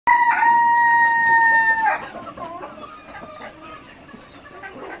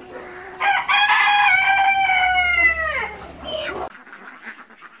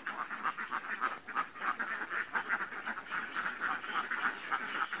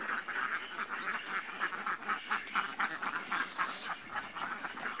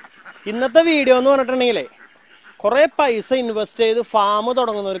ഇന്നത്തെ വീഡിയോ എന്ന് പറഞ്ഞിട്ടുണ്ടെങ്കിലേ കുറേ പൈസ ഇൻവെസ്റ്റ് ചെയ്ത് ഫാം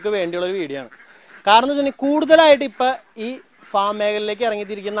തുടങ്ങുന്നവർക്ക് വേണ്ടിയുള്ളൊരു വീഡിയോ ആണ്. കാരണം എന്ന് വെച്ചിട്ടുണ്ടെങ്കിൽ കൂടുതലായിട്ട് ഇപ്പം ഈ ഫാം മേഖലയിലേക്ക്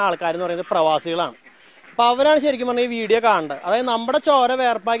ഇറങ്ങിത്തിരിക്കുന്ന ആൾക്കാരെന്ന് പറയുന്നത് പ്രവാസികളാണ്. അപ്പോൾ അവരാണ് ശരിക്കും പറഞ്ഞാൽ ഈ വീഡിയോ കാണേണ്ടത്. അതായത് നമ്മുടെ ചോര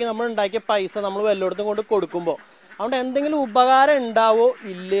വേർപ്പാക്കി നമ്മൾ ഉണ്ടാക്കിയ പൈസ നമ്മൾ വല്ലയിടത്തും കൊണ്ട് കൊടുക്കുമ്പോൾ അതുകൊണ്ട് എന്തെങ്കിലും ഉപകാരം ഉണ്ടാവോ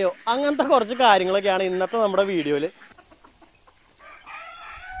ഇല്ലയോ അങ്ങനത്തെ കുറച്ച് കാര്യങ്ങളൊക്കെയാണ് ഇന്നത്തെ നമ്മുടെ വീഡിയോയിൽ.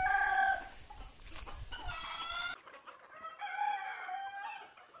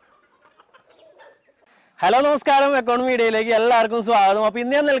 ഹലോ നമസ്കാരം, എക്കോണമി മീഡിയയിലേക്ക് എല്ലാവർക്കും സ്വാഗതം. അപ്പോൾ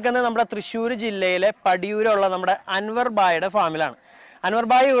ഇന്ന് ഞാൻ നിൽക്കുന്നത് നമ്മുടെ തൃശ്ശൂർ ജില്ലയിലെ പടിയൂരുള്ള നമ്മുടെ അൻവർ ബായുടെ ഫാമിലാണ്. അൻവർ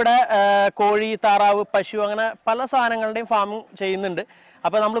ബായ് ഇവിടെ കോഴി, താറാവ്, പശു അങ്ങനെ പല സാധനങ്ങളുടെയും ഫാം ചെയ്യുന്നുണ്ട്.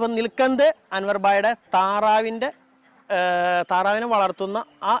 അപ്പോൾ നമ്മളിപ്പോൾ നിൽക്കുന്നത് അൻവർ ബായുടെ താറാവിനെ വളർത്തുന്ന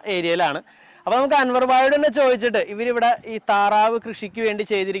ആ ഏരിയയിലാണ്. അപ്പോൾ നമുക്ക് അൻവർ ബായോട് തന്നെ ചോദിച്ചിട്ട് ഇവരിവിടെ ഈ താറാവ് കൃഷിക്ക് വേണ്ടി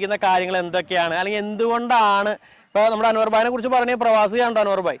ചെയ്തിരിക്കുന്ന കാര്യങ്ങൾ എന്തൊക്കെയാണ്, അല്ലെങ്കിൽ എന്തുകൊണ്ടാണ് ഇപ്പോൾ നമ്മുടെ അൻവർ ബായിനെ കുറിച്ച് പറഞ്ഞ പ്രവാസിയാണോ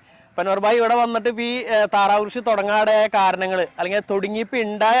അൻവർ ബായ്. അപ്പം അൻവർ ബായ് ഇവിടെ വന്നിട്ട് ഇപ്പോൾ ഈ താറാവ് കൃഷി തുടങ്ങാതെ കാരണങ്ങൾ അല്ലെങ്കിൽ തുടങ്ങിയപ്പോൾ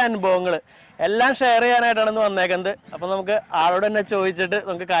ഉണ്ടായ അനുഭവങ്ങൾ എല്ലാം ഷെയർ ചെയ്യാനായിട്ടാണ് ഇന്ന് വന്നേക്കുന്നത്. അപ്പം നമുക്ക് ആളോട് തന്നെ ചോദിച്ചിട്ട്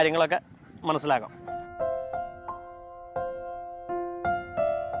നമുക്ക് കാര്യങ്ങളൊക്കെ മനസ്സിലാക്കാം.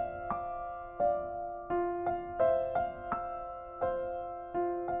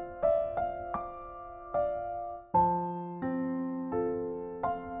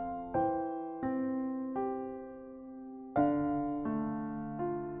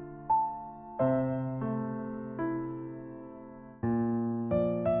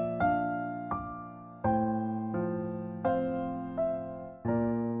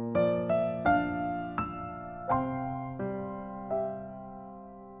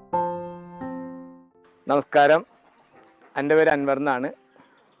 നമസ്കാരം, എൻ്റെ പേര് അൻവർ എന്നാണ്.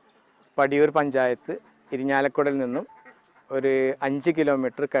 പടിയൂർ പഞ്ചായത്ത് ഇരിഞ്ഞാലക്കുടയിൽ നിന്നും ഒരു 5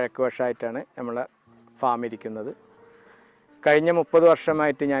 കിലോമീറ്റർ കിഴക്ക് വശമായിട്ടാണ് നമ്മളെ ഫാം ഇരിക്കുന്നത്. കഴിഞ്ഞ 30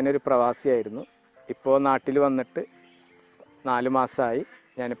 വർഷമായിട്ട് ഞാനൊരു പ്രവാസിയായിരുന്നു. ഇപ്പോൾ നാട്ടിൽ വന്നിട്ട് 4 മാസമായി.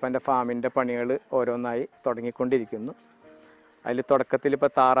 ഞാനിപ്പോൾ എൻ്റെ ഫാമിൻ്റെ പണികൾ ഓരോന്നായി തുടങ്ങിക്കൊണ്ടിരിക്കുന്നു. അതിൽ തുടക്കത്തിൽ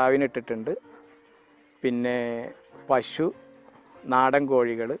ഇപ്പോൾ താറാവിന് ഇട്ടിട്ടുണ്ട്, പിന്നെ പശു, നാടൻ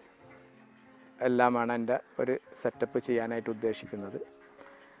കോഴികൾ എല്ലാമാണ് എൻ്റെ ഒരു സെറ്റപ്പ് ചെയ്യാനായിട്ട് ഉദ്ദേശിക്കുന്നത്.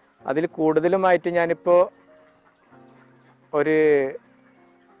 അതിൽ കൂടുതലുമായിട്ട് ഞാനിപ്പോൾ ഒരു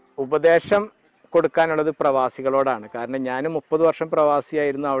ഉപദേശം കൊടുക്കാനുള്ളത് പ്രവാസികളോടാണ്. കാരണം ഞാൻ 30 വർഷം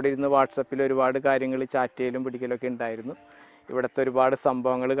പ്രവാസിയായിരുന്നു. അവിടെ ഇരുന്ന് വാട്സപ്പിൽ ഒരുപാട് കാര്യങ്ങൾ ചാറ്റ് ചെയ്യലും പിടിക്കലൊക്കെ ഉണ്ടായിരുന്നു. ഇവിടുത്തെ ഒരുപാട്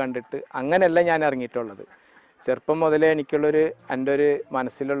സംഭവങ്ങൾ കണ്ടിട്ട് അങ്ങനെയല്ല ഞാൻ ഇറങ്ങിയിട്ടുള്ളത്. ചെറുപ്പം മുതലേ എനിക്കുള്ളൊരു എൻ്റെ ഒരു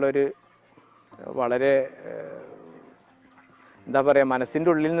മനസ്സിലുള്ളൊരു വളരെ എന്താ പറയുക, മനസ്സിൻ്റെ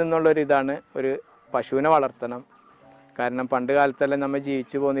ഉള്ളിൽ നിന്നുള്ളൊരു ഇതാണ് ഒരു പശുവിനെ വളർത്തണം. കാരണം പണ്ട് കാലത്തെല്ലാം നമ്മൾ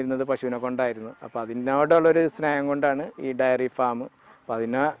ജീവിച്ചു പോന്നിരുന്നത് പശുവിനെ കൊണ്ടായിരുന്നു. അപ്പോൾ അതിനോടുള്ളൊരു സ്നേഹം കൊണ്ടാണ് ഈ ഡയറി ഫാം. അപ്പോൾ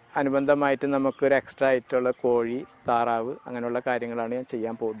അതിന് അനുബന്ധമായിട്ട് നമുക്കൊരു എക്സ്ട്രാ ആയിട്ടുള്ള കോഴി, താറാവ് അങ്ങനെയുള്ള കാര്യങ്ങളാണ് ഞാൻ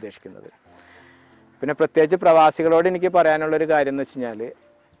ചെയ്യാൻ ഉദ്ദേശിക്കുന്നത്. പിന്നെ പ്രത്യേകിച്ച് പ്രവാസികളോട് എനിക്ക് പറയാനുള്ളൊരു കാര്യം എന്ന് വെച്ച് കഴിഞ്ഞാൽ,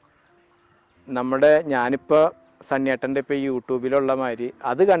 ഞാനിപ്പോൾ സണ്ണിയേട്ടൻ്റെ ഇപ്പോൾ യൂട്യൂബിലുള്ള മാതിരി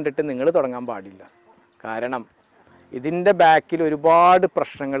അത് കണ്ടിട്ട് നിങ്ങൾ തുടങ്ങാൻ പാടില്ല. കാരണം ഇതിൻ്റെ ബാക്കിൽ ഒരുപാട്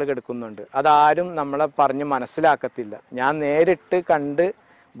പ്രശ്നങ്ങൾ കിടക്കുന്നുണ്ട്. അതാരും നമ്മളെ പറഞ്ഞ് മനസ്സിലാക്കത്തില്ല. ഞാൻ നേരിട്ട് കണ്ട്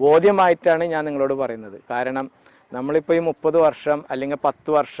ബോധ്യമായിട്ടാണ് ഞാൻ നിങ്ങളോട് പറയുന്നത്. കാരണം നമ്മളിപ്പോൾ ഈ 30 വർഷം അല്ലെങ്കിൽ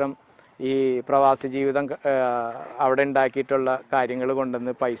 10 വർഷം ഈ പ്രവാസി ജീവിതം അവിടെ ഉണ്ടാക്കിയിട്ടുള്ള കാര്യങ്ങൾ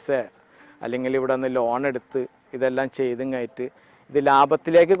കൊണ്ടുവന്ന് പൈസ അല്ലെങ്കിൽ ഇവിടെ നിന്ന് ലോൺ എടുത്ത് ഇതെല്ലാം ചെയ്തും കഴിഞ്ഞിട്ട് ഇത്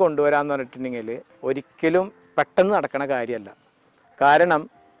ലാഭത്തിലേക്ക് കൊണ്ടുവരാമെന്ന് പറഞ്ഞിട്ടുണ്ടെങ്കിൽ ഒരിക്കലും പെട്ടെന്ന് നടക്കണ കാര്യമല്ല. കാരണം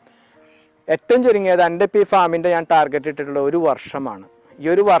ഏറ്റവും ചുരുങ്ങിയത് എൻ്റെ ഇപ്പോൾ ഈ ഫാമിൻ്റെ ഞാൻ ടാർഗറ്റ് ഇട്ടിട്ടുള്ള 1 വർഷമാണ്. ഈ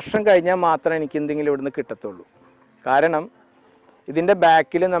 1 വർഷം കഴിഞ്ഞാൽ മാത്രമേ എനിക്ക് എന്തെങ്കിലും ഇവിടുന്ന് കിട്ടത്തുള്ളൂ. കാരണം ഇതിൻ്റെ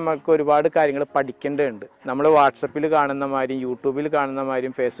ബാക്കിൽ നമുക്ക് ഒരുപാട് കാര്യങ്ങൾ പഠിക്കേണ്ടതുണ്ട്. നമ്മൾ വാട്സപ്പിൽ കാണുന്ന മാതിരിയും യൂട്യൂബിൽ കാണുന്ന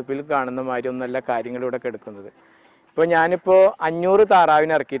മാതിരിയും ഫേസ്ബുക്കിൽ കാണുന്ന മാതിരിയും ഒന്നല്ല കാര്യങ്ങൾ ഇവിടെ എടുക്കുന്നത്. ഇപ്പോൾ ഞാനിപ്പോൾ 500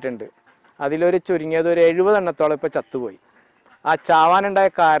 താറാവിനെ ഇറക്കിയിട്ടുണ്ട്. അതിലൊരു ചുരുങ്ങിയത് ഒരു 70 എണ്ണത്തോളം ഇപ്പോൾ ചത്തുപോയി. ആ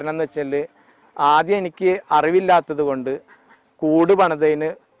ചാവാനുണ്ടായ കാരണം എന്ന് വെച്ചാൽ ആദ്യം എനിക്ക് അറിവില്ലാത്തത് കൊണ്ട് കൂട്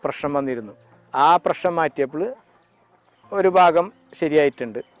പണിതതിന് പ്രശ്നം വന്നിരുന്നു. ആ പ്രശ്നം മാറ്റിയപ്പോൾ ഒരു ഭാഗം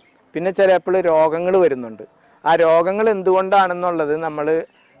ശരിയായിട്ടുണ്ട്. പിന്നെ ചിലപ്പോൾ രോഗങ്ങൾ വരുന്നുണ്ട്. ആ രോഗങ്ങൾ എന്തുകൊണ്ടാണെന്നുള്ളത് നമ്മൾ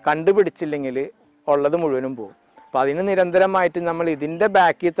കണ്ടുപിടിച്ചില്ലെങ്കിൽ ഉള്ളത് മുഴുവനും പോകും. അപ്പോൾ അതിന് നിരന്തരമായിട്ട് നമ്മൾ ഇതിൻ്റെ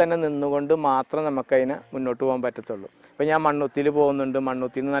ബാക്കിൽ തന്നെ നിന്നുകൊണ്ട് മാത്രം നമുക്കതിനെ മുന്നോട്ട് പോകാൻ പറ്റത്തുള്ളൂ. ഇപ്പോൾ ഞാൻ മണ്ണുത്തിയിൽ പോകുന്നുണ്ട്,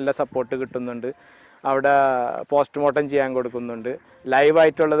 മണ്ണുത്തിയിൽ നിന്ന് നല്ല സപ്പോർട്ട് കിട്ടുന്നുണ്ട്. അവിടെ പോസ്റ്റ്മോർട്ടം ചെയ്യാൻ കൊടുക്കുന്നുണ്ട്,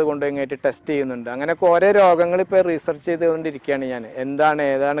 ലൈവായിട്ടുള്ളത് കൊണ്ടുപോയിട്ട് ടെസ്റ്റ് ചെയ്യുന്നുണ്ട്. അങ്ങനെയൊക്കെ ഓരോ രോഗങ്ങൾ ഇപ്പോൾ റിസർച്ച് ചെയ്തുകൊണ്ടിരിക്കുകയാണ് ഞാൻ,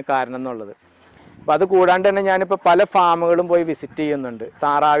 ഏതാണ് കാരണം എന്നുള്ളത്. അപ്പോൾ അത് കൂടാണ്ട് തന്നെ ഞാനിപ്പോൾ പല ഫാമുകളും പോയി വിസിറ്റ് ചെയ്യുന്നുണ്ട്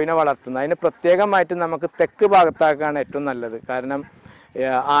താറാവിനെ വളർത്തുന്നത്. അതിന് പ്രത്യേകമായിട്ട് നമുക്ക് തെക്ക് ഭാഗത്താക്കാണ് ഏറ്റവും നല്ലത്. കാരണം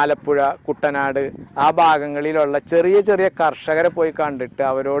ആലപ്പുഴ, കുട്ടനാട് ആ ഭാഗങ്ങളിലുള്ള ചെറിയ ചെറിയ കർഷകരെ പോയി കണ്ടിട്ട്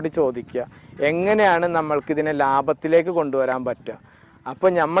അവരോട് ചോദിക്കുക എങ്ങനെയാണ് നമ്മൾക്കിതിനെ ലാഭത്തിലേക്ക് കൊണ്ടുവരാൻ പറ്റുക. അപ്പോൾ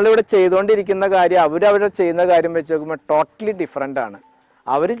നമ്മളിവിടെ ചെയ്തുകൊണ്ടിരിക്കുന്ന കാര്യം അവരവിടെ ചെയ്യുന്ന കാര്യം വെച്ച് നോക്കുമ്പോൾ ടോട്ടലി ഡിഫറെൻ്റ് ആണ്.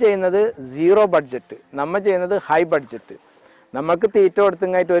 അവർ ചെയ്യുന്നത് 0 ബഡ്ജറ്റ്, നമ്മൾ ചെയ്യുന്നത് ഹൈ ബഡ്ജറ്റ്. നമുക്ക് തീറ്റ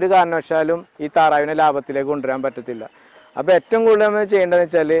കൊടുത്തുങ്ങായിട്ട് ഒരു കാരണവശാലും ഈ താറാവിനെ ലാഭത്തിലേക്ക് കൊണ്ടുവരാൻ പറ്റത്തില്ല. അപ്പോൾ ഏറ്റവും കൂടുതൽ നമ്മൾ ചെയ്യേണ്ടതെന്ന്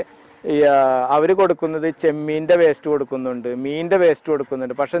വെച്ചാൽ ഈ അവർ കൊടുക്കുന്നത് ചെമ്മീൻ്റെ വേസ്റ്റ് കൊടുക്കുന്നുണ്ട്, മീനിൻ്റെ വേസ്റ്റ്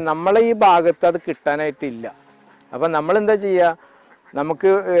കൊടുക്കുന്നുണ്ട്. പക്ഷെ നമ്മളെ ഈ ഭാഗത്ത് അത് കിട്ടാനായിട്ടില്ല. അപ്പം നമ്മളെന്താ ചെയ്യുക, നമുക്ക്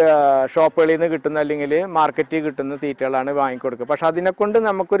ഷോപ്പുകളിൽ നിന്ന് കിട്ടുന്ന അല്ലെങ്കിൽ മാർക്കറ്റിൽ കിട്ടുന്ന തീറ്റകളാണ് വാങ്ങിക്കൊടുക്കുക. പക്ഷെ അതിനെക്കൊണ്ട്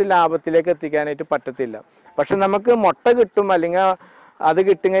നമുക്കൊരു ലാഭത്തിലേക്ക് എത്തിക്കാനായിട്ട് പറ്റത്തില്ല. പക്ഷെ നമുക്ക് മുട്ട കിട്ടും അല്ലെങ്കിൽ അത്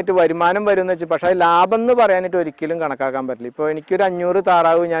കിട്ടുന്നതായിട്ട് വരുമാനം വരും എന്ന് വെച്ചാൽ, പക്ഷേ അത് ലാഭം എന്ന് പറയാനായിട്ട് ഒരിക്കലും കണക്കാക്കാൻ പറ്റില്ല. ഇപ്പോൾ എനിക്കൊരു 500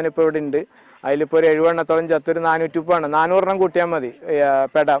 താറാവ് ഞാനിപ്പോൾ ഇവിടെ ഉണ്ട്, അതിലിപ്പോൾ ഒരു 70 എണ്ണത്തോളം ചത്തൊരു 430 400 എണ്ണം കൂട്ടിയാൽ മതി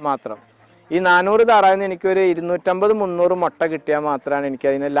പെട മാത്രം. ഈ 400 താറാവിൽ നിന്ന് എനിക്കൊരു 250-300 മുട്ട കിട്ടിയാൽ മാത്രമാണ് എനിക്ക്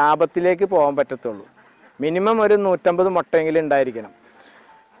അതിന് ലാഭത്തിലേക്ക് പോകാൻ പറ്റത്തുള്ളൂ. മിനിമം ഒരു 150 മുട്ടയെങ്കിലും ഉണ്ടായിരിക്കണം.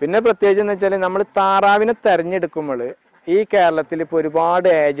 പിന്നെ പ്രത്യേകിച്ച് എന്ന് വെച്ചാൽ നമ്മൾ താറാവിനെ തിരഞ്ഞെടുക്കുമ്പോൾ ഈ കേരളത്തിൽ ഇപ്പോൾ ഒരുപാട്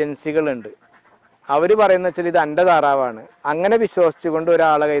ഏജൻസികളുണ്ട്. അവർ പറയുന്ന വെച്ചാൽ ഇത് എൻ്റെ താറാവാണ്, അങ്ങനെ വിശ്വസിച്ചുകൊണ്ട്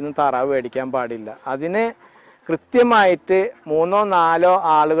ഒരാളെ കയ്യിൽ നിന്ന് താറാവ് മേടിക്കാൻ പാടില്ല. അതിന് കൃത്യമായിട്ട് 3-4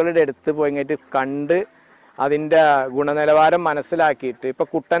 ആളുകളുടെ അടുത്ത് പോയിട്ട് കണ്ട് അതിൻ്റെ ഗുണനിലവാരം മനസ്സിലാക്കിയിട്ട്, ഇപ്പോൾ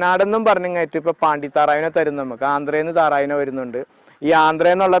കുട്ടനാടെന്നും പറഞ്ഞിങ്ങായിട്ട് ഇപ്പോൾ പാണ്ടിത്താറാവിനെ തരും, നമുക്ക് ആന്ധ്രയിൽ നിന്ന് താറാവിനെ വരുന്നുണ്ട്. ഈ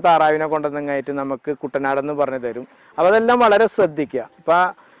ആന്ധ്രയിൽ നിന്നുള്ള താറാവിനെ കൊണ്ടുവന്നിങ്ങായിട്ട് നമുക്ക് കുട്ടനാടെന്ന് പറഞ്ഞു തരും. അപ്പോൾ അതെല്ലാം വളരെ ശ്രദ്ധിക്കുക. ഇപ്പോൾ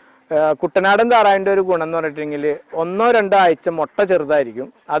കുട്ടനാടൻ താറാവിൻ്റെ ഒരു ഗുണം എന്ന് പറഞ്ഞിട്ടുണ്ടെങ്കിൽ 1-2 ആഴ്ച മുട്ട ചെറുതായിരിക്കും,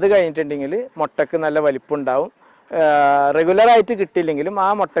 അത് കഴിഞ്ഞിട്ടുണ്ടെങ്കിൽ മുട്ടക്ക് നല്ല വലിപ്പമുണ്ടാവും. റെഗുലറായിട്ട് കിട്ടിയില്ലെങ്കിലും ആ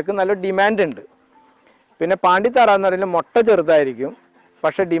മുട്ടക്ക് നല്ല ഡിമാൻഡ് ഉണ്ട്. പിന്നെ പാണ്ടിത്താറാവെന്ന് പറയുന്നത് മുട്ട ചെറുതായിരിക്കും,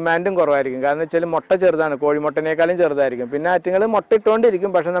 പക്ഷേ ഡിമാൻഡും കുറവായിരിക്കും. കാരണം വെച്ചാൽ മുട്ട ചെറുതാണ്, കോഴിമുട്ടനേക്കാളും ചെറുതായിരിക്കും. പിന്നെ ആറ്റുങ്ങൾ മുട്ട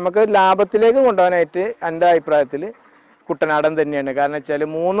ഇട്ടുകൊണ്ടിരിക്കും. പക്ഷെ നമുക്ക് ലാഭത്തിലേക്ക് കൊണ്ടുപോകാനായിട്ട് എൻ്റെ അഭിപ്രായത്തിൽ കുട്ടനാടൻ തന്നെയാണ്. കാരണം വെച്ചാൽ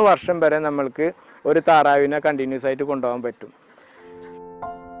 3 വർഷം വരെ നമ്മൾക്ക് ഒരു താറാവിനെ കണ്ടിന്യൂസ് ആയിട്ട് കൊണ്ടുപോകാൻ പറ്റും.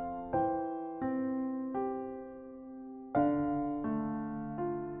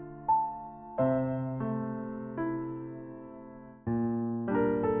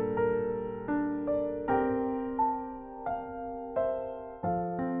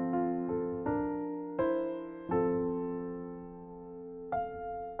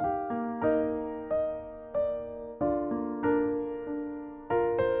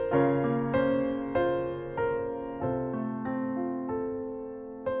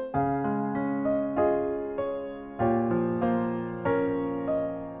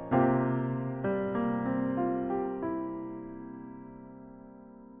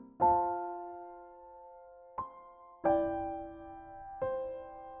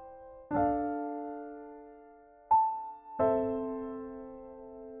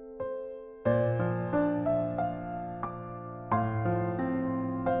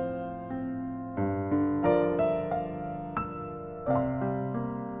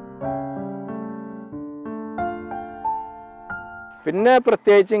 പിന്നെ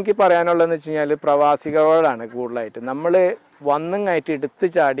പ്രത്യേകിച്ച് എനിക്ക് പറയാനുള്ളതെന്ന് വെച്ച് കഴിഞ്ഞാൽ പ്രവാസികളോടാണ് കൂടുതലായിട്ട്. നമ്മൾ വന്നുങ്ങായിട്ട് എടുത്തു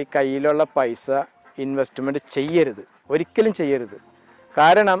ചാടി കയ്യിലുള്ള പൈസ ഇൻവെസ്റ്റ്മെൻറ്റ് ചെയ്യരുത്, ഒരിക്കലും ചെയ്യരുത്.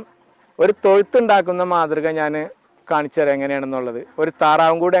 കാരണം ഒരു തൊഴുത്തുണ്ടാക്കുന്ന മാതൃക ഞാൻ കാണിച്ചു തരാം എങ്ങനെയാണെന്നുള്ളത്. ഒരു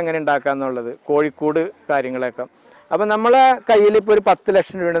താറാവും കൂടെ എങ്ങനെ ഉണ്ടാക്കുക എന്നുള്ളത്, കോഴിക്കൂട് കാര്യങ്ങളൊക്കെ. അപ്പോൾ നമ്മളെ കയ്യിൽ ഇപ്പോൾ ഒരു 10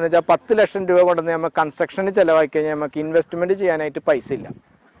 ലക്ഷം രൂപ ഉണ്ടെന്ന് വെച്ചാൽ 10 ലക്ഷം രൂപ കൊണ്ടുവന്ന് നമ്മൾ കൺസ്ട്രക്ഷന് ചിലവാക്കി കഴിഞ്ഞാൽ നമുക്ക് ഇൻവെസ്റ്റ്മെൻറ്റ് ചെയ്യാനായിട്ട് പൈസ ഇല്ല.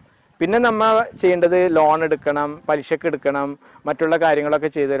 പിന്നെ നമ്മൾ ചെയ്യേണ്ടത് ലോൺ എടുക്കണം, പലിശക്ക് എടുക്കണം, മറ്റുള്ള കാര്യങ്ങളൊക്കെ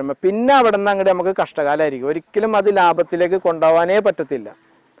ചെയ്തു തരുമ്പോൾ പിന്നെ അവിടെ നിന്ന് അങ്ങോട്ട് നമുക്ക് കഷ്ടകാലമായിരിക്കും. ഒരിക്കലും അത് ലാഭത്തിലേക്ക് കൊണ്ടുപോകാനേ പറ്റത്തില്ല.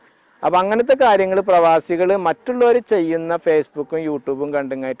 അപ്പം അങ്ങനത്തെ കാര്യങ്ങൾ പ്രവാസികൾ മറ്റുള്ളവർ ചെയ്യുന്ന ഫേസ്ബുക്കും യൂട്യൂബും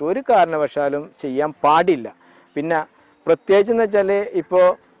കണ്ടുങ്ങായിട്ട് ഒരു കാരണവശാലും ചെയ്യാൻ പാടില്ല. പിന്നെ പ്രത്യേകിച്ചെന്ന് വെച്ചാൽ ഇപ്പോൾ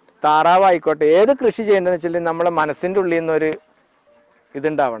താറാവായിക്കോട്ടെ, ഏത് കൃഷി ചെയ്യേണ്ടതെന്ന് വെച്ചാൽ നമ്മളെ മനസ്സിൻ്റെ ഉള്ളിൽ നിന്നൊരു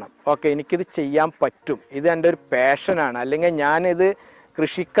ഇതുണ്ടാവണം. ഓക്കെ, എനിക്കിത് ചെയ്യാൻ പറ്റും, ഇത് എൻ്റെ ഒരു പാഷനാണ്, അല്ലെങ്കിൽ ഞാനിത്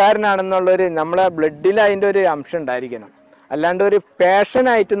കൃഷിക്കാരനാണെന്നുള്ളൊരു നമ്മളെ ബ്ലഡിൽ അതിൻ്റെ ഒരു അംശം ഉണ്ടായിരിക്കണം. അല്ലാണ്ട് ഒരു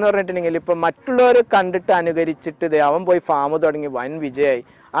പാഷനായിട്ടെന്ന് പറഞ്ഞിട്ടുണ്ടെങ്കിൽ ഇപ്പോൾ മറ്റുള്ളവർ കണ്ടിട്ട് അനുകരിച്ചിട്ട് അവൻ പോയി ഫാം തുടങ്ങി വൻ വിജയമായി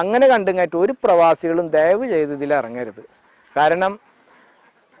അങ്ങനെ കണ്ടുങ്ങായിട്ട് ഒരു പ്രവാസികളും ദയവ് ചെയ്ത് ഇതിൽ ഇറങ്ങരുത്. കാരണം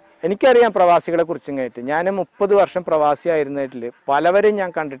എനിക്കറിയാം പ്രവാസികളെ കുറിച്ചിങ്ങായിട്ട്. ഞാൻ 30 വർഷം പ്രവാസിയായിരുന്നതിൽ പലവരെയും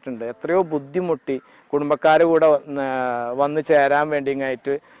ഞാൻ കണ്ടിട്ടുണ്ട്. എത്രയോ ബുദ്ധിമുട്ടി കുടുംബക്കാരുടെ കൂടെ വന്ന് ചേരാൻ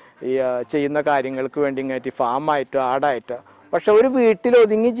വേണ്ടിങ്ങായിട്ട് ഈ ചെയ്യുന്ന കാര്യങ്ങൾക്ക് വേണ്ടിങ്ങായിട്ട് ഫാമായിട്ടോ ആടായിട്ടോ. പക്ഷെ ഒരു വീട്ടിൽ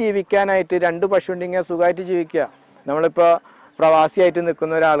ഒതുങ്ങി ജീവിക്കാനായിട്ട് 2 പശു ഉണ്ടെങ്കിൽ സുഖമായിട്ട് ജീവിക്കുക. നമ്മളിപ്പോൾ പ്രവാസിയായിട്ട്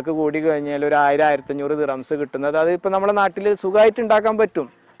നിൽക്കുന്ന ഒരാൾക്ക് കൂടി കഴിഞ്ഞാൽ ഒരു 1000-1500 ദിറംസ് കിട്ടുന്നത് അത് ഇപ്പോൾ നമ്മുടെ നാട്ടിൽ സുഖമായിട്ട് ഉണ്ടാക്കാൻ പറ്റും.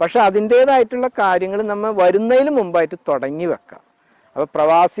 പക്ഷെ അതിൻ്റേതായിട്ടുള്ള കാര്യങ്ങൾ നമ്മൾ വരുന്നതിന് മുമ്പായിട്ട് തുടങ്ങി വെക്കാം. അപ്പോൾ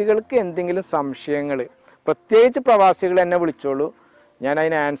പ്രവാസികൾക്ക് എന്തെങ്കിലും സംശയങ്ങൾ, പ്രത്യേകിച്ച് പ്രവാസികൾ എന്നെ വിളിച്ചോളൂ, ഞാൻ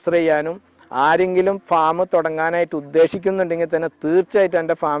അതിന് ആൻസർ ചെയ്യാനും. ആരെങ്കിലും ഫാം തുടങ്ങാനായിട്ട് ഉദ്ദേശിക്കുന്നുണ്ടെങ്കിൽ തന്നെ തീർച്ചയായിട്ടും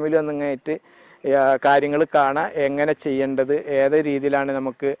എൻ്റെ ഫാമിൽ വന്നിങ്ങായിട്ട് കാര്യങ്ങൾ കാണാം, എങ്ങനെ ചെയ്യേണ്ടത്, ഏത് രീതിയിലാണ്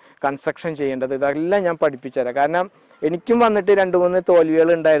നമുക്ക് കൺസ്ട്രക്ഷൻ ചെയ്യേണ്ടത്, ഇതെല്ലാം ഞാൻ പഠിപ്പിച്ചു തരാം. കാരണം എനിക്കും വന്നിട്ട് 2-3 തോൽവികൾ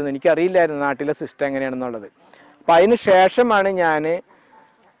ഉണ്ടായിരുന്നു, എനിക്കറിയില്ലായിരുന്നു നാട്ടിലെ സിസ്റ്റം എങ്ങനെയാണെന്നുള്ളത്. അപ്പം അതിന് ശേഷമാണ് ഞാൻ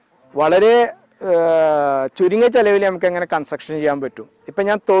വളരെ ചുരുങ്ങിയ ചിലവിൽ നമുക്ക് എങ്ങനെ കൺസ്ട്രക്ഷൻ ചെയ്യാൻ പറ്റും. ഇപ്പം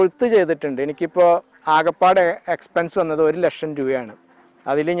ഞാൻ തൊഴുത്ത് ചെയ്തിട്ടുണ്ട്. എനിക്കിപ്പോൾ ആകപ്പാടെ എക്സ്പെൻസ് വന്നത് 1 ലക്ഷം രൂപയാണ്.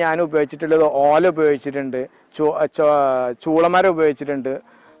 അതിൽ ഞാൻ ഉപയോഗിച്ചിട്ടുള്ളത് ഓല ഉപയോഗിച്ചിട്ടുണ്ട്, ചൂളമരം ഉപയോഗിച്ചിട്ടുണ്ട്,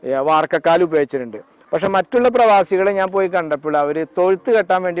 വാർക്കക്കാൽ ഉപയോഗിച്ചിട്ടുണ്ട്. പക്ഷെ മറ്റുള്ള പ്രവാസികളെ ഞാൻ പോയി കണ്ടപ്പോൾ അവർ തൊഴുത്ത്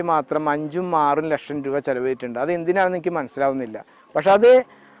കെട്ടാൻ വേണ്ടി മാത്രം 5-6 ലക്ഷം രൂപ ചിലവിട്ടുണ്ട്. അത് എന്തിനാണെന്ന് എനിക്ക് മനസ്സിലാവുന്നില്ല. പക്ഷെ അത്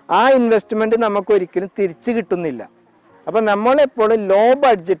ആ ഇൻവെസ്റ്റ്മെൻറ്റ് നമുക്കൊരിക്കലും തിരിച്ച് കിട്ടുന്നില്ല. അപ്പം നമ്മളെപ്പോഴും ലോ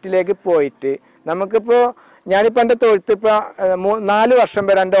ബഡ്ജറ്റിലേക്ക് പോയിട്ട് നമുക്കിപ്പോൾ ഞാനിപ്പോൾ എൻ്റെ തൊഴുത്ത് ഇപ്പോൾ 4 വർഷം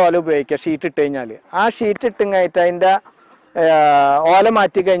വരെ എൻ്റെ ഓല ഉപയോഗിക്കുക ഷീറ്റ് ഇട്ട് കഴിഞ്ഞാൽ. ആ ഷീറ്റ് ഇട്ടും കഴിഞ്ഞിട്ട് അതിൻ്റെ ഓല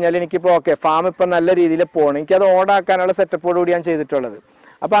മാറ്റി കഴിഞ്ഞാൽ എനിക്കിപ്പോൾ ഓക്കെ ഫാം ഇപ്പം നല്ല രീതിയിൽ പോകണം, എനിക്കത് ഓടാക്കാനുള്ള സെറ്റപ്പോടുകൂടി ഞാൻ ചെയ്തിട്ടുള്ളത്.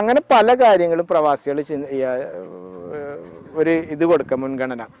 അപ്പം അങ്ങനെ പല കാര്യങ്ങളും പ്രവാസികൾ ഒരു ഇത് കൊടുക്കുക,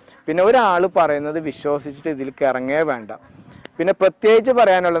 മുൻഗണന. പിന്നെ ഒരാൾ പറയുന്നത് വിശ്വസിച്ചിട്ട് ഇതിലേക്ക് ഇറങ്ങേ വേണ്ട. പിന്നെ പ്രത്യേകിച്ച്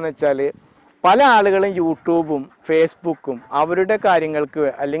പറയാനുള്ളതെന്ന് വെച്ചാൽ പല ആളുകളും യൂട്യൂബും ഫേസ്ബുക്കും അവരുടെ കാര്യങ്ങൾക്ക്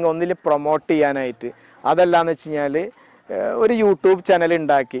അല്ലെങ്കിൽ ഒന്നിൽ പ്രൊമോട്ട് ചെയ്യാനായിട്ട്, അതല്ലാന്ന് വെച്ച് കഴിഞ്ഞാൽ ഒരു യൂട്യൂബ് ചാനൽ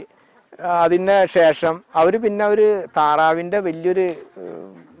ഉണ്ടാക്കി അതിന് ശേഷം അവർ പിന്നെ ഒരു താറാവിൻ്റെ വലിയൊരു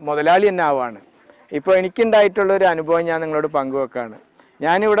മുതലാളി തന്നെ ആവുകയാണ്. ഇപ്പോൾ എനിക്കുണ്ടായിട്ടുള്ളൊരു അനുഭവം ഞാൻ നിങ്ങളോട് പങ്കുവെക്കുകയാണ്.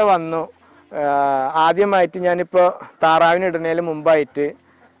 ഞാനിവിടെ വന്നു, ആദ്യമായിട്ട് ഞാനിപ്പോൾ താറാവിന് ഇടുന്നതിന് മുമ്പായിട്ട്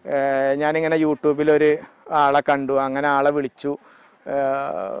ഞാനിങ്ങനെ യൂട്യൂബിലൊരു ആളെ കണ്ടു, അങ്ങനെ ആളെ വിളിച്ചു,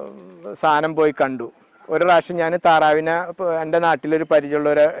 സാധനം പോയി കണ്ടു. ഒരു പ്രാവശ്യം ഞാൻ താറാവിനെ എൻ്റെ നാട്ടിലൊരു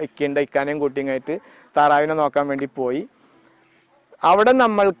പരിചയമുള്ളൊരു ഇക്കാനെയും കൂട്ടിങ്ങായിട്ട് താറാവിനെ നോക്കാൻ വേണ്ടി പോയി. അവിടെ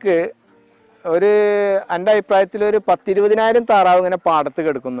നമ്മൾക്ക് എൻ്റെ അഭിപ്രായത്തിൽ ഒരു 10-20,000 താറാവ് ഇങ്ങനെ പാടത്ത്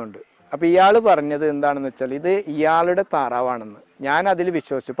കിടക്കുന്നുണ്ട്. അപ്പോൾ ഇയാൾ പറഞ്ഞത് എന്താണെന്ന് വെച്ചാൽ ഇത് ഇയാളുടെ താറാവാണെന്ന്. ഞാൻ അതിൽ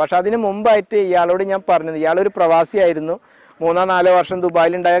വിശ്വസിച്ചു. പക്ഷെ അതിന് മുമ്പായിട്ട് ഇയാളോട് ഞാൻ പറഞ്ഞത്, ഇയാളൊരു പ്രവാസിയായിരുന്നു, 3-4 വർഷം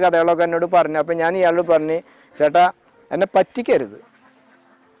ദുബായിലുണ്ടായ കഥകളൊക്കെ എന്നോട് പറഞ്ഞു. അപ്പോൾ ഞാൻ ഇയാളോട് പറഞ്ഞു, ചേട്ടാ എന്നെ പറ്റിക്കരുത്,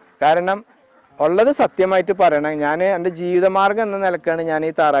 കാരണം ഉള്ളത് സത്യമായിട്ട് പറയണം. ഞാൻ എൻ്റെ ജീവിതമാർഗം എന്ന നിലക്കാണ് ഞാൻ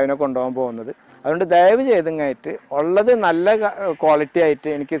ഈ താറാവിനെ കൊണ്ടുപോകാൻ പോകുന്നത്. അതുകൊണ്ട് ദയവ് ചെയ്തിങ്ങായിട്ട് ഉള്ളത് നല്ല ക്വാളിറ്റി ആയിട്ട്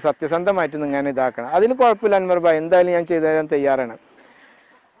എനിക്ക് സത്യസന്ധമായിട്ട് നിങ്ങൾ ഇതാക്കണം. അതിന് കുഴപ്പമില്ല അൻവർ ഭായ്, എന്തായാലും ഞാൻ ചെയ്തു തരാൻ തയ്യാറാണ്.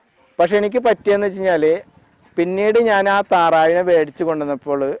 പക്ഷെ എനിക്ക് പറ്റിയെന്ന് വെച്ച് കഴിഞ്ഞാൽ പിന്നീട് ഞാൻ ആ താറാവിനെ മേടിച്ച്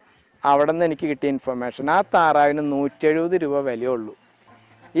കൊണ്ടുവന്നപ്പോൾ അവിടെ നിന്ന് എനിക്ക് കിട്ടിയ ഇൻഫർമേഷൻ, ആ താറാവിന് 170 രൂപ വിലയുള്ളൂ.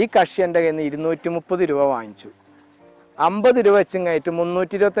 ഈ കക്ഷി എൻ്റെ കയ്യിൽ നിന്ന് 230 രൂപ വാങ്ങിച്ചു. 50 രൂപ വെച്ചും കഴിഞ്ഞിട്ട്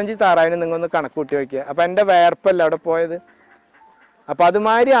 325 താറാവിന് നിങ്ങളൊന്ന് കണക്ക് കൂട്ടി വയ്ക്കുക. അപ്പം എൻ്റെ വേർപ്പല്ല അവിടെ പോയത്. അപ്പം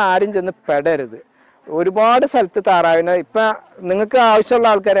അതുമാതിരി ആരും ചെന്ന് പെടരുത്. ഒരുപാട് സ്ഥലത്ത് താറാവിനെ ഇപ്പം നിങ്ങൾക്ക് ആവശ്യമുള്ള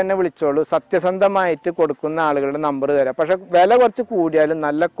ആൾക്കാർ എന്നെ വിളിച്ചോളൂ, സത്യസന്ധമായിട്ട് കൊടുക്കുന്ന ആളുകളുടെ നമ്പർ തരാം. പക്ഷെ വില കുറച്ച് കൂടിയാലും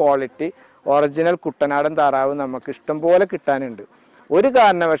നല്ല ക്വാളിറ്റി ഒറിജിനൽ കുട്ടനാടൻ താറാവ് നമുക്ക് ഇഷ്ടംപോലെ കിട്ടാനുണ്ട്. ഒരു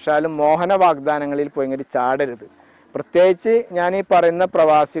കാരണവശാലും മോഹന വാഗ്ദാനങ്ങളിൽ പോയി ഇങ്ങനെ ചാടരുത്. പ്രത്യേകിച്ച് ഞാൻ ഈ പറയുന്ന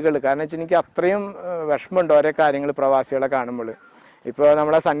പ്രവാസികൾ, കാരണം വെച്ചാൽ എനിക്ക് അത്രയും വിഷമമുണ്ട് ഓരോ കാര്യങ്ങൾ പ്രവാസികളെ കാണുമ്പോൾ. ഇപ്പോൾ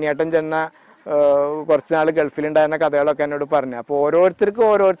നമ്മളെ സണ്ണിയേട്ടൻ ചെന്ന കുറച്ച് നാൾ ഗൾഫിലുണ്ടായിരുന്ന കഥകളൊക്കെ എന്നോട് പറഞ്ഞു. അപ്പോൾ ഓരോരുത്തർക്കും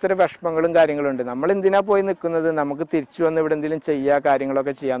ഓരോരുത്തരുടെ വിഷമങ്ങളും കാര്യങ്ങളുണ്ട്. നമ്മൾ എന്തിനാ പോയി നിൽക്കുന്നത്, നമുക്ക് തിരിച്ചു വന്ന് ഇവിടെ എന്തെങ്കിലും ചെയ്യുക,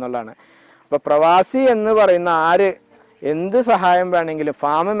 കാര്യങ്ങളൊക്കെ ചെയ്യാന്നുള്ളതാണ്. അപ്പോൾ പ്രവാസി എന്ന് പറയുന്ന ആര് എന്ത് സഹായം വേണമെങ്കിലും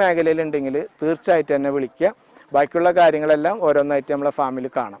ഫാം മേഖലയിലുണ്ടെങ്കിൽ തീർച്ചയായിട്ടും എന്നെ വിളിക്കുക. ബാക്കിയുള്ള കാര്യങ്ങളെല്ലാം ഓരോന്നായിട്ട് നമ്മളെ ഫാമിൽ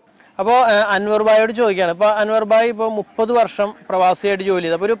കാണാം. അപ്പോൾ അൻവർ ഭായിയോട് ചോദിക്കുകയാണ്, ഇപ്പോൾ അൻവർ ഭായ് ഇപ്പോൾ 30 വർഷം പ്രവാസിയായിട്ട് ജോലി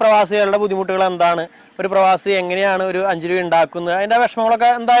ചെയ്ത്, അപ്പോൾ ഒരു പ്രവാസികളുടെ ബുദ്ധിമുട്ടുകൾ എന്താണ്, ഒരു പ്രവാസി എങ്ങനെയാണ് ഒരു 5 രൂപ ഉണ്ടാക്കുന്നത്, അതിൻ്റെ വിഷമങ്ങളൊക്കെ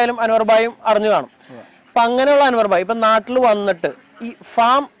എന്തായാലും അൻവർ ഭായും അറിഞ്ഞു കാണും. അപ്പം അങ്ങനെയുള്ള അൻവർ ഭായ് ഇപ്പം നാട്ടിൽ വന്നിട്ട് ഈ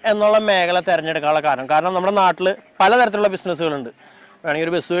ഫാം എന്നുള്ള മേഖല തിരഞ്ഞെടുക്കാനുള്ള കാരണം നമ്മുടെ നാട്ടിൽ പലതരത്തിലുള്ള ബിസിനസ്സുകളുണ്ട്. വേണമെങ്കിൽ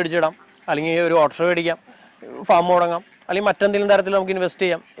ഒരു ബസ് മേടിച്ചിടാം, അല്ലെങ്കിൽ ഒരു ഓട്ടോ മേടിക്കാം, ഫാം തുടങ്ങാം, അല്ലെങ്കിൽ മറ്റെന്തെങ്കിലും തരത്തിൽ നമുക്ക് ഇൻവെസ്റ്റ്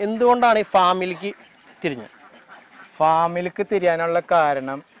ചെയ്യാം. എന്തുകൊണ്ടാണ് ഈ ഫാമിലേക്ക് തിരിഞ്ഞത്? ഫാമിലേക്ക് തിരിയാനുള്ള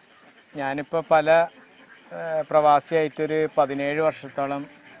കാരണം, ഞാനിപ്പോൾ പല പ്രവാസിയായിട്ടൊരു 17 വർഷത്തോളം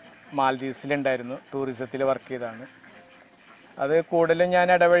മാൽദീവ്സിലുണ്ടായിരുന്നു, ടൂറിസത്തിൽ വർക്ക് ചെയ്താണ്. അത് കൂടുതലും ഞാൻ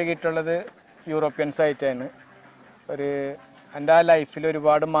ഇടപഴകിയിട്ടുള്ളത് യൂറോപ്യൻസായിട്ടാണ്. എൻ്റെ ആ ലൈഫിൽ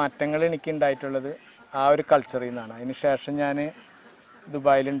ഒരുപാട് മാറ്റങ്ങൾ എനിക്ക് ഉണ്ടായിട്ടുള്ളത് ആ ഒരു കൾച്ചറിൽ നിന്നാണ്. അതിന് ശേഷം ഞാൻ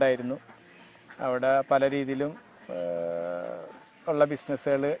ദുബായിലുണ്ടായിരുന്നു. അവിടെ പല രീതിയിലും ഉള്ള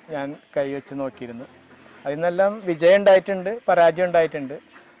ബിസിനസ്സുകൾ ഞാൻ കൈവച്ച് നോക്കിയിരുന്നു. അതിൽ നിന്നെല്ലാം വിജയം ഉണ്ടായിട്ടുണ്ട്, പരാജയം ഉണ്ടായിട്ടുണ്ട്.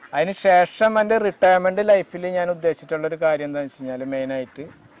 അതിന് ശേഷം എൻ്റെ റിട്ടയർമെൻറ്റ് ലൈഫിൽ ഞാൻ ഉദ്ദേശിച്ചിട്ടുള്ളൊരു കാര്യം എന്താണെന്ന് വെച്ച് കഴിഞ്ഞാൽ മെയിനായിട്ട്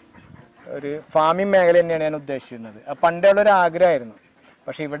ഒരു ഫാമിംഗ് മേഖല തന്നെയാണ് ഞാൻ ഉദ്ദേശിച്ചിരുന്നത്. പണ്ടേ ഉള്ളൊരു ആഗ്രഹമായിരുന്നു.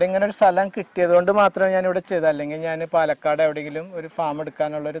 പക്ഷേ ഇവിടെ ഇങ്ങനെ ഒരു സ്ഥലം കിട്ടിയത് കൊണ്ട് മാത്രമേ ഞാനിവിടെ ചെയ്തത്. അല്ലെങ്കിൽ ഞാൻ പാലക്കാട് എവിടെയെങ്കിലും ഒരു ഫാം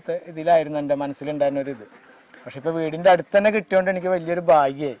എടുക്കാനുള്ളൊരു ഇതിലായിരുന്നു എൻ്റെ മനസ്സിലുണ്ടായിരുന്നൊരിത്. പക്ഷെ ഇപ്പോൾ വീടിൻ്റെ അടുത്ത് തന്നെ കിട്ടിയോണ്ട് എനിക്ക് വലിയൊരു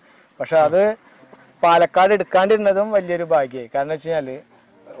ഭാഗ്യമായി. പക്ഷെ അത് പാലക്കാട് എടുക്കാണ്ടിരുന്നതും വലിയൊരു ഭാഗ്യമായി. കാരണം വെച്ച് കഴിഞ്ഞാൽ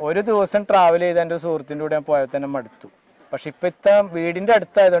ഒരു ദിവസം ട്രാവൽ ചെയ്ത് എൻ്റെ സുഹൃത്തിൻ്റെ കൂടെ ഞാൻ പോയാൽ തന്നെ മടുത്തു. പക്ഷെ ഇപ്പോഴത്തെ വീടിൻ്റെ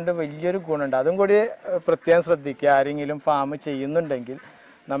അടുത്തായതുകൊണ്ട് വലിയൊരു ഗുണമുണ്ട്. അതും കൂടി പ്രത്യേകം ശ്രദ്ധിക്കുക. ആരെങ്കിലും ഫാം ചെയ്യുന്നുണ്ടെങ്കിൽ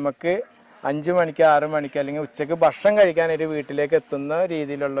നമുക്ക് 5 മണിക്ക് 6 മണിക്ക് അല്ലെങ്കിൽ ഉച്ചയ്ക്ക് ഭക്ഷണം കഴിക്കാൻ ഒരു വീട്ടിലേക്ക് എത്തുന്ന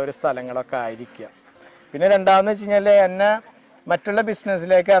രീതിയിലുള്ള ഒരു സ്ഥലങ്ങളൊക്കെ ആയിരിക്കുക. പിന്നെ രണ്ടാമെന്ന് വെച്ച് കഴിഞ്ഞാൽ എന്നെ മറ്റുള്ള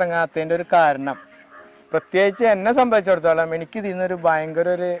ബിസിനസ്സിലേക്ക് ഇറങ്ങാത്തതിൻ്റെ ഒരു കാരണം, പ്രത്യേകിച്ച് എന്നെ സംബന്ധിച്ചിടത്തോളം എനിക്ക് ഇതിൽ നിന്നൊരു ഭയങ്കര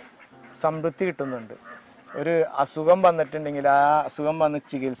ഒരു സംതൃപ്തി കിട്ടുന്നുണ്ട്. ഒരു അസുഖം വന്നിട്ടുണ്ടെങ്കിൽ ആ അസുഖം വന്ന്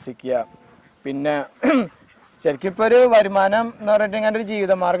ചികിത്സിക്കുക. പിന്നെ ശരിക്കും ഇപ്പോൾ ഒരു വരുമാനം എന്ന് പറഞ്ഞിട്ടുണ്ടെങ്കിൽ ഒരു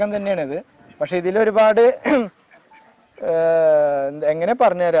ജീവിതമാർഗം തന്നെയാണിത്. പക്ഷെ ഇതിലൊരുപാട് എങ്ങനെ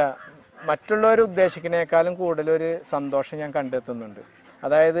പറഞ്ഞുതരാം, മറ്റുള്ളവർ ഉദ്ദേശിക്കുന്നതിനേക്കാളും കൂടുതലൊരു സന്തോഷം ഞാൻ കണ്ടെത്തുന്നുണ്ട്.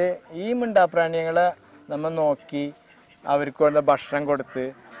 അതായത് ഈ മിണ്ടാപ്രാണികളെ നമ്മൾ നോക്കി അവർക്ക് വേണ്ട ഭക്ഷണം കൊടുത്ത്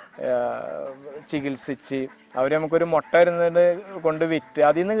ചികിത്സിച്ച് അവർ നമുക്കൊരു മുട്ട വരുന്നത് കൊണ്ട് വിറ്റ്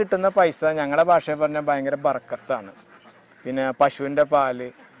അതിൽ നിന്ന് കിട്ടുന്ന പൈസ ഞങ്ങളുടെ ഭാഷയിൽ പറഞ്ഞാൽ ഭയങ്കര ബർക്കത്താണ്. പിന്നെ പശുവിൻ്റെ പാല്,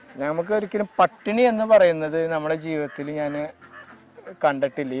 നമുക്ക് ഒരിക്കലും പട്ടിണി എന്ന് പറയുന്നത് നമ്മുടെ ജീവിതത്തിൽ ഞാൻ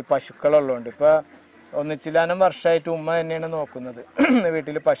കണ്ടിട്ടില്ല. ഈ പശുക്കളുള്ളതുകൊണ്ട് ഇപ്പോൾ ഒന്നിച്ചില്ലാനും വർഷമായിട്ട് ഉമ്മ തന്നെയാണ് നോക്കുന്നത്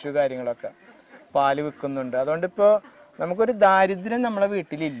വീട്ടിൽ പശു കാര്യങ്ങളൊക്കെ, പാല് വിൽക്കുന്നുണ്ട്. അതുകൊണ്ട് ഇപ്പോൾ നമുക്കൊരു ദാരിദ്ര്യം നമ്മളെ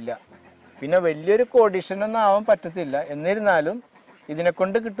വീട്ടിലില്ല. പിന്നെ വലിയൊരു കോടീശ്വരനൊന്നും ആവാൻ പറ്റത്തില്ല, എന്നിരുന്നാലും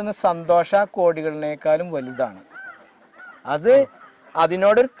ഇതിനെക്കൊണ്ട് കിട്ടുന്ന സന്തോഷം ആ കോടികളിനേക്കാളും വലുതാണ്. അത്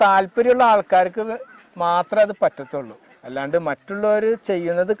അതിനോടൊരു താല്പര്യമുള്ള ആൾക്കാർക്ക് മാത്രമേ അത് പറ്റത്തുള്ളൂ. അല്ലാണ്ട് മറ്റുള്ളവർ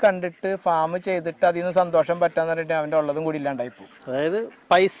ചെയ്യുന്നത് കണ്ടിട്ട് ഫാം ചെയ്തിട്ട് അതിൽ നിന്ന് സന്തോഷം പറ്റാന്ന് പറഞ്ഞിട്ട് അവൻ്റെ ഉള്ളതും കൂടി ഇല്ലാണ്ടായി പോകും. അതായത്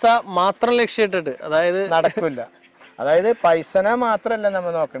പൈസ മാത്രം ലക്ഷ്യമിട്ടിട്ട് അതായത് നടക്കില്ല. അതായത് പൈസനെ മാത്രമല്ല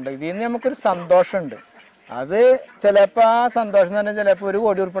നമ്മൾ നോക്കേണ്ടത്, ഇതിൽ നിന്ന് നമുക്കൊരു സന്തോഷമുണ്ട്. അത് ചിലപ്പോൾ ആ സന്തോഷം എന്ന് പറഞ്ഞാൽ ചിലപ്പോൾ 1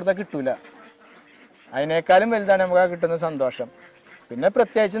 കോടി ഉറുപ്പിക കിട്ടൂല, അതിനേക്കാളും വലുതാണ് നമുക്ക് ആ കിട്ടുന്ന സന്തോഷം. പിന്നെ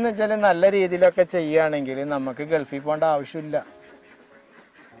പ്രത്യേകിച്ച് എന്ന് വെച്ചാൽ നല്ല രീതിയിലൊക്കെ ചെയ്യുകയാണെങ്കിൽ നമുക്ക് ഗൾഫിൽ പോകേണ്ട ആവശ്യമില്ല.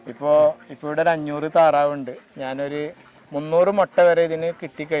 ഇപ്പോൾ ഇവിടെ ഒരു 500 താറാവുണ്ട്. ഞാനൊരു 300 മുട്ട വരെ ഇതിന്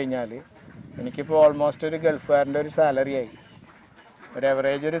കിട്ടിക്കഴിഞ്ഞാൽ എനിക്കിപ്പോൾ ഓൾമോസ്റ്റ് ഒരു ഗൾഫുകാരൻ്റെ ഒരു സാലറി ആയി. ഒരു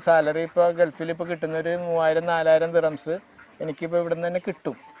എവറേജ് ഒരു സാലറി ഇപ്പോൾ ഗൾഫിൽ ഇപ്പോൾ കിട്ടുന്നൊരു 3000-4000 ദിറംസ് എനിക്കിപ്പോൾ ഇവിടെ നിന്ന് തന്നെ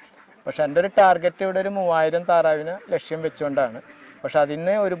കിട്ടും. പക്ഷെ എൻ്റെ ഒരു ടാർഗറ്റ് ഇവിടെ ഒരു 3000 താറാവിന് ലക്ഷ്യം വെച്ചുകൊണ്ടാണ്. പക്ഷെ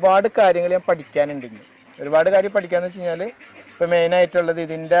അതിന് ഒരുപാട് കാര്യങ്ങൾ ഞാൻ പഠിക്കാനുണ്ടെങ്കിൽ ഒരുപാട് കാര്യം പഠിക്കാമെന്ന് വെച്ച് കഴിഞ്ഞാൽ ഇപ്പോൾ മെയിനായിട്ടുള്ളത്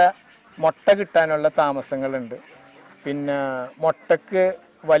ഇതിൻ്റെ മുട്ട കിട്ടാനുള്ള താമസങ്ങളുണ്ട്. പിന്നെ മുട്ടക്ക്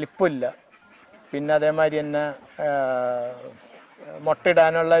വലിപ്പമില്ല. പിന്നെ അതേമാതിരി തന്നെ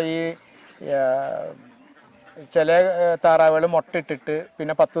മുട്ടയിടാനുള്ള ഈ ചില താറാവുകൾ മുട്ട ഇട്ടിട്ട്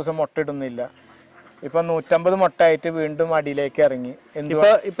പിന്നെ 10 ദിവസം മുട്ട ഇടുന്നില്ല. ഇപ്പം 150 മുട്ട ആയിട്ട് വീണ്ടും അടിയിലേക്ക് ഇറങ്ങി.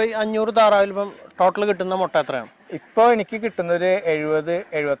 ഇപ്പൊ 500 താറാവിൽ ഇപ്പം ടോട്ടൽ കിട്ടുന്ന മുട്ട എത്രയാണ്? ഇപ്പോൾ എനിക്ക് കിട്ടുന്നൊരു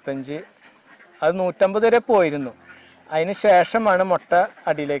 70-75. അത് 150 വരെ പോയിരുന്നു. അതിന് ശേഷമാണ് മുട്ട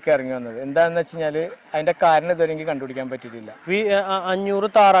അടിയിലേക്ക് ഇറങ്ങി വന്നത്. എന്താണെന്ന് വെച്ച് കഴിഞ്ഞാൽ അതിൻ്റെ കാരണം ഇതുവരെ എനിക്ക് കണ്ടുപിടിക്കാൻ പറ്റിയിട്ടില്ല. ഈ 500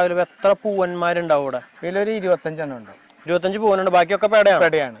 താറാവിൽ എത്ര പൂവന്മാരുണ്ടാവും ഇവിടെ? ഇതിലൊരു 25 എണ്ണം ഉണ്ടാവും. 25 പൂവനുണ്ട്, ബാക്കിയൊക്കെ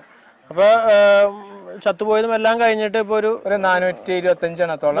പേടയാണ്. അപ്പൊ ചത്തുപോയതും എല്ലാം കഴിഞ്ഞിട്ട് ഇപ്പൊ ഒരു 425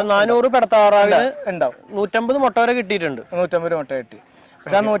 എണ്ണത്തോളം 400 പെടത്താറാവിന് ഉണ്ടാവും. 150 മുട്ട വരെ കിട്ടിയിട്ടുണ്ട്. 150 മുട്ട കിട്ടി.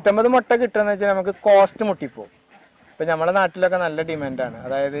 പക്ഷെ ആ 150 മുട്ട കിട്ടുകയെന്ന് വെച്ചാൽ നമുക്ക് കോസ്റ്റ് മുട്ടിപ്പോവും. ഇപ്പം നമ്മുടെ നാട്ടിലൊക്കെ നല്ല ഡിമാൻഡാണ്.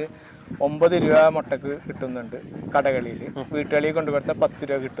 അതായത് 9 രൂപ മുട്ടക്ക് കിട്ടുന്നുണ്ട് കടകളിൽ, വീട്ടുകളിൽ കൊണ്ടുകൊടുത്താൽ 10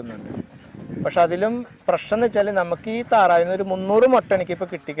 രൂപ കിട്ടുന്നുണ്ട്. പക്ഷെ അതിലും പ്രശ്നം എന്ന് വെച്ചാൽ നമുക്ക് ഈ താറാവിന് ഒരു 300 മുട്ട എനിക്കിപ്പോൾ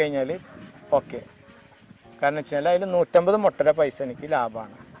കിട്ടിക്കഴിഞ്ഞാൽ ഓക്കെ. കാരണം വെച്ചാൽ അതിൽ 150 മുട്ടയുടെ പൈസ എനിക്ക്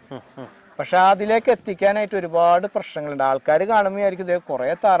ലാഭമാണ്. പക്ഷെ അതിലേക്ക് എത്തിക്കാനായിട്ട് ഒരുപാട് പ്രശ്നങ്ങളുണ്ട്. ആൾക്കാർ കാണുമ്പോൾ വിചാരിക്കും ഇത് കുറേ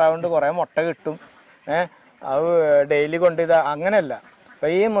താറാവുണ്ട്, കുറേ മുട്ട കിട്ടും, അത് ഡെയിലി കൊണ്ട് അങ്ങനെയല്ല. അപ്പം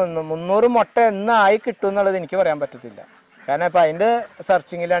ഈ 300 മുട്ട എന്നായി കിട്ടും എന്നുള്ളത് എനിക്ക് പറയാൻ പറ്റത്തില്ല. കാരണം ഇപ്പം അതിൻ്റെ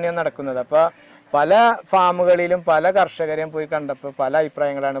സെർച്ചിങ്ങിലാണ് ഞാൻ നടക്കുന്നത്. അപ്പോൾ പല ഫാമുകളിലും പല കർഷകരെയും പോയി കണ്ടപ്പോൾ പല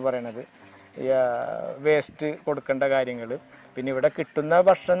അഭിപ്രായങ്ങളാണ് പറയണത്. വേസ്റ്റ് കൊടുക്കേണ്ട കാര്യങ്ങൾ, പിന്നെ ഇവിടെ കിട്ടുന്ന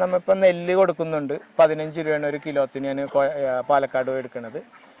ഭക്ഷണം നമ്മളിപ്പോൾ നെല്ല് കൊടുക്കുന്നുണ്ട്. 15 രൂപയാണ് ഒരു കിലോത്തിന് ഞാൻ പാലക്കാട് പോയി എടുക്കുന്നത്.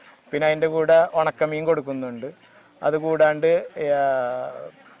 പിന്നെ അതിൻ്റെ കൂടെ ഉണക്കമീൻ കൊടുക്കുന്നുണ്ട്. അതുകൂടാണ്ട്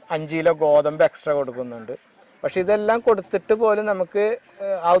 5 കിലോ ഗോതമ്പ് എക്സ്ട്രാ കൊടുക്കുന്നുണ്ട്. പക്ഷെ ഇതെല്ലാം കൊടുത്തിട്ട് പോലും നമുക്ക്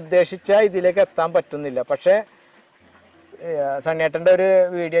ആ ഉദ്ദേശിച്ച ഇതിലേക്ക് എത്താൻ പറ്റുന്നില്ല. പക്ഷേ സണ്ണിയേട്ടൻ്റെ ഒരു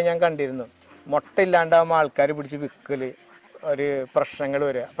വീഡിയോ ഞാൻ കണ്ടിരുന്നു, മുട്ട ഇല്ലാണ്ടാകുമ്പോൾ ആൾക്കാർ പിടിച്ച് വിൽക്കൽ ഒരു പ്രശ്നങ്ങൾ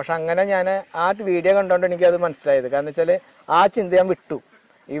വരിക. പക്ഷെ അങ്ങനെ ഞാൻ ആ വീഡിയോ കണ്ടുകൊണ്ട് എനിക്കത് മനസ്സിലായത്. കാരണം വെച്ചാൽ ആ ചിന്ത ഞാൻ വിട്ടു.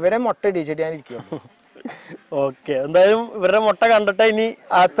 ഇവരെ മുട്ട ഇടിച്ചിട്ട് ഞാൻ ഇരിക്കും. ഓക്കെ, എന്തായാലും ഇവരുടെ മുട്ട കണ്ടിട്ടേ ഇനി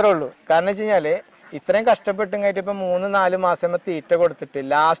അത്രേ ഉള്ളൂ. കാരണം വെച്ച് കഴിഞ്ഞാൽ ഇത്രയും കഷ്ടപ്പെട്ടും കഴിഞ്ഞിട്ട് ഇപ്പം 3-4 മാസം തീറ്റ കൊടുത്തിട്ട്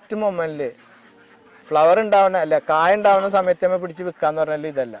ലാസ്റ്റ് മൊമെന്റിൽ ഫ്ലവർ ഉണ്ടാവുന്ന അല്ല കായ ഉണ്ടാവുന്ന സമയത്ത് നമ്മൾ പിടിച്ച് വിൽക്കാന്ന് പറഞ്ഞാൽ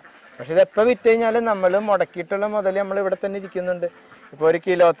ഇതല്ല. പക്ഷെ ഇതെപ്പോൾ വിറ്റ് കഴിഞ്ഞാൽ നമ്മൾ മുടക്കിയിട്ടുള്ള മുതൽ നമ്മൾ ഇവിടെ തന്നെ ഇരിക്കുന്നുണ്ട്. ഇപ്പോൾ ഒരു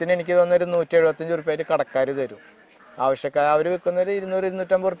കിലോത്തിന് എനിക്ക് തോന്നുന്ന ഒരു 175 ഉറുപ്പ്യായിട്ട് കടക്കാർ തരും. ആവശ്യക്കാർ അവർ വിൽക്കുന്നൊരു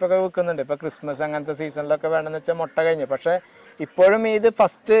 200-250 ഉറുപ്പ്യൊക്കെ വിൽക്കുന്നുണ്ട്. ഇപ്പോൾ ക്രിസ്മസ് അങ്ങനത്തെ സീസണിലൊക്കെ വേണമെന്ന് വെച്ചാൽ മുട്ട കഴിഞ്ഞു. പക്ഷേ ഇപ്പോഴും ഇത്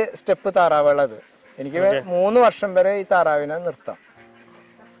ഫസ്റ്റ് സ്റ്റെപ്പ് താറാവുകളത്. എനിക്ക് 3 വർഷം വരെ ഈ താറാവിനെ നിർത്താം.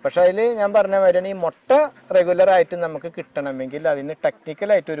 പക്ഷെ അതിൽ ഞാൻ പറഞ്ഞ മാതിരിയാണ് ഈ മുട്ട റെഗുലറായിട്ട് നമുക്ക് കിട്ടണമെങ്കിൽ അതിന്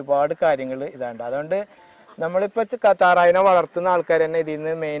ടെക്നിക്കലായിട്ട് ഒരുപാട് കാര്യങ്ങൾ ഇതാണ്ട്. അതുകൊണ്ട് നമ്മളിപ്പോൾ താറാവിനെ വളർത്തുന്ന ആൾക്കാർ തന്നെ ഇതിൽ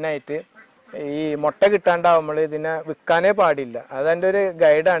നിന്ന് മെയിനായിട്ട് ഈ മുട്ട കിട്ടാണ്ടാവുമ്പോൾ ഇതിനെ വിൽക്കാനേ പാടില്ല. അതെൻ്റെ ഒരു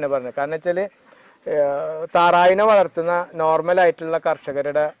ഗൈഡാണ് പറഞ്ഞത്. കാരണം വെച്ചാൽ താറാവിനെ വളർത്തുന്ന നോർമലായിട്ടുള്ള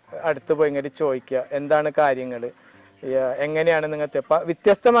കർഷകരുടെ അടുത്ത് പോയി ഇങ്ങനെ ചോദിക്കുക എന്താണ് കാര്യങ്ങൾ, എങ്ങനെയാണ് നിങ്ങൾക്ക്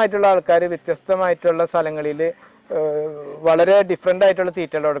വ്യത്യസ്തമായിട്ടുള്ള ആൾക്കാർ വ്യത്യസ്തമായിട്ടുള്ള സ്ഥലങ്ങളിൽ വളരെ ഡിഫറെൻ്റ് ആയിട്ടുള്ള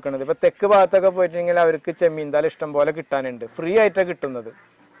തീറ്റകൾ കൊടുക്കുന്നത്. ഇപ്പോൾ തെക്ക് ഭാഗത്തൊക്കെ പോയിട്ടുണ്ടെങ്കിൽ അവർക്ക് ചെമ്മീന്താൽ ഇഷ്ടം പോലെ കിട്ടാനുണ്ട്, ഫ്രീ ആയിട്ടാണ് കിട്ടുന്നത്.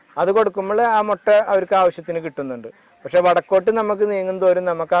 അത് കൊടുക്കുമ്പോൾ ആ മുട്ട അവർക്ക് ആവശ്യത്തിന് കിട്ടുന്നുണ്ട്. പക്ഷെ വടക്കോട്ട് നമുക്ക് നീങ്ങും തോറും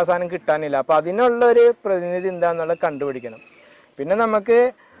നമുക്ക് ആ സാധനം കിട്ടാനില്ല. അപ്പോൾ അതിനുള്ള ഒരു പ്രതിനിധി എന്താണെന്നുള്ളത് കണ്ടുപിടിക്കണം. പിന്നെ നമുക്ക്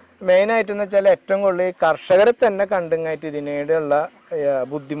മെയിനായിട്ടെന്ന് വെച്ചാൽ ഏറ്റവും കൂടുതൽ കർഷകരെ തന്നെ കണ്ടുങ്ങായിട്ട് ഇതിനോടുള്ള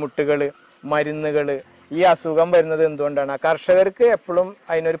ബുദ്ധിമുട്ടുകൾ, മരുന്നുകൾ, ഈ അസുഖം വരുന്നത് എന്തുകൊണ്ടാണ്? കർഷകർക്ക് എപ്പോഴും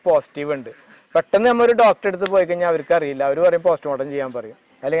അതിനൊരു പോസിറ്റീവ് ഉണ്ട്. പെട്ടെന്ന് നമ്മളൊരു ഡോക്ടറെ അടുത്ത് പോയി കഴിഞ്ഞാൽ അവർക്ക് അറിയില്ല, അവർ പറയും പോസ്റ്റ്മോർട്ടം ചെയ്യാൻ പറയും,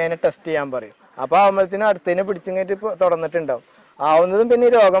 അല്ലെങ്കിൽ അതിനെ ടെസ്റ്റ് ചെയ്യാൻ പറയും. അപ്പോൾ ആവുമ്പോഴത്തേനും അടുത്തതിനെ പിടിച്ചിങ്ങേറ്റ് തുറന്നിട്ടുണ്ടാവും. ആവുന്നതും പിന്നെ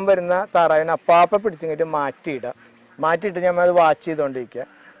ഈ രോഗം വരുന്ന താറാവിനെ അപ്പാപ്പ പിടിച്ചിങ്ങേറ്റ് മാറ്റിയിട്ട് നമ്മൾ അത് വാച്ച് ചെയ്തുകൊണ്ടിരിക്കുക.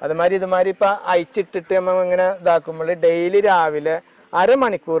 അതുമാതിരി ഇതുമാതിരി ഇപ്പം അയച്ചിട്ടിട്ട് നമ്മൾ ഇങ്ങനെ ഇതാക്കുമ്പോൾ ഡെയിലി രാവിലെ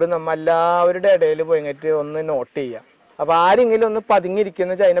അരമണിക്കൂർ നമ്മൾ എല്ലാവരുടെ ഇടയിൽ പോയിട്ട് ഒന്ന് നോട്ട് ചെയ്യുക. അപ്പോൾ ആരെങ്കിലും ഒന്ന്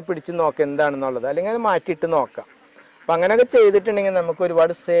പതുങ്ങിയിരിക്കുന്ന അതിനെ പിടിച്ച് നോക്കുക എന്താണെന്നുള്ളത്, അല്ലെങ്കിൽ അത് മാറ്റിയിട്ട് നോക്കാം. അപ്പം അങ്ങനെയൊക്കെ ചെയ്തിട്ടുണ്ടെങ്കിൽ നമുക്ക്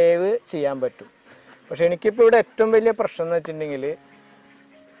ഒരുപാട് സേവ് ചെയ്യാൻ പറ്റും. പക്ഷെ എനിക്കിപ്പോൾ ഇവിടെ ഏറ്റവും വലിയ പ്രശ്നം എന്ന് വെച്ചിട്ടുണ്ടെങ്കിൽ,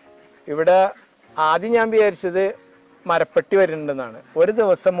 ഇവിടെ ആദ്യം ഞാൻ വിചാരിച്ചത് മരപ്പെട്ടി വരുന്നുണ്ടെന്നാണ്. ഒരു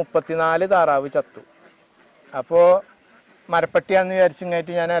ദിവസം 34 താറാവ് ചത്തു. അപ്പോൾ മരപ്പെട്ടിയാണെന്ന്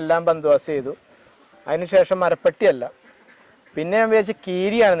വിചാരിച്ചിങ്ങായിട്ട് ഞാൻ എല്ലാം ബന്ദോബസ്ത് ചെയ്തു. അതിനുശേഷം മരപ്പെട്ടിയല്ല, പിന്നെ ഞാൻ വിചാരിച്ച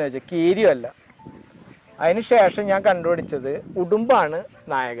കീരിയാണെന്ന് വെച്ചാൽ കീരിയല്ല. അതിനുശേഷം ഞാൻ കണ്ടുപിടിച്ചത് ഉടുമ്പാണ്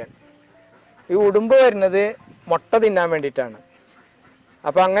നായകൻ. ഈ ഉടുമ്പ് വരുന്നത് മുട്ട തിന്നാൻ വേണ്ടിയിട്ടാണ്.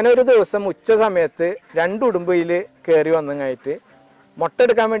 അപ്പോൾ അങ്ങനെ ഒരു ദിവസം ഉച്ച സമയത്ത് 2 ഉടുമ്പയിൽ കയറി വന്നങ്ങായിട്ട് മുട്ട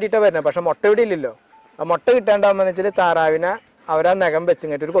എടുക്കാൻ വേണ്ടിയിട്ടാണ് വരുന്നത്. പക്ഷെ മുട്ട ഇവിടെ ഇല്ലല്ലോ. ആ മുട്ട കിട്ടാണ്ടാകുമ്പോൾ വെച്ചാൽ താറാവിനെ അവരാ നഖം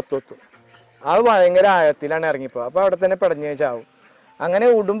വെച്ചിങ്ങായിട്ട് ഒരു കൊത്തു. അത് ഭയങ്കര ആഴത്തിലാണ് ഇറങ്ങിപ്പോൾ. അപ്പോൾ അവിടെ തന്നെ പിടഞ്ഞ് ചാവും. അങ്ങനെ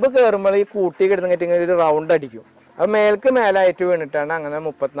ഉടുമ്പ് കയറുമ്പോൾ ഈ കൂട്ടി കിടന്നിട്ട് ഇങ്ങനെ ഒരു റൗണ്ട് അടിക്കും. അപ്പോൾ മേലായിട്ട് വീണിട്ടാണ് അങ്ങനെ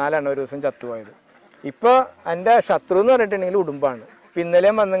 34 ഒരു ദിവസം ചത്തുപോയത്. ഇപ്പോൾ എൻ്റെ ശത്രു എന്ന് പറഞ്ഞിട്ടുണ്ടെങ്കിൽ ഉടുമ്പാണ്.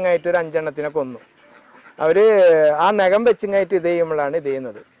 ഇന്നലെയും വന്നങ്ങായിട്ട് ഒരു 5 എണ്ണത്തിനെ കൊന്നു. അവർ ആ നഖം വെച്ചിങ്ങായിട്ട് ഇത് ചെയ്യുമ്പോഴാണ് ഇത്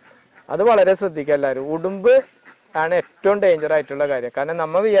ചെയ്യുന്നത്. അത് വളരെ ശ്രദ്ധിക്കുക എല്ലാവരും. ഉടുമ്പ് ആണ് ഏറ്റവും ഡേഞ്ചർ ആയിട്ടുള്ള കാര്യം. കാരണം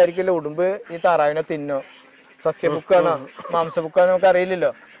നമ്മൾ വിചാരിക്കില്ല ഉടുമ്പ് ഈ താറാവിനെ തിന്നോ, സസ്യബുക്കാണോ മാംസബുക്കാണോ നമുക്ക്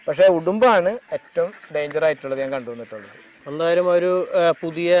അറിയില്ലല്ലോ. പക്ഷെ ഉടുമ്പാണ് ഏറ്റവും ഡേഞ്ചർ ആയിട്ടുള്ളത് ഞാൻ കണ്ടുവന്നിട്ടുള്ളത്. എന്തായാലും ഒരു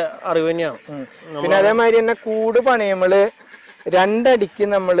പുതിയ അറിവ് തന്നെയാണ്. പിന്നെ അതേമാതിരി തന്നെ കൂട് പണിയുമ്പോൾ 2 അടിക്ക്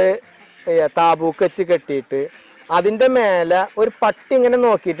നമ്മൾ താബൂക്ക് വെച്ച് കെട്ടിയിട്ട് അതിൻ്റെ മേലെ ഒരു പട്ടി ഇങ്ങനെ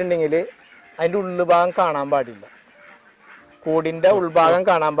നോക്കിയിട്ടുണ്ടെങ്കിൽ അതിൻ്റെ ഉൾഭാഗം കാണാൻ പാടില്ല, കൂടിൻ്റെ ഉൾഭാഗം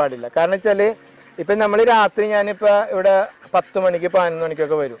കാണാൻ പാടില്ല. കാരണം വെച്ചാൽ ഇപ്പം നമ്മൾ രാത്രി ഞാനിപ്പോൾ ഇവിടെ 10 മണിക്ക് 11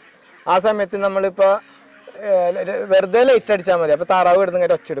 മണിക്കൊക്കെ വരും. ആ സമയത്ത് നമ്മളിപ്പോൾ വെറുതെ ലൈറ്റ് അടിച്ചാൽ മതി. അപ്പോൾ താറാവ്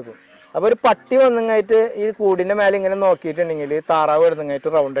കിടന്നങ്ങായിട്ട് ഒച്ചെടുക്കും. അപ്പോൾ ഒരു പട്ടി വന്നങ്ങായിട്ട് ഈ കൂടിൻ്റെ മേലെ ഇങ്ങനെ നോക്കിയിട്ടുണ്ടെങ്കിൽ താറാവ് കിടന്നങ്ങായിട്ട്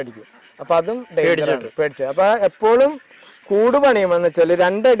റൗണ്ട് അടിക്കും. അപ്പോൾ അതും പേടിച്ചത്. അപ്പോൾ എപ്പോഴും കൂട് പണിയുമെന്ന് വെച്ചാൽ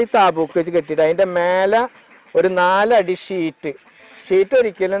 2 അടി താബൂക്ക് വെച്ച് കെട്ടിയിട്ട് അതിൻ്റെ മേലെ ഒരു 4 അടി ഷീറ്റ്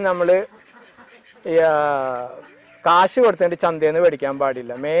ഒരിക്കലും നമ്മൾ കാശ് കൊടുത്തിട്ട് ചന്തയിൽ നിന്ന് മേടിക്കാൻ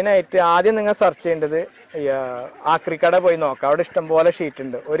പാടില്ല. മെയിനായിട്ട് ആദ്യം നിങ്ങൾ സെർച്ച് ചെയ്യേണ്ടത് ആക്രിക്കട പോയി നോക്കാം. അവിടെ ഇഷ്ടംപോലെ ഷീറ്റ്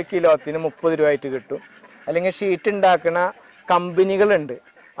ഉണ്ട്. 1 കിലോത്തിന് 30 രൂപ ആയിട്ട് കിട്ടും. അല്ലെങ്കിൽ ഷീറ്റ് ഉണ്ടാക്കുന്ന കമ്പനികളുണ്ട്,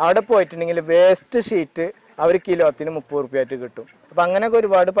 അവിടെ പോയിട്ടുണ്ടെങ്കിൽ വേസ്റ്റ് ഷീറ്റ് അവർ കിലോത്തിന് 30 രൂപ ആയിട്ട് കിട്ടും. അപ്പം അങ്ങനെയൊക്കെ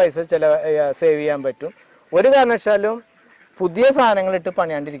ഒരുപാട് പൈസ സേവ് ചെയ്യാൻ പറ്റും. ഒരു കാരണവശാലും പുതിയ സാധനങ്ങളിട്ട്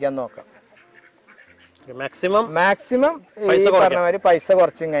പണിയാണ്ടിരിക്കാൻ നോക്കാം. മാക്സിമം ഈ പറഞ്ഞ മാതിരി പൈസ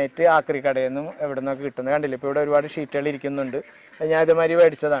കുറച്ചിങ്ങായിട്ട് ആക്രിക്കടയിൽ നിന്നും എവിടെ നിന്നൊക്കെ കിട്ടുന്നത് കണ്ടില്ല. ഇപ്പോൾ ഇവിടെ ഒരുപാട് ഷീറ്റുകൾ ഇരിക്കുന്നുണ്ട്, ഞാൻ ഇതുമാതിരി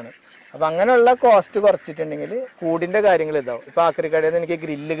മേടിച്ചതാണ്. അപ്പം അങ്ങനെയുള്ള കോസ്റ്റ് കുറച്ചിട്ടുണ്ടെങ്കിൽ കൂടിൻ്റെ കാര്യങ്ങൾ ഇതാവും. ഇപ്പോൾ ആക്രിക്കടയിൽ നിന്ന് എനിക്ക്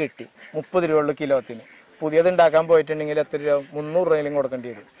ഗ്രില്ല് കിട്ടി 30 രൂപയുള്ള കിലോത്തിന്. പുതിയത് ഉണ്ടാക്കാൻ പോയിട്ടുണ്ടെങ്കിൽ എത്ര രൂപ? 300 രൂപയിലും കൊടുക്കേണ്ടി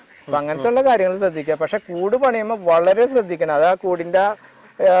വരും. അപ്പം അങ്ങനത്തെ ഉള്ള കാര്യങ്ങൾ ശ്രദ്ധിക്കുക. പക്ഷെ കൂട് പണിയുമ്പോൾ വളരെ ശ്രദ്ധിക്കണം. അത് ആ കൂടിൻ്റെ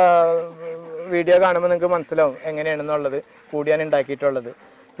വീഡിയോ കാണുമ്പോൾ നിങ്ങൾക്ക് മനസ്സിലാവും എങ്ങനെയാണെന്നുള്ളത് കൂടിയാണ് ഉണ്ടാക്കിയിട്ടുള്ളത്.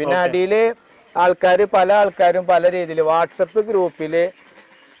 പിന്നെ അടിയിൽ പല ആൾക്കാരും പല രീതിയിൽ വാട്സപ്പ് ഗ്രൂപ്പിൽ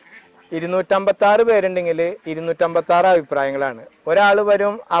 256 പേരുണ്ടെങ്കിൽ 256 അഭിപ്രായങ്ങളാണ്. ഒരാൾ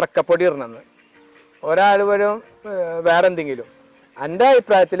വരും അറക്കപ്പൊടി ഇടണമെന്ന്, ഒരാൾ വരും വേറെ എന്തെങ്കിലും. എൻ്റെ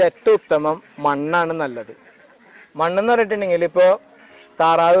അഭിപ്രായത്തിൽ ഏറ്റവും ഉത്തമം മണ്ണാണ് നല്ലത്. മണ്ണെന്ന് പറഞ്ഞിട്ടുണ്ടെങ്കിൽ ഇപ്പോൾ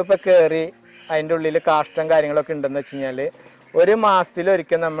താറാവ് ഇപ്പോൾ കയറി അതിൻ്റെ ഉള്ളിൽ കാഷ്ടം കാര്യങ്ങളൊക്കെ ഉണ്ടെന്ന് വെച്ച് കഴിഞ്ഞാൽ 1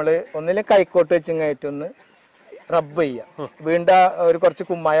 മാസത്തിലൊരിക്കൽ നമ്മൾ ഒന്നിലും കൈക്കോട്ട് വെച്ചിങ്ങായിട്ടൊന്ന് റബ്ബ് ചെയ്യുക. വീണ്ടും ഒരു കുറച്ച്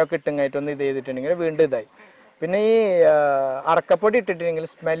കുമ്മായൊക്കെ ഇട്ടുങ്ങായിട്ടൊന്ന് ഇത് ചെയ്തിട്ടുണ്ടെങ്കിൽ വീണ്ടും ഇതായി. പിന്നെ ഈ അറക്കപ്പൊടി ഇട്ടിട്ടുണ്ടെങ്കിൽ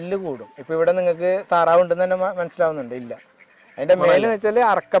സ്മെല്ല് കൂടും. ഇപ്പോൾ ഇവിടെ നിങ്ങൾക്ക് താറാവ് ഉണ്ടെന്ന് തന്നെ മനസ്സിലാവുന്നുണ്ട്? ഇല്ല. അതിൻ്റെ മേലെന്ന് വെച്ചാൽ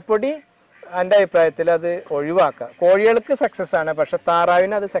അറക്കപ്പൊടി എൻ്റെ അഭിപ്രായത്തിൽ അത് ഒഴിവാക്കുക. കോഴികൾക്ക് സക്സസ് ആണ്, പക്ഷെ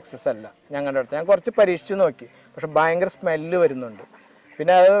താറാവിന് അത് സക്സസ് അല്ല. ഞങ്ങളുടെ അടുത്ത് ഞാൻ കുറച്ച് പരീക്ഷിച്ച് നോക്കി, പക്ഷെ ഭയങ്കര സ്മെല്ല് വരുന്നുണ്ട്.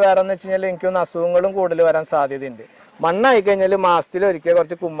 പിന്നെ അത് വേറെ എന്ന് വെച്ച് കഴിഞ്ഞാൽ എനിക്കൊന്ന് അസുഖങ്ങളും കൂടുതൽ വരാൻ സാധ്യതയുണ്ട്. മണ്ണായി കഴിഞ്ഞാൽ മാസത്തിൽ ഒരിക്കൽ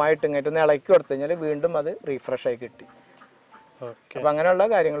കുറച്ച് കുമ്മായി ഇട്ടിങ്ങായിട്ട് ഒന്ന് ഇളക്കി കൊടുത്തു കഴിഞ്ഞാൽ വീണ്ടും അത് റീഫ്രഷ് ആയി കിട്ടി. അപ്പം അങ്ങനെയുള്ള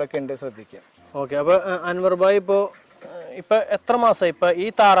കാര്യങ്ങളൊക്കെ ഉണ്ട്, ശ്രദ്ധിക്കുക. ഓക്കെ. അപ്പോൾ അൻവർ ഭായ് ഇപ്പോൾ എത്ര മാസമായി ഇപ്പോൾ ഈ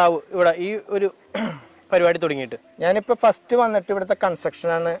താറാവ് ഇവിടെ ഈ ഒരു പരിപാടി തുടങ്ങിയിട്ട്? ഞാനിപ്പോൾ ഫസ്റ്റ് വന്നിട്ട് ഇവിടുത്തെ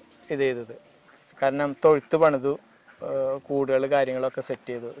കൺസ്ട്രക്ഷനാണ് ഇത് ചെയ്തത്. കാരണം തൊഴുത്ത് പണിതു, കൂടുകൾ കാര്യങ്ങളൊക്കെ സെറ്റ്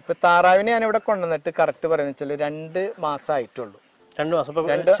ചെയ്തു. ഇപ്പം താറാവിനെ ഞാനിവിടെ കൊണ്ടുവന്നിട്ട് കറക്റ്റ് പറയുന്നത് വെച്ചാൽ 2 മാസമായിട്ടുള്ളൂ. 2 മാസം.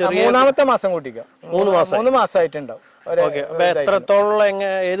 മൂന്നാമത്തെ മാസം കൂട്ടിക്കാം, 3 മാസമായിട്ടുണ്ടാവും. എത്രത്തോളം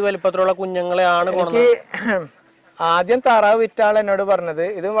ഏത് വലിപ്പത്തിലുള്ള കുഞ്ഞുങ്ങളെയാണ്? എനിക്ക് ആദ്യം താറാവ് വിറ്റാൾ എന്നോട് പറഞ്ഞത്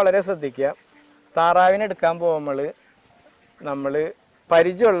ഇത് വളരെ ശ്രദ്ധിക്കുക, താറാവിനെ എടുക്കാൻ പോകുമ്പോൾ നമ്മൾ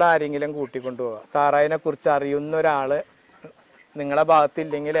പരിചയമുള്ള ആരെങ്കിലും കൂട്ടിക്കൊണ്ടുപോവുക. താറാവിനെ കുറിച്ച് അറിയുന്ന ഒരാൾ നിങ്ങളെ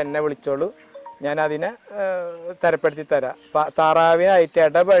ഭാഗത്തില്ലെങ്കിൽ എന്നെ വിളിച്ചോളൂ, ഞാൻ അതിനെ തരപ്പെടുത്തി തരാം. താറാവിനായിട്ട്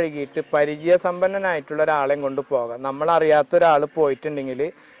ഇടപഴകിയിട്ട് പരിചയസമ്പന്നനായിട്ടുള്ള ഒരാളെയും കൊണ്ട് പോകാം. നമ്മളറിയാത്ത ഒരാൾ പോയിട്ടുണ്ടെങ്കിൽ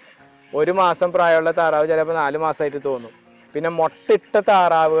 1 മാസം പ്രായമുള്ള താറാവ് ചിലപ്പോൾ 4 മാസമായിട്ട് തോന്നും. പിന്നെ മുട്ടയിട്ട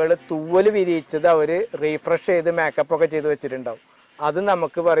താറാവുകൾ തൂവൽ വിരിയിച്ചത് അവർ റീഫ്രഷ് ചെയ്ത് മേക്കപ്പൊക്കെ ചെയ്ത് വെച്ചിട്ടുണ്ടാവും. അത്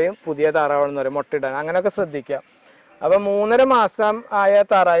നമുക്ക് പറയും പുതിയ താറാവാണെന്ന് പറയും, മുട്ടയിടാൻ. അങ്ങനെയൊക്കെ ശ്രദ്ധിക്കുക. അപ്പം 3.5 മാസം ആയ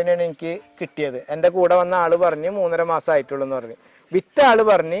താറാവിനാണ് എനിക്ക് കിട്ടിയത്. എൻ്റെ കൂടെ വന്ന ആൾ പറഞ്ഞ് 3.5 മാസം ആയിട്ടുള്ളൂ എന്ന് പറഞ്ഞ്. വിറ്റ ആൾ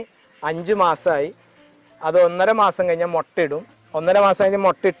പറഞ്ഞ് 5 മാസമായി, അത് 1.5 മാസം കഴിഞ്ഞാൽ മുട്ടയിടും, 1.5 മാസം കഴിഞ്ഞ്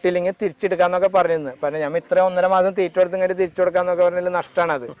മുട്ട ഇട്ടില്ലെങ്കിൽ തിരിച്ചെടുക്കാന്നൊക്കെ പറഞ്ഞിരുന്നു. പറഞ്ഞു ഞാൻ ഇത്ര 1.5 മാസം തീറ്റ കൊടുത്ത് ഇങ്ങനെ തിരിച്ചു കൊടുക്കാന്നൊക്കെ പറഞ്ഞാൽ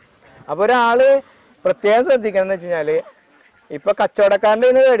നഷ്ടമാണത്. അപ്പോൾ ഒരാൾ പ്രത്യേകം ശ്രദ്ധിക്കണം എന്ന് വെച്ച് കഴിഞ്ഞാൽ, ഇപ്പോൾ കച്ചവടക്കാരൻ്റെ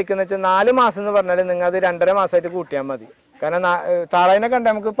നിന്ന് മേടിക്കുന്ന വെച്ചാൽ 4 മാസം എന്ന് പറഞ്ഞാൽ നിങ്ങൾ അത് 2.5 മാസമായിട്ട് കൂട്ടിയാൽ മതി. കാരണം താറാവിനെ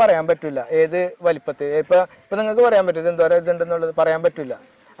കണ്ടാൽ നമുക്ക് പറയാൻ പറ്റില്ല ഏത് വലിപ്പത്തിൽ. ഇപ്പം നിങ്ങൾക്ക് പറയാൻ പറ്റില്ല എന്തോരം ഇതുണ്ടെന്നുള്ളത് പറയാൻ പറ്റില്ല.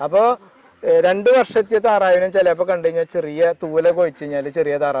 അപ്പോൾ 2 വർഷത്തെ താറാവിനും ചിലപ്പോൾ കണ്ടു കഴിഞ്ഞാൽ ചെറിയ തൂവലൊക്കെ ഒഴിച്ച് കഴിഞ്ഞാൽ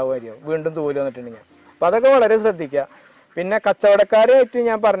ചെറിയ താറാവ് വരികയോ വീണ്ടും തൂവൽ വന്നിട്ടുണ്ടെങ്കിൽ. അപ്പോൾ അതൊക്കെ വളരെ ശ്രദ്ധിക്കുക. പിന്നെ കച്ചവടക്കാരായിട്ട്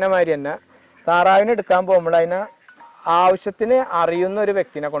ഞാൻ പറഞ്ഞ മാതിരി തന്നെ താറാവിനെ എടുക്കാൻ പോകുമ്പോൾ അതിനെ ആവശ്യത്തിന് അറിയുന്ന ഒരു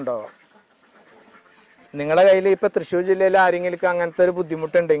വ്യക്തിനെ കൊണ്ടുപോകാം. നിങ്ങളുടെ കയ്യിൽ ഇപ്പോൾ തൃശ്ശൂർ ജില്ലയിൽ ആരെങ്കിലും അങ്ങനത്തെ ഒരു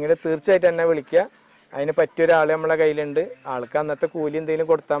ബുദ്ധിമുട്ടുണ്ടെങ്കിൽ തീർച്ചയായിട്ടും എന്നെ വിളിക്കുക. അതിന് പറ്റിയൊരാൾ നമ്മളെ കയ്യിലുണ്ട്. ആൾക്ക് അന്നത്തെ കൂലി എന്തെങ്കിലും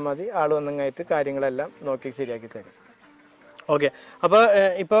കൊടുത്താൽ മതി, ആൾ വന്നങ്ങായിട്ട് കാര്യങ്ങളെല്ലാം നോക്കി ശരിയാക്കി തരും. ഓക്കെ. അപ്പോൾ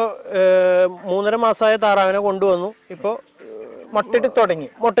ഇപ്പോൾ 3.5 മാസമായ താറാവിനെ കൊണ്ടുവന്നു, ഇപ്പോൾ മുട്ടയിട്ട്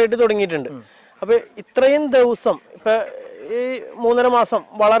തുടങ്ങിയിട്ടുണ്ട്. അപ്പോൾ ഇത്രയും ദിവസം ഇപ്പം ഈ 3.5 മാസം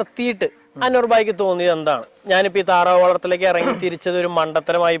വളർത്തിയിട്ട് അൻവർ ഭായിക്ക് തോന്നിയത് എന്താണ്? ഞാനിപ്പോൾ ഈ താറാവ് വളർത്തലേക്ക് ഇറങ്ങി തിരിച്ചത് ഒരു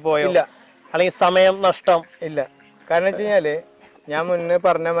മണ്ടത്തരമായി പോയോ, അല്ലെങ്കിൽ സമയം നഷ്ടം? ഇല്ല. കാരണം വെച്ച് കഴിഞ്ഞാൽ ഞാൻ മുന്നേ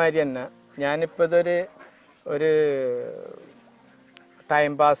പറഞ്ഞ മാതിരി തന്നെ ഞാനിപ്പോൾ ഒരു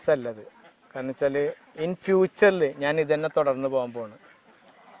ടൈം പാസ് അല്ലത്. കാരണം വെച്ചാൽ ഇൻ ഫ്യൂച്ചറിൽ ഞാൻ ഇതന്നെ തുടർന്ന് പോകാൻ പോവാണ്.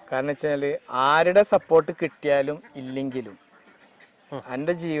 കാരണം വെച്ചാൽ ആരുടെ സപ്പോർട്ട് കിട്ടിയാലും ഇല്ലെങ്കിലും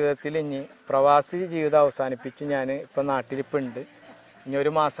എൻ്റെ ജീവിതത്തിൽ ഇനി പ്രവാസി ജീവിതം അവസാനിപ്പിച്ച് ഞാൻ ഇപ്പം നാട്ടിലിപ്പോൾ ഉണ്ട്. ഇനി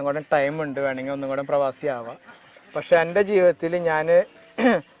 1 മാസം കൂടെ ടൈം ഉണ്ട്, വേണമെങ്കിൽ ഒന്നും കൂടെ പ്രവാസി ആവാം. പക്ഷെ എൻ്റെ ജീവിതത്തിൽ ഞാൻ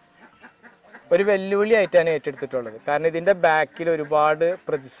ഒരു വെല്ലുവിളിയായിട്ടാണ് ഏറ്റെടുത്തിട്ടുള്ളത്. കാരണം ഇതിൻ്റെ ബാക്കിൽ ഒരുപാട്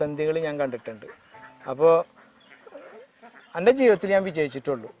പ്രതിസന്ധികൾ ഞാൻ കണ്ടിട്ടുണ്ട്. അപ്പോൾ എൻ്റെ ജീവിതത്തിൽ ഞാൻ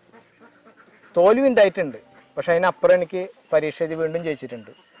വിജയിച്ചിട്ടുള്ളൂ. തോൽവി ഉണ്ടായിട്ടുണ്ട്, പക്ഷെ അതിനപ്പുറം എനിക്ക് പരീക്ഷ എഴുതി വീണ്ടും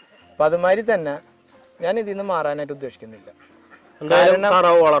ജയിച്ചിട്ടുണ്ട്. അപ്പം അതുമാതിരി തന്നെ ഞാൻ ഇതിൽ നിന്ന് മാറാനായിട്ട് ഉദ്ദേശിക്കുന്നില്ല.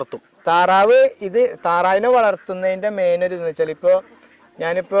 താറാവിനെ വളർത്തുന്നതിൻ്റെ മെയിൻ ഒരു ഇതെന്ന് വെച്ചാൽ,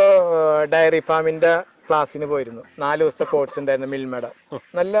 ഞാനിപ്പോൾ ഡയറി ഫാമിൻ്റെ ക്ലാസ്സിന് പോയിരുന്നു. 4 ദിവസത്തെ കോഴ്സ് ഉണ്ടായിരുന്നു മിൽമയുടെ.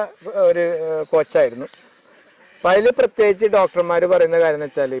 നല്ല ഒരു കോച്ചായിരുന്നു. അപ്പം അതിൽ പ്രത്യേകിച്ച് ഡോക്ടർമാർ പറയുന്ന കാര്യം എന്ന്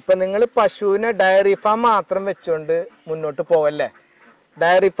വെച്ചാൽ, ഇപ്പം നിങ്ങൾ പശുവിനെ ഡയറി ഫാം മാത്രം വെച്ചുകൊണ്ട് മുന്നോട്ട് പോവല്ലേ,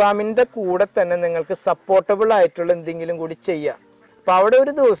 ഡയറി ഫാമിൻ്റെ കൂടെ തന്നെ നിങ്ങൾക്ക് സപ്പോർട്ടബിൾ ആയിട്ടുള്ള എന്തെങ്കിലും കൂടി ചെയ്യാം. അപ്പം അവിടെ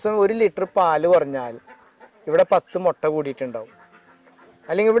ഒരു ദിവസം 1 ലിറ്റർ പാല് കുറഞ്ഞാൽ ഇവിടെ 10 മുട്ട കൂടിയിട്ടുണ്ടാവും.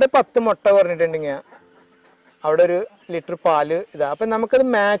 അല്ലെങ്കിൽ ഇവിടെ 10 മുട്ട കുറഞ്ഞിട്ടുണ്ടെങ്കിൽ അവിടെ 1 ലിറ്റർ പാല് അപ്പം നമുക്കത്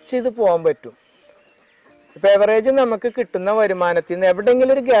മാച്ച് ചെയ്ത് പോകാൻ പറ്റും. ഇപ്പം എവറേജ് നമുക്ക് കിട്ടുന്ന വരുമാനത്തിൽ നിന്ന്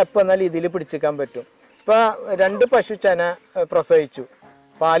എവിടെയെങ്കിലും ഒരു ഗ്യാപ്പ് വന്നാൽ ഇതിൽ പിടിച്ചേക്കാൻ പറ്റും. ഇപ്പം 2 പശു ചെന പ്രസവിച്ചു,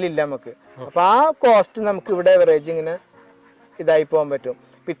 പാലില്ല നമുക്ക്. അപ്പം ആ കോസ്റ്റ് നമുക്ക് ഇവിടെ എവറേജ് ഇങ്ങനെ ഇതായി പോകാൻ പറ്റും.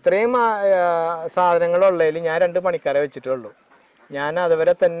 ഇപ്പം ഇത്രയും സാധനങ്ങളുള്ളതിൽ ഞാൻ 2 പണിക്കാരെ വെച്ചിട്ടുള്ളൂ. ഞാൻ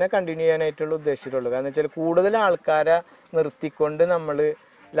അതുവരെ തന്നെ കണ്ടിന്യൂ ചെയ്യാനായിട്ടുള്ള ഉദ്ദേശിച്ചിട്ടുള്ളൂ. കാരണം വെച്ചാൽ കൂടുതൽ ആൾക്കാരെ നിർത്തിക്കൊണ്ട് നമ്മൾ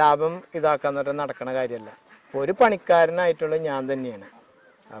ലാഭം ഇതാക്കാന്ന് പറഞ്ഞാൽ നടക്കണ കാര്യമല്ല. ഒരു പണിക്കാരനായിട്ടുള്ള ഞാൻ തന്നെയാണ്.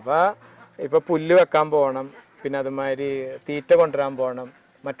 അപ്പോൾ ഇപ്പോൾ പുല്ല് വെക്കാൻ പോകണം, പിന്നെ അതുമാതിരി തീറ്റ കൊണ്ടുവരാൻ പോകണം,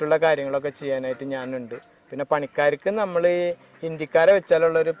 മറ്റുള്ള കാര്യങ്ങളൊക്കെ ചെയ്യാനായിട്ട് ഞാനുണ്ട്. പിന്നെ പണിക്കാർക്ക് നമ്മൾ ഈ ഹിന്ദിക്കാരെ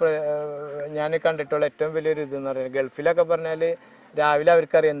വെച്ചാലുള്ളൊരു ഞാൻ കണ്ടിട്ടുള്ള ഏറ്റവും വലിയൊരു ഇതെന്ന് പറയുന്നത്, ഗൾഫിലൊക്കെ പറഞ്ഞാൽ രാവിലെ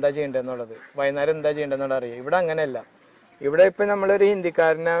അവർക്കറിയാം എന്താ ചെയ്യേണ്ടതെന്നുള്ളത്, വൈകുന്നേരം എന്താ ചെയ്യേണ്ടതെന്നുള്ളത് അറിയാം. ഇവിടെ അങ്ങനെയല്ല. ഇവിടെ ഇപ്പം നമ്മളൊരു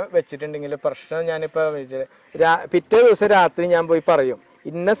ഹിന്ദിക്കാരനെ വെച്ചിട്ടുണ്ടെങ്കിൽ പ്രശ്നം, ഞാനിപ്പോൾ പിറ്റേ ദിവസം രാത്രി ഞാൻ പോയി പറയും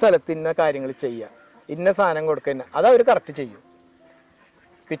ഇന്ന സ്ഥലത്ത് ഇന്ന കാര്യങ്ങൾ ചെയ്യുക, ഇന്ന സാധനം കൊടുക്കുക, അതവർ കറക്റ്റ് ചെയ്യും.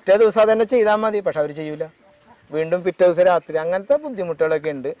 പിറ്റേ ദിവസം അതന്നെ ചെയ്താൽ മതി, പക്ഷെ അവർ ചെയ്യൂല. വീണ്ടും പിറ്റേ ദിവസം രാത്രി, അങ്ങനത്തെ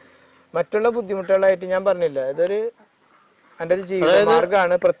ബുദ്ധിമുട്ടുകളൊക്കെ ഉണ്ട്. മറ്റുള്ള ബുദ്ധിമുട്ടുകളായിട്ട് ഞാൻ പറഞ്ഞില്ല, ഇതൊരു എൻ്റെ ഒരു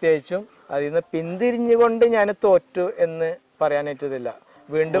ജീവിതമാർഗ്ഗമാണ്. പ്രത്യേകിച്ചും അതിൽ നിന്ന് പിന്തിരിഞ്ഞുകൊണ്ട് ഞാൻ തോറ്റു എന്ന് പറയാനായിട്ടില്ല.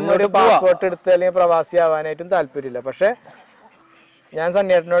 വീണ്ടും ഒരു പാസ്പോർട്ട് എടുത്ത് അല്ലെങ്കിൽ പ്രവാസി ആവാനായിട്ടും താല്പര്യമില്ല. പക്ഷെ ഞാൻ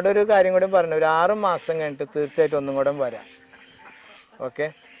സണ്ണിയേട്ടനോട് ഒരു കാര്യം കൂടി പറഞ്ഞു, ഒരു 6 മാസം കഴിഞ്ഞിട്ട് തീർച്ചയായിട്ടും ഒന്നും കൂടെ വരാം. ഓക്കെ,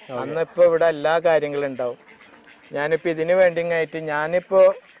 അന്നിപ്പോൾ ഇവിടെ എല്ലാ കാര്യങ്ങളും ഉണ്ടാവും. ഞാനിപ്പോൾ ഇതിന് വേണ്ടിയായിട്ട് ഞാനിപ്പോൾ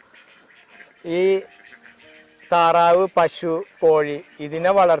ഈ താറാവ്, പശു, കോഴി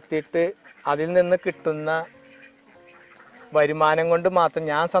ഇതിനെ വളർത്തിയിട്ട് അതിൽ നിന്ന് കിട്ടുന്ന വരുമാനം കൊണ്ട് മാത്രം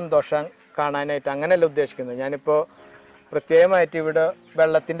ഞാൻ സന്തോഷം കാണാനായിട്ട് അങ്ങനെയല്ല ഉദ്ദേശിക്കുന്നത്. ഞാനിപ്പോൾ പ്രത്യേകമായിട്ട് ഇവിടെ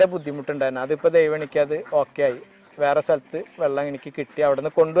വെള്ളത്തിൻ്റെ ബുദ്ധിമുട്ടുണ്ടായിരുന്നു, അതിപ്പോൾ ദൈവം എനിക്കത് ഓക്കെ ആയി. വേറെ സ്ഥലത്ത് വെള്ളം എനിക്ക് കിട്ടി, അവിടെ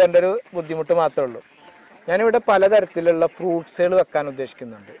നിന്ന് കൊണ്ടുവരേണ്ട ഒരു ബുദ്ധിമുട്ട് മാത്രമേ ഉള്ളൂ. ഞാനിവിടെ പലതരത്തിലുള്ള ഫ്രൂട്ട്സുകൾ വെക്കാൻ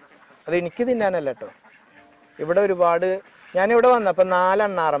ഉദ്ദേശിക്കുന്നുണ്ട്. അത് എനിക്ക് തിന്നാനല്ല കേട്ടോ. ഇവിടെ ഒരുപാട്, ഞാനിവിടെ വന്നപ്പോൾ 4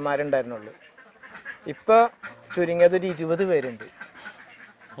 അണ്ണാറന്മാരുണ്ടായിരുന്നുള്ളൂ. ഇപ്പോൾ ചുരുങ്ങിയത് ഒരു 20 പേരുണ്ട്.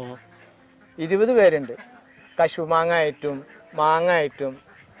 20 പേരുണ്ട്. കശുമാങ്ങ ആയിട്ടും മാങ്ങ ആയിട്ടും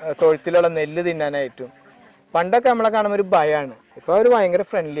തൊഴുത്തിലുള്ള നെല്ല് തിന്നാനായിട്ടും. പണ്ടൊക്കെ നമ്മളെ കാണുമ്പോൾ ഒരു ഭയമാണ്, ഇപ്പോൾ അവർ ഭയങ്കര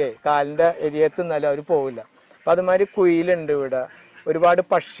ഫ്രണ്ട്ലി ആയി. കാലിൻ്റെ എരിയത്ത് നിന്നാലും അവർ പോവില്ല. അപ്പം അതുമാതിരി കുയിലുണ്ട് ഇവിടെ, ഒരുപാട്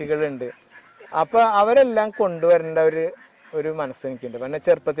പക്ഷികളുണ്ട്. അപ്പോൾ അവരെല്ലാം കൊണ്ടുവരേണ്ട ഒരു മനസ്സെനിക്കുണ്ട്. പിന്നെ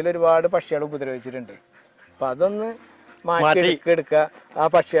ചെറുപ്പത്തിൽ ഒരുപാട് പക്ഷികൾ ഉപദ്രവിച്ചിട്ടുണ്ട്. അപ്പം അതൊന്ന് മാറ്റിയെടുക്കുക. ആ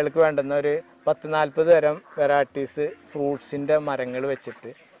പക്ഷികൾക്ക് വേണ്ടുന്ന ഒരു 10-40 തരം വെറൈറ്റീസ് ഫ്രൂട്ട്സിൻ്റെ മരങ്ങൾ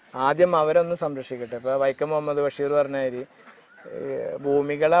വെച്ചിട്ട് ആദ്യം അവരൊന്ന് സംരക്ഷിക്കട്ടെ. ഇപ്പോൾ വൈക്കം മുഹമ്മദ് ബഷീർ പറഞ്ഞാൽ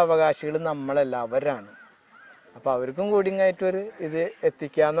ഭൂമികളെ അവകാശികൾ നമ്മളല്ല, അവരാണ്. അപ്പോൾ അവർക്കും കൂടിങ്ങായിട്ടൊരു ഇത്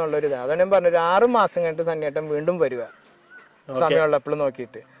എത്തിക്കുക എന്നുള്ളൊരു ഇത്. അതാണ് ഞാൻ പറഞ്ഞത്, ഒരു 6 മാസം കഴിഞ്ഞിട്ട് സണ്ണിയേട്ടൻ വീണ്ടും വരിക സമയമുള്ളപ്പോൾ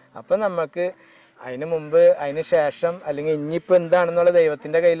നോക്കിയിട്ട്. അപ്പം നമുക്ക് അതിന് മുമ്പ്, അതിന് ശേഷം, അല്ലെങ്കിൽ ഇനിയിപ്പോൾ എന്താണെന്നുള്ള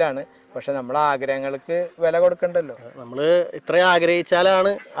ദൈവത്തിൻ്റെ കയ്യിലാണ്. പക്ഷെ നമ്മളെ ആഗ്രഹങ്ങൾക്ക് വില കൊടുക്കണ്ടല്ലോ. നമ്മള് ഇത്രയും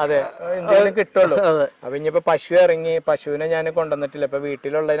ആഗ്രഹിച്ചാലാണ് അതെ എന്തെങ്കിലും കിട്ടുള്ളൂ. അപ്പൊ ഇനിയിപ്പോ പശു ഇറങ്ങി, പശുവിനെ ഞാൻ കൊണ്ടുവന്നിട്ടില്ല. ഇപ്പൊ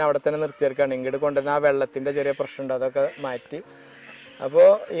വീട്ടിലുള്ളതിനെ അവിടെ തന്നെ നിർത്തിയെടുക്കാണ്. ഇങ്ങോട്ട് കൊണ്ടുവന്ന ആ വെള്ളത്തിന്റെ ചെറിയ പ്രശ്നമുണ്ട്, അതൊക്കെ മാറ്റി. അപ്പോൾ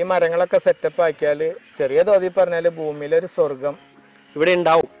ഈ മരങ്ങളൊക്കെ സെറ്റപ്പ് ആക്കിയാൽ ചെറിയ തോതിൽ പറഞ്ഞാൽ ഭൂമിയിലൊരു സ്വർഗം ഇവിടെ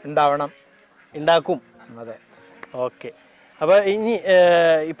ഉണ്ടാക്കും. അതെ, ഓക്കെ. അപ്പൊ ഇനി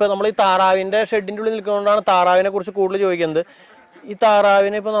ഇപ്പൊ നമ്മൾ ഈ താറാവിന്റെ ഷെഡിന്റെ ഉള്ളിൽ നിൽക്കുന്നതുകൊണ്ടാണ് താറാവിനെ കുറിച്ച് കൂടുതൽ ചോദിക്കുന്നത്. ഈ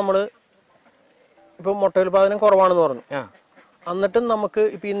താറാവിനെ ഇപ്പൊ നമ്മള് ഇപ്പൊ മുട്ടോൽപാദനം കുറവാണെന്ന് പറഞ്ഞു, എന്നിട്ടും നമുക്ക്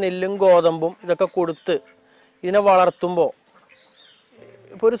ഇപ്പൊ ഈ നെല്ലും ഗോതമ്പും ഇതൊക്കെ കൊടുത്ത് ഇതിനെ വളർത്തുമ്പോൾ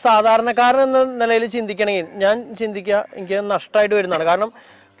ഇപ്പൊ ഒരു സാധാരണക്കാരൻ എന്ന നിലയിൽ ചിന്തിക്കണമെങ്കിൽ ഞാൻ ചിന്തിക്കുക എനിക്ക് നഷ്ടമായിട്ട് വരുന്നതാണ്. കാരണം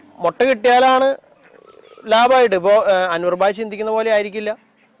മുട്ട കിട്ടിയാലാണ് ലാഭമായിട്ട്. ഇപ്പോൾ അൻവർ ഭായ് ചിന്തിക്കുന്ന പോലെ ആയിരിക്കില്ല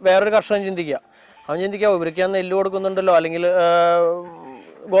വേറൊരു കർഷകൻ ചിന്തിക്കുക. അവൻ ചിന്തിക്കുക ഇവർക്ക് ഞാൻ നെല്ല് കൊടുക്കുന്നുണ്ടല്ലോ, അല്ലെങ്കിൽ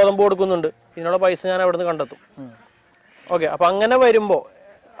ഗോതമ്പ് കൊടുക്കുന്നുണ്ട്, ഇതിനുള്ള പൈസ ഞാൻ അവിടെ നിന്ന് കണ്ടെത്തും. ഓക്കെ, അപ്പൊ അങ്ങനെ വരുമ്പോൾ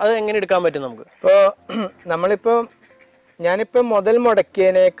അത് എങ്ങനെ എടുക്കാൻ പറ്റും നമുക്ക്? ഇപ്പോൾ നമ്മളിപ്പോൾ ഞാനിപ്പോൾ മുതൽ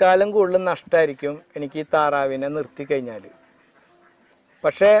മുടക്കിയതിനേക്കാളും കൂടുതൽ നഷ്ടമായിരിക്കും എനിക്ക് ഈ താറാവിനെ നിർത്തി കഴിഞ്ഞാൽ.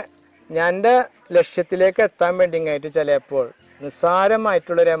 പക്ഷേ ഞാൻ എൻ്റെ ലക്ഷ്യത്തിലേക്ക് എത്താൻ വേണ്ടിയായിട്ട് ചിലപ്പോൾ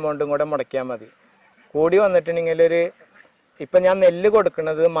നിസ്സാരമായിട്ടുള്ളൊരു എമൗണ്ടും കൂടെ മുടക്കിയാൽ മതി. കൂടി വന്നിട്ടുണ്ടെങ്കിൽ ഇപ്പം ഞാൻ നെല്ല്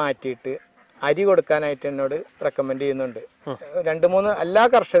കൊടുക്കുന്നത് മാറ്റിയിട്ട് അരി കൊടുക്കാനായിട്ട് എന്നോട് റെക്കമെൻഡ് ചെയ്യുന്നുണ്ട്. 2-3 എല്ലാ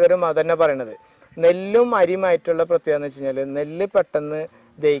കർഷകരും അതന്നെ പറയണത്. നെല്ലും അരിയുമായിട്ടുള്ള പ്രത്യേകത എന്ന് വെച്ച് കഴിഞ്ഞാൽ നെല്ല് പെട്ടെന്ന്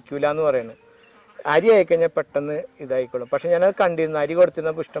ദഹിക്കൂല എന്ന് പറയുന്നത്. അരി ആയിക്കഴിഞ്ഞാൽ പെട്ടെന്ന് ഇതായിക്കോളും. പക്ഷെ ഞാനത് കണ്ടിരുന്നു, അരി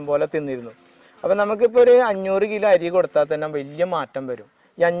കൊടുത്തിരുന്നപ്പോൾ ഇഷ്ടം പോലെ തിന്നിരുന്നു. അപ്പം നമുക്കിപ്പോൾ ഒരു 500 കിലോ അരി കൊടുത്താൽ തന്നെ വലിയ മാറ്റം വരും.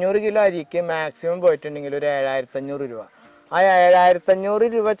 ഈ 500 കിലോ അരിക്ക് മാക്സിമം പോയിട്ടുണ്ടെങ്കിൽ ഒരു 7500 രൂപ. ആ 7500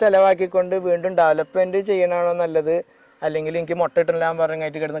 രൂപ ചിലവാക്കിക്കൊണ്ട് വീണ്ടും ഡെവലപ്മെൻറ്റ് ചെയ്യണമാണോ നല്ലത്, അല്ലെങ്കിൽ എനിക്ക് മുട്ട ഇട്ടില്ലാൻ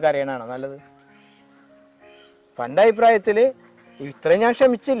പറഞ്ഞായിട്ട് കിടന്ന് കരയണാണോ നല്ലത്? എൻ്റെ അഭിപ്രായത്തിൽ ഇത്രയും ഞാൻ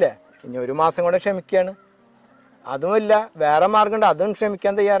ക്ഷമിച്ചില്ല, ഇനി 1 മാസം കൊണ്ട് ക്ഷമിക്കുകയാണ്. അതുമില്ല, വേറെ മാർഗമുണ്ട്, അതും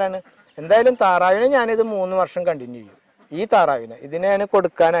ക്ഷമിക്കാൻ തയ്യാറാണ്. എന്തായാലും താറാവിനെ ഞാനിത് 3 വർഷം കണ്ടിന്യൂ ചെയ്യും. ഈ താറാവിനെ ഇതിനെ ഞാൻ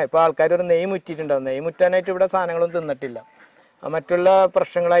കൊടുക്കാനായി ഇപ്പോൾ ആൾക്കാർ ഒരു നെയ് മുറ്റിയിട്ടുണ്ടാവും. നെയ് മുറ്റാനായിട്ട് ഇവിടെ സാധനങ്ങളൊന്നും തിന്നിട്ടില്ല, മറ്റുള്ള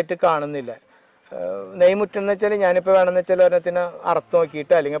പ്രശ്നങ്ങളായിട്ട് കാണുന്നില്ല. നെയ് മുറ്റെന്ന് വെച്ചാൽ ഞാനിപ്പോൾ വേണമെന്ന് വെച്ചാൽ ഒരെണ്ണത്തിന് അറുത്ത്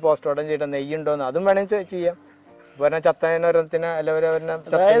നോക്കിയിട്ട് അല്ലെങ്കിൽ പോസ്റ്റ്മോർട്ടം ചെയ്തിട്ട് നെയ്യുണ്ടോയെന്ന് അതും വേണമെങ്കിൽ ചെയ്യാം. ഒരെണ്ണം ചത്തതിന് ഒരെണ്ണത്തിന്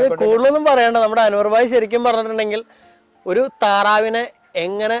അതായത് കൂടുതലൊന്നും പറയണ്ട. നമ്മുടെ അൻവർ ഭായ് ശരിക്കും പറഞ്ഞിട്ടുണ്ടെങ്കിൽ ഒരു താറാവിനെ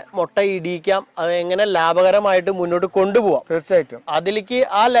എങ്ങനെ മുട്ട ഇടിയിക്കാം, അത് എങ്ങനെ ലാഭകരമായിട്ട് മുന്നോട്ട് കൊണ്ടുപോകാം, തീർച്ചയായിട്ടും അതിലേക്ക്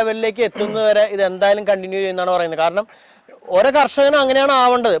ആ ലെവലിലേക്ക് എത്തുന്നവരെ ഇത് എന്തായാലും കണ്ടിന്യൂ ചെയ്യുന്നതാണ് പറയുന്നത്. കാരണം ഓരോ കർഷകനും അങ്ങനെയാണ്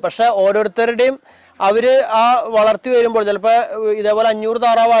ആവേണ്ടത്. പക്ഷെ ഓരോരുത്തരുടെയും അവര് ആ വളർത്തി വരുമ്പോൾ ചിലപ്പോൾ ഇതേപോലെ 500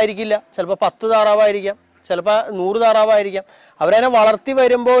 താറാവായിരിക്കില്ല, ചിലപ്പോൾ 10 താറാവായിരിക്കാം, ചിലപ്പോൾ 100 താറാവായിരിക്കാം. അവരതിനെ വളർത്തി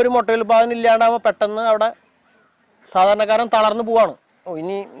വരുമ്പോൾ ഒരു മുട്ട ഉൽപാദനം ഇല്ലാണ്ടാകുമ്പോൾ പെട്ടെന്ന് അവിടെ സാധാരണക്കാരൻ തളർന്നു പോവാണ്.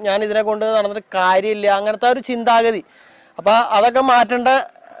 ഇനി ഞാൻ ഇതിനെ കൊണ്ട് നടന്നിട്ട് കാര്യമില്ല, അങ്ങനത്തെ ഒരു ചിന്താഗതി. അപ്പം അതൊക്കെ മാറ്റേണ്ട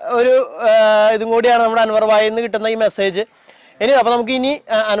ഒരു ഇതും കൂടിയാണ് നമ്മുടെ അൻവർ ഭായിൽ നിന്ന് കിട്ടുന്ന ഈ മെസ്സേജ്. ഇനി അപ്പോൾ നമുക്ക് ഇനി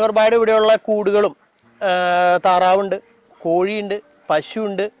അൻവർ ഭായിയുടെ ഇവിടെയുള്ള കൂടുകളും താറാവുണ്ട്, കോഴിയുണ്ട്,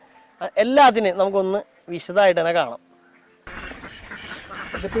 പശുവുണ്ട്, എല്ലാത്തിനും നമുക്കൊന്ന് വിശദമായിട്ട് തന്നെ കാണാം.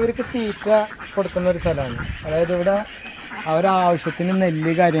 ഇതിപ്പോൾ ഇവർക്ക് തീറ്റ കൊടുക്കുന്ന ഒരു സ്ഥലമാണ്. അതായത് ഇവിടെ അവരാവശ്യത്തിന്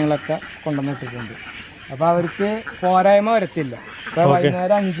നെല്ല് കാര്യങ്ങളൊക്കെ കൊണ്ടുവന്നിട്ടിട്ടുണ്ട്. അപ്പോൾ അവർക്ക് പോരായ്മ വരത്തില്ല. ഇപ്പോൾ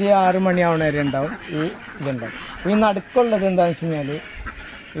വൈകുന്നേരം 5-6 മണിയാവണ വരെ ഉണ്ടാവും ഈ ഇതുണ്ടാവും. ഈ നടുക്കുള്ളത് എന്താണെന്ന് വെച്ച് കഴിഞ്ഞാൽ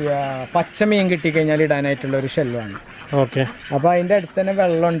ഈ പച്ച മീൻ കിട്ടിക്കഴിഞ്ഞാൽ ഇടാനായിട്ടുള്ള ഒരു ഷെല്ലാണ്. ഓക്കെ. അപ്പോൾ അതിൻ്റെ അടുത്ത് തന്നെ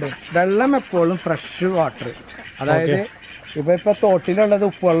വെള്ളമുണ്ട്. വെള്ളം എപ്പോഴും ഫ്രഷ് വാട്ടർ, അതായത് ഇപ്പോൾ തോട്ടിലുള്ളത്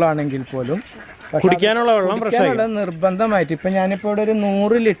ഉപ്പുവെള്ളമാണെങ്കിൽ പോലും കുടിക്കാനുള്ള വെള്ളം നിർബന്ധമായിട്ട് ഇപ്പം ഞാനിപ്പോൾ ഇവിടെ ഒരു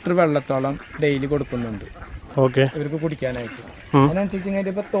 100 ലിറ്റർ വെള്ളത്തോളം ഡെയിലി കൊടുക്കുന്നുണ്ട്. ഓക്കെ. ഇവർക്ക് കുടിക്കാനായിട്ട്. അതിനനുസരിച്ച് കഴിഞ്ഞാൽ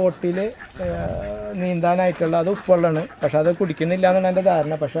ഇപ്പോൾ തോട്ടിൽ നീന്താനായിട്ടുള്ള അത് ഉപ്പുവെള്ളമാണ്. പക്ഷെ അത് കുടിക്കുന്നില്ല എന്നാണ് എൻ്റെ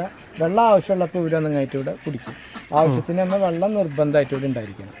ധാരണ. പക്ഷെ വെള്ളം ആവശ്യമുള്ളപ്പോൾ ഇവരൊന്നങ്ങായിട്ട് ഇവിടെ കുടിക്കും. ആവശ്യത്തിന് നമ്മൾ വെള്ളം നിർബന്ധമായിട്ട് ഇവിടെ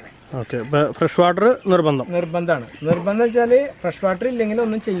ഉണ്ടായിരിക്കണം. ഓക്കെ. ഫ്രഷ് വാട്ടർ നിർബന്ധമാണ്. നിർബന്ധം വെച്ചാൽ ഫ്രഷ് വാട്ടർ ഇല്ലെങ്കിൽ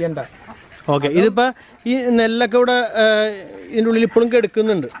ഒന്നും ചെയ്യണ്ട. ഓക്കെ. ഇതിപ്പോൾ ഈ നെല്ലൊക്കെ ഇവിടെ ഇതിൻ്റെ ഉള്ളിൽ ഇപ്പോഴും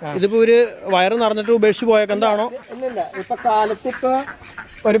കെടുക്കുന്നുണ്ട്. ഇതിപ്പോൾ ഒരു വയറ് നിറഞ്ഞിട്ട് ഉപേക്ഷിച്ച് പോയേക്കെന്താണോ? ഇല്ല, ഇപ്പൊ കാലത്ത് ഇപ്പോൾ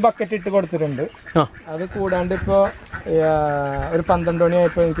ഒരു ബക്കറ്റ് ഇട്ട് കൊടുത്തിട്ടുണ്ട്. അത് കൂടാണ്ട് ഇപ്പോൾ ഒരു 12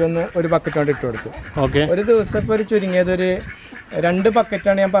 മണിയായപ്പോൾ എനിക്കൊന്ന് ഒരു ബക്കറ്റ് കൊണ്ട് ഇട്ട് കൊടുത്തു. ഓക്കെ. ഒരു ദിവസം ഇപ്പോൾ ഒരു ചുരുങ്ങിയത് ഒരു 2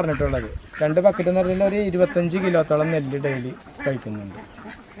 ബക്കറ്റാണ് ഞാൻ പറഞ്ഞിട്ടുള്ളത്. 2 ബക്കറ്റ് എന്ന് പറഞ്ഞാൽ ഒരു 25 കിലോത്തോളം നെല്ല് ഡെയിലി കഴിക്കുന്നുണ്ട്.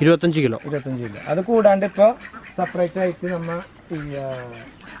 25 കിലോ. അത് കൂടാണ്ട് ഇപ്പോൾ സെപ്പറേറ്റ് ആയിട്ട് നമ്മൾ ഈ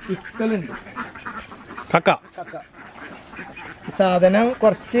ഇക്കലുണ്ട്, കക്ക. സാധനം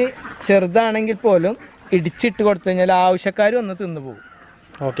കുറച്ച് ചെറുതാണെങ്കിൽ പോലും ഇടിച്ചിട്ട് കൊടുത്തു കഴിഞ്ഞാൽ ആവശ്യക്കാർ വന്ന് തിന്നു പോകും.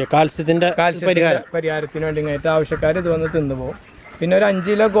 ഓക്കെ. കാൽസ്യത്തിന്റെ പരിഹാരത്തിന് വേണ്ടി ആവശ്യക്കാർ ഇത് വന്ന് തിന്നു പോകും. പിന്നെ ഒരു 5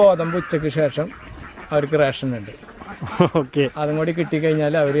 കിലോ ഗോതമ്പ് ഉച്ചയ്ക്ക് ശേഷം അവർക്ക് റേഷൻ ഉണ്ട്. ഓക്കെ. അതും കൂടി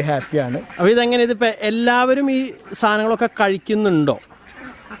കിട്ടിക്കഴിഞ്ഞാൽ അവർ ഹാപ്പിയാണ്. അപ്പോൾ ഇതെങ്ങനെ, ഇതിപ്പോൾ എല്ലാവരും ഈ സാധനങ്ങളൊക്കെ കഴിക്കുന്നുണ്ടോ?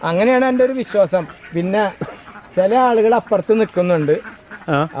 അങ്ങനെയാണ് എൻ്റെ ഒരു വിശ്വാസം. പിന്നെ ചില ആളുകൾ അപ്പുറത്ത് നിൽക്കുന്നുണ്ട്.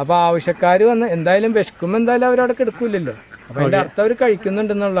 അപ്പോൾ ആവശ്യക്കാർ വന്ന് എന്തായാലും വിശക്കുമ്പോൾ എന്തായാലും അവരവിടെ കിടക്കില്ലല്ലോ. അപ്പോൾ അതിൻ്റെ അർത്ഥം അവർ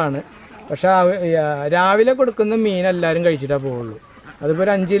കഴിക്കുന്നുണ്ടെന്നുള്ളതാണ്. പക്ഷെ രാവിലെ കൊടുക്കുന്ന മീൻ എല്ലാവരും കഴിച്ചിട്ടേ പോവുള്ളൂ. അതിപ്പോൾ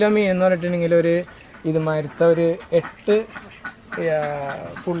ഒരു 5 കിലോ മീൻ എന്ന് പറഞ്ഞിട്ടുണ്ടെങ്കിൽ ഒരു ഇതുമാരത്തെ ഒരു 8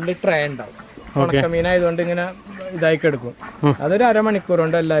 ഫുള്ള് ട്രേ ഉണ്ടാവും. ഉണക്കമീനായതുകൊണ്ട് ഇങ്ങനെ ഇതായി കിടക്കും. അതൊരു അരമണിക്കൂർ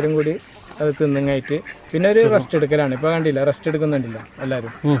കൊണ്ട് എല്ലാവരും കൂടി അത് തിന്നുങ്ങായിട്ട് പിന്നെ ഒരു റെസ്റ്റ് എടുക്കലാണ്. ഇപ്പോൾ കണ്ടില്ല, റെസ്റ്റ് എടുക്കുന്നുണ്ടില്ല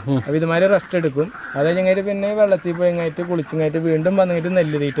എല്ലാവരും. അപ്പോൾ ഇതുമാതിരി റെസ്റ്റ് എടുക്കും. അത് കഴിഞ്ഞിട്ട് പിന്നെ വെള്ളത്തിൽ പോയി കഴിഞ്ഞിട്ട് കുളിച്ചിങ്ങായിട്ട് വീണ്ടും വന്നിട്ട്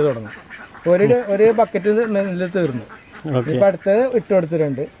നെല്ല് തീറ്റ തുടങ്ങും. ഒരു ബക്കറ്റ് നെല്ല് തീർന്നു. ഇപ്പം അടുത്തത് ഇട്ട്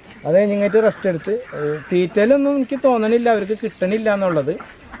കൊടുത്തിട്ടുണ്ട്. അത് കഴിഞ്ഞിട്ട് റെസ്റ്റ് എടുത്ത് തീറ്റയിലൊന്നും എനിക്ക് തോന്നണില്ല അവർക്ക് കിട്ടണില്ല എന്നുള്ളത്.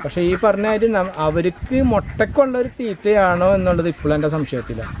 പക്ഷേ ഈ പറഞ്ഞ കാര്യം അവർക്ക് മുട്ടക്കുള്ള ഒരു തീറ്റയാണോ എന്നുള്ളത് ഇപ്പോഴും എൻ്റെ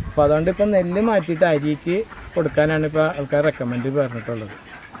സംശയത്തില്ല. അപ്പോൾ അതുകൊണ്ട് ഇപ്പം നെല്ല് മാറ്റിയിട്ട് അരിക്ക് കൊടുക്കാനാണ് ഇപ്പോൾ ആൾക്കാർ റെക്കമെൻഡ് പറഞ്ഞിട്ടുള്ളത്.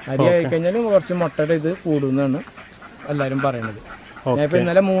 അരി ആയിക്കഴിഞ്ഞാൽ കുറച്ച് മുട്ടയുടെ ഇത് കൂടുമെന്നാണ് എല്ലാവരും പറയുന്നത്. ഞാനിപ്പോൾ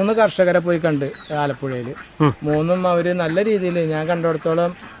ഇന്നലെ 3 കർഷകരെ പോയി കണ്ട് ആലപ്പുഴയിൽ. 3ഉം അവർ നല്ല രീതിയിൽ, ഞാൻ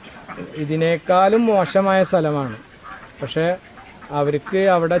കണ്ടിടത്തോളം ഇതിനേക്കാളും മോശമായ സ്ഥലമാണ്. പക്ഷേ അവർക്ക്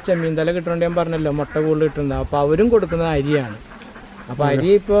അവിടെ ചെമ്മീൻ തല കിട്ടണമെങ്കിൽ ഞാൻ പറഞ്ഞല്ലോ മുട്ട കൂടുതൽ കിട്ടുന്നത്. അപ്പോൾ അവരും കൊടുക്കുന്നത് അരിയാണ്. അപ്പോൾ അരി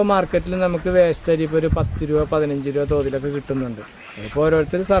ഇപ്പോൾ മാർക്കറ്റിൽ നമുക്ക് വേസ്റ്റ് അരി ഇപ്പോൾ ഒരു 10 രൂപ 15 രൂപ തോതിലൊക്കെ കിട്ടുന്നുണ്ട്. ഇപ്പോൾ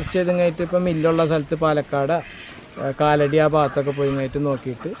ഓരോരുത്തർ സെർച്ച് ചെയ്ത് കഴിഞ്ഞിട്ട് ഇപ്പോൾ മില്ലുള്ള സ്ഥലത്ത് പാലക്കാട് കാലടി ആ ഭാഗത്തൊക്കെ പോയി കഴിഞ്ഞിട്ട്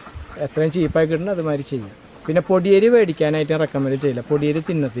നോക്കിയിട്ട് എത്രയും ചീപ്പായി കിട്ടുന്നത് അതുമാതിരി ചെയ്യും. പിന്നെ പൊടിയരി മേടിക്കാനായിട്ട് റെക്കമെൻഡ് ചെയ്യില്ല. പൊടിയരി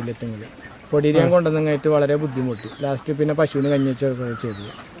തിന്നത്തില്ലെങ്കിലും പൊടിയരി ഞാൻ കൊണ്ടുവന്നങ്ങായിട്ട് വളരെ ബുദ്ധിമുട്ടി. ലാസ്റ്റ് പിന്നെ പശുവിന് കഞ്ഞി വെച്ച്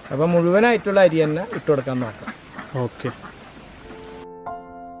ചെയ്തു. അപ്പോൾ മുഴുവനായിട്ടുള്ള അരി തന്നെ ഇട്ട് കൊടുക്കാൻ നോക്കാം. ഓക്കെ.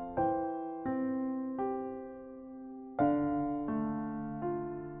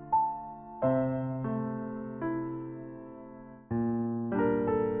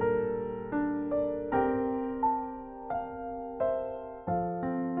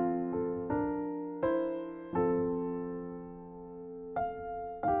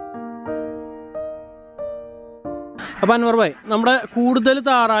 അപ്പോൾ അൻവർ ഭായ്, നമ്മുടെ കൂടുതൽ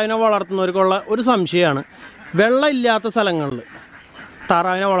താറാവിനെ വളർത്തുന്നവർക്കുള്ള ഒരു സംശയമാണ്, വെള്ളം ഇല്ലാത്ത സ്ഥലങ്ങളിൽ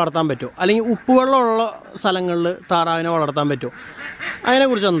താറാവിനെ വളർത്താൻ പറ്റുമോ, അല്ലെങ്കിൽ ഉപ്പുവെള്ളമുള്ള സ്ഥലങ്ങളിൽ താറാവിനെ വളർത്താൻ പറ്റുമോ?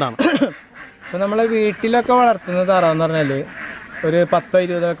 അതിനെക്കുറിച്ച് എന്താണ്? ഇപ്പോൾ നമ്മളെ വീട്ടിലൊക്കെ വളർത്തുന്ന താറാവെന്ന് പറഞ്ഞാൽ ഒരു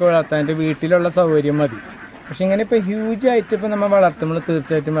 10-20 വളർത്താനായിട്ട് വീട്ടിലുള്ള സൗകര്യം മതി. പക്ഷെ ഇങ്ങനെ ഇപ്പോൾ ഹ്യൂജായിട്ട് ഇപ്പോൾ നമ്മൾ വളർത്തുമ്പോൾ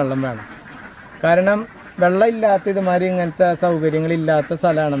തീർച്ചയായിട്ടും വെള്ളം വേണം. കാരണം വെള്ളം ഇല്ലാത്ത ഇതുമാതിരി ഇങ്ങനത്തെ സൗകര്യങ്ങളില്ലാത്ത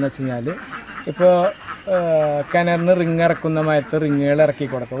സ്ഥലമാണെന്ന് വെച്ച് കഴിഞ്ഞാൽ ഇപ്പോൾ കിണറിന് റിങ് ഇറക്കുന്ന മാരത്ത് റിങ്ങുകൾ ഇറക്കി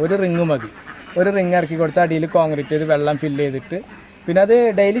കൊടുക്കുക. ഒരു റിങ് മതി. ഒരു റിങ് ഇറക്കി കൊടുത്ത് അടിയിൽ കോൺക്രീറ്റ് ചെയ്ത് വെള്ളം ഫില്ല് ചെയ്തിട്ട് പിന്നെ അത്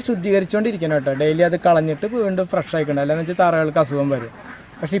ഡെയിലി ശുദ്ധീകരിച്ചുകൊണ്ടിരിക്കണം കേട്ടോ. ഡെയിലി അത് കളഞ്ഞിട്ട് വീണ്ടും ഫ്രഷ് ആയിക്കണം, അല്ലാന്ന് വെച്ചാൽ താറാവുകൾക്ക് അസുഖം വരും.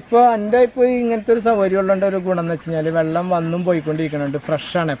 പക്ഷെ ഇപ്പോൾ എൻ്റെ ഇപ്പോൾ ഇങ്ങനത്തെ ഒരു സൗകര്യം ഉള്ളതുകൊണ്ട് ഒരു ഗുണം എന്ന് വെച്ച് കഴിഞ്ഞാൽ വെള്ളം വന്നും പോയിക്കൊണ്ടിരിക്കുന്നുണ്ട്,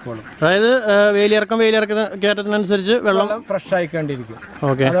 ഫ്രഷാണ് എപ്പോഴും. അതായത് വേലിയിറക്കം കയറ്റത്തിനനുസരിച്ച് വെള്ളം ഫ്രഷ് ആയിക്കൊണ്ടിരിക്കും.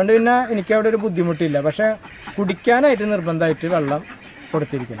 അതുകൊണ്ട് പിന്നെ എനിക്ക് അവിടെ ഒരു ബുദ്ധിമുട്ടില്ല. പക്ഷെ കുടിക്കാനായിട്ട് നിർബന്ധമായിട്ട് വെള്ളം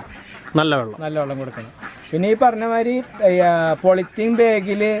കൊടുത്തിരിക്കണം. നല്ല വെള്ളം നല്ല വെള്ളം കൊടുക്കണം. പിന്നെ ഈ പറഞ്ഞ മാതിരി പോളിത്തീൻ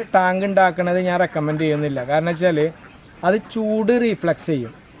ബാഗിൽ ടാങ്ക് ഉണ്ടാക്കുന്നത് ഞാൻ റെക്കമെൻഡ് ചെയ്യുന്നില്ല. കാരണം വെച്ചാൽ അത് ചൂട് റീഫ്ലക്സ്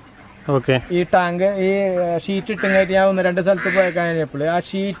ചെയ്യും. ഓക്കെ. ഈ ടാങ്ക് ഈ ഷീറ്റ് ഇട്ടുങ്ങായിട്ട് ഞാൻ 1-2 സ്ഥലത്ത് പോയി കഴിഞ്ഞപ്പോൾ ആ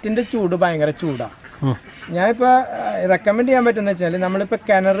ഷീറ്റിൻ്റെ ചൂട് ഭയങ്കര ചൂടാണ്. ഞാനിപ്പോൾ റെക്കമെൻഡ് ചെയ്യാൻ പറ്റുന്ന വെച്ചാൽ നമ്മളിപ്പോൾ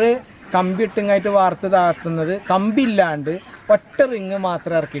കിണർ കമ്പി ഇട്ടുങ്ങായിട്ട് വാർത്ത് താഴ്ത്തുന്നത് കമ്പി ഇല്ലാണ്ട് ഒറ്റ റിങ്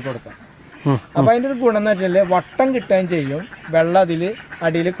മാത്രം ഇറക്കി കൊടുക്കാം. അപ്പോൾ അതിൻ്റെ ഒരു ഗുണം എന്ന് വെച്ചാൽ വട്ടം കിട്ടുകയും ചെയ്യും, വെള്ളം അതിൽ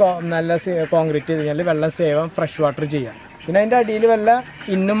അടിയിൽ നല്ല കോൺക്രീറ്റ് ചെയ്ത് കഴിഞ്ഞാൽ വെള്ളം സേവ് ഫ്രഷ് വാട്ടർ ചെയ്യാം. പിന്നെ അതിൻ്റെ അടിയിൽ വല്ല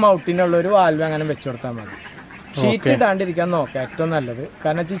ഇന്നും ഔട്ടിനുള്ളൊരു വാൽവ് അങ്ങനെ വെച്ച് കൊടുത്താൽ മതി. ഷീറ്റ് ഇടാണ്ടിരിക്കാൻ നോക്കാം ഏറ്റവും നല്ലത്.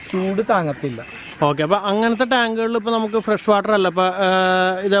 കാരണം വെച്ചാൽ ചൂട് താങ്ങത്തില്ല. ഓക്കെ. അപ്പോൾ അങ്ങനത്തെ ടാങ്കുകളിൽ ഇപ്പോൾ നമുക്ക് ഫ്രഷ് വാട്ടർ അല്ല, ഇപ്പോൾ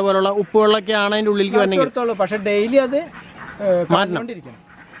ഇതേപോലുള്ള ഉപ്പുവെള്ളമൊക്കെ ആണ് അതിൻ്റെ ഉള്ളിലേക്ക് കൊടുത്തോളൂ. പക്ഷേ ഡെയിലി അത് മാറ്റിക്കൊണ്ടിരിക്കണം.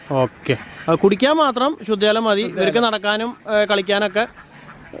 ഓക്കെ. കുടിക്കാൻ മാത്രം ശുദ്ധജലം മതി. ഇവർക്ക് നടക്കാനും കളിക്കാനൊക്കെ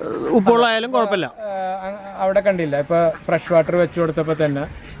ഉപ്പുവെള്ളമായാലും കുഴപ്പമില്ല. അവിടെ കണ്ടില്ല ഇപ്പോൾ ഫ്രഷ് വാട്ടർ വെച്ച് കൊടുത്തപ്പോൾ തന്നെ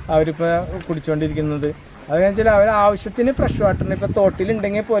അവരിപ്പോൾ കുടിച്ചുകൊണ്ടിരിക്കുന്നത്. അതെന്ന് വെച്ചാൽ അവർ ആവശ്യത്തിന് ഫ്രഷ് വാട്ടറിന് ഇപ്പോൾ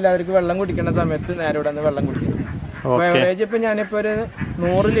തോട്ടിലുണ്ടെങ്കിൽ പോലും അവർക്ക് വെള്ളം കുടിക്കുന്ന സമയത്ത് നേരെ ഇവിടെ നിന്ന് വെള്ളം കുടിക്കണം. അപ്പോൾ എവറേജ് ഇപ്പോൾ ഞാനിപ്പോൾ ഒരു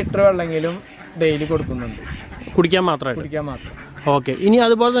 100 ലിറ്റർ വെള്ളമെങ്കിലും ഡെയിലി കൊടുക്കുന്നുണ്ട്, കുടിക്കാൻ മാത്രം. ഓക്കെ. ഇനി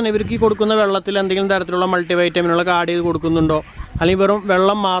അതുപോലെ തന്നെ ഇവർക്ക് ഈ കൊടുക്കുന്ന വെള്ളത്തിൽ എന്തെങ്കിലും തരത്തിലുള്ള മൾട്ടി വൈറ്റമിനുകളൊക്കെ ആഡ് ചെയ്ത് കൊടുക്കുന്നുണ്ടോ, അല്ലെങ്കിൽ വെറും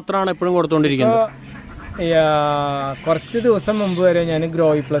വെള്ളം മാത്രമാണ് എപ്പോഴും കൊടുത്തുകൊണ്ടിരിക്കുന്നത്? കുറച്ച് ദിവസം മുമ്പ് വരെ ഞാൻ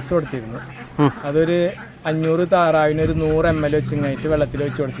ഗ്രോയി പ്ലസ് കൊടുത്തിരുന്നു. അതൊരു 500 താറാവിന് ഒരു 100 ml വെച്ചിങ്ങായിട്ട് വെള്ളത്തിൽ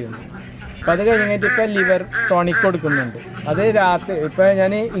വെച്ച് കൊടുത്തിരുന്നു. അപ്പോൾ അത് കഴിഞ്ഞിട്ട് ഇപ്പോൾ ലിവർ ടോണിക് കൊടുക്കുന്നുണ്ട്. അത് രാത്രി ഇപ്പോൾ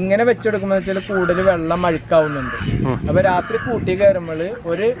ഞാൻ ഇങ്ങനെ വെച്ചെടുക്കുമ്പോൾ വെച്ചാൽ കൂടുതൽ വെള്ളം അഴുക്കാവുന്നുണ്ട്. അപ്പോൾ രാത്രി കൂട്ടി കയറുമ്പോൾ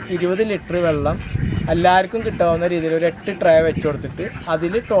ഒരു 20 ലിറ്റർ വെള്ളം എല്ലാവർക്കും കിട്ടാവുന്ന രീതിയിൽ ഒരു 8 ട്രേ വെച്ച് കൊടുത്തിട്ട്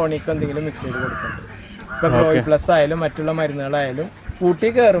അതിൽ ടോണിക് എന്തെങ്കിലും മിക്സ് ചെയ്ത് കൊടുക്കുന്നുണ്ട്. ഇപ്പോൾ ഗ്രോയി പ്ലസ് ആയാലും മറ്റുള്ള മരുന്നുകളായാലും കൂട്ടി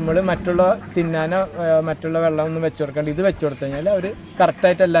കയറുമ്പോൾ മറ്റുള്ള തിന്നാനോ മറ്റുള്ള വെള്ളം ഒന്നും വെച്ച് കൊടുക്കാണ്ട് ഇത് വെച്ച് കൊടുത്തു കഴിഞ്ഞാൽ അവർ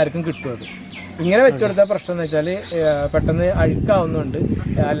കറക്റ്റായിട്ട് എല്ലാവർക്കും കിട്ടും. അത് ഇങ്ങനെ വെച്ച് കൊടുത്ത പ്രശ്നം എന്ന് വെച്ചാൽ പെട്ടെന്ന് അഴുക്കാവുന്നുണ്ട്,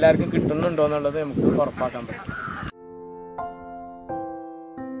 എല്ലാവർക്കും കിട്ടുന്നുണ്ടോ എന്നുള്ളത് നമുക്ക് ഉറപ്പാക്കാൻ പറ്റും.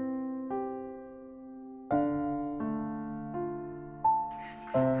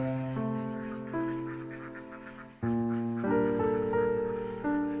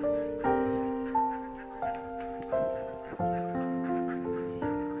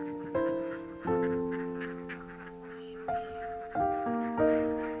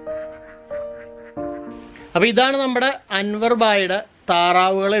 അപ്പോൾ ഇതാണ് നമ്മുടെ അൻവർ ഭായിയുടെ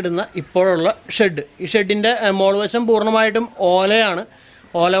താറാവുകളിടുന്ന ഇപ്പോഴുള്ള ഷെഡ്. ഈ ഷെഡിൻ്റെ മോൾവശം പൂർണ്ണമായിട്ടും ഓലയാണ്,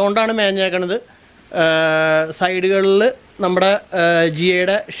 ഓല കൊണ്ടാണ് മേഞ്ഞേക്കണത്. സൈഡുകളിൽ നമ്മുടെ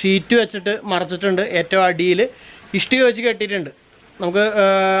ജിയുടെ ഷീറ്റ് വെച്ചിട്ട് മറച്ചിട്ടുണ്ട്. ഏറ്റവും അടിയിൽ ഇഷ്ടിക വെച്ച് കെട്ടിയിട്ടുണ്ട്. നമുക്ക്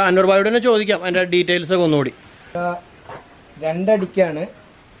അൻവർ ഭായിയോട് തന്നെ ചോദിക്കാം അതിൻ്റെ ഡീറ്റെയിൽസൊക്കെ ഒന്നുകൂടി. 2 അടിക്കാണ്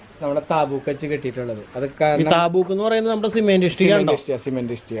നമ്മുടെ താബൂക്ക് വെച്ച് കെട്ടിയിട്ടുള്ളത്. അത് താബൂക്ക് എന്ന് പറയുന്നത് നമ്മുടെ സിമെന്റ്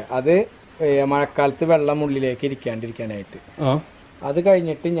ഇഷ്ടിക. അത് മഴക്കാലത്ത് വെള്ളം ഉള്ളിലേക്ക് ഇരിക്കാണ്ടിരിക്കാനായിട്ട്. അത്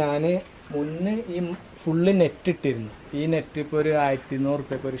കഴിഞ്ഞിട്ട് ഞാൻ മുന്നേ ഈ ഫുള്ള് നെറ്റ് ഇട്ടിരുന്നു. ഈ നെറ്റ് ഇപ്പോൾ ഒരു 1100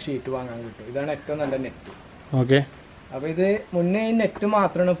 റുപ്യക്ക് ഒരു ഷീറ്റ് വാങ്ങാൻ കിട്ടും. ഇതാണ് ഏറ്റവും നല്ല നെറ്റ്. ഓക്കെ. അപ്പോൾ ഇത് മുന്നേ ഈ നെറ്റ്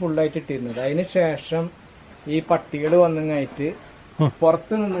മാത്രമാണ് ഫുള്ളായിട്ട് ഇട്ടിരുന്നത്. അതിന് ശേഷം ഈ പട്ടികൾ വന്നങ്ങായിട്ട്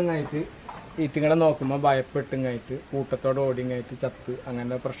പുറത്ത് നിന്നങ്ങായിട്ട് ഈറ്റുങ്ങളെ നോക്കുമ്പോൾ ഭയപ്പെട്ടുങ്ങായിട്ട് കൂട്ടത്തോടെ ഓടിങ്ങായിട്ട് ചത്ത്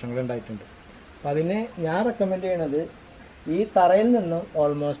അങ്ങനെ പ്രശ്നങ്ങൾ ഉണ്ടായിട്ടുണ്ട്. അപ്പം അതിന് ഞാൻ റെക്കമെൻഡ് ചെയ്യണത് ഈ തറയിൽ നിന്നും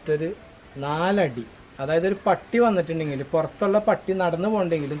ഓൾമോസ്റ്റ് ഒരു 4 അടി, അതായത് ഒരു പട്ടി വന്നിട്ടുണ്ടെങ്കിൽ പുറത്തുള്ള പട്ടി നടന്നു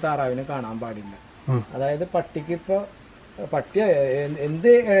പോകണ്ടെങ്കിലും താറാവിനെ കാണാൻ പാടില്ല. അതായത് പട്ടിക്ക് ഇപ്പോൾ പട്ടി എന്ത്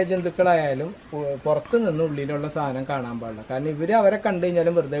ജന്തുക്കളായാലും പുറത്ത് നിന്ന് ഉള്ളിലുള്ള സാധനം കാണാൻ പാടില്ല. കാരണം ഇവർ അവരെ കണ്ടു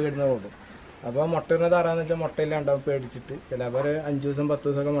കഴിഞ്ഞാലും വെറുതെ കിടന്ന് ഓടും. അപ്പോൾ മുട്ടയിടുന്ന താറാന്ന് വെച്ചാൽ മുട്ടയില്ലാണ്ടാവും പേടിച്ചിട്ട്. ചിലപ്പോൾ 5 ദിവസം 10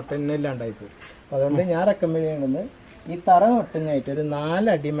 ദിവസമൊക്കെ മുട്ട തന്നെ ഇല്ലാണ്ടായിപ്പോയി. അതുകൊണ്ട് ഞാൻ റെക്കമെൻഡ് ചെയ്യണമെന്ന് ഈ തറ തൊട്ടങ്ങായിട്ട് ഒരു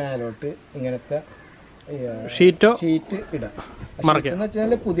 4 അടി മേലോട്ട് ഇങ്ങനത്തെ ഷീറ്റ് ഇടാം. എന്ന്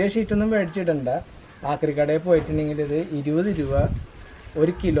വെച്ചാൽ പുതിയ ഷീറ്റൊന്നും മേടിച്ചിടണ്ട. ആക്രിക്കടയിൽ പോയിട്ടുണ്ടെങ്കിൽ ഇത് 20 രൂപ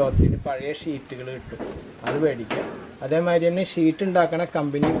 1 കിലോത്തിന് പഴയ ഷീറ്റുകൾ കിട്ടും, അത് മേടിക്കാം. അതേമാതിരി തന്നെ ഷീറ്റ് ഉണ്ടാക്കണ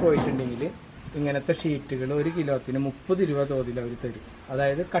കമ്പനിയിൽ പോയിട്ടുണ്ടെങ്കിൽ ഇങ്ങനത്തെ ഷീറ്റുകൾ 1 കിലോത്തിന് 30 രൂപ തോതിൽ അവർ തരും.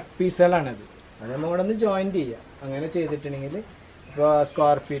 അതായത് കട്ട് പീസുകളാണത്. അത് നമ്മുടെ ഒന്ന് ജോയിൻറ്റ് ചെയ്യുക. അങ്ങനെ ചെയ്തിട്ടുണ്ടെങ്കിൽ ഇപ്പോൾ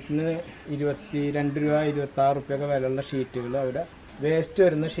സ്ക്വയർ ഫീറ്റിന് 22 രൂപ 26 റുപ്യൊക്കെ വിലയുള്ള ഷീറ്റുകൾ അവിടെ വേസ്റ്റ്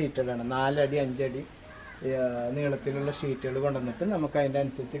വരുന്ന ഷീറ്റുകളാണ്. 4 അടി 5 അടി നീളത്തിലുള്ള ഷീറ്റുകൾ കൊണ്ടുവന്നിട്ട് നമുക്ക് അതിൻ്റെ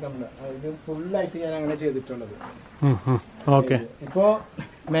അനുസരിച്ച് ഇത് ഫുള്ളായിട്ട് ഞാൻ അങ്ങനെ ചെയ്തിട്ടുള്ളത്. ഇപ്പോൾ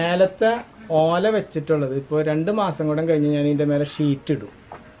മേലത്തെ ഓല വെച്ചിട്ടുള്ളത് ഇപ്പോൾ 2 മാസം കൂടെ കഴിഞ്ഞ് ഞാൻ ഇതിൻ്റെ മേലെ ഷീറ്റ് ഇടും.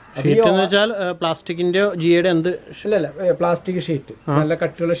 പ്ലാസ്റ്റിക്കിന്റെ ജിയുടെ എന്ത് ഇല്ലല്ല, പ്ലാസ്റ്റിക് ഷീറ്റ്, നല്ല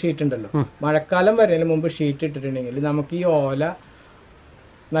കട്ടിയുള്ള ഷീറ്റ് ഉണ്ടല്ലോ. മഴക്കാലം വരുന്നതിന് മുമ്പ് ഷീറ്റ് ഇട്ടിട്ടുണ്ടെങ്കിൽ നമുക്ക് ഈ ഓല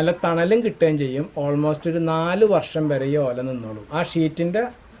നല്ല തണലും കിട്ടുകയും ചെയ്യും. ഓൾമോസ്റ്റ് ഒരു 4 വർഷം വരെ ഈ ഓല നിന്നോളും. ആ ഷീറ്റിന്റെ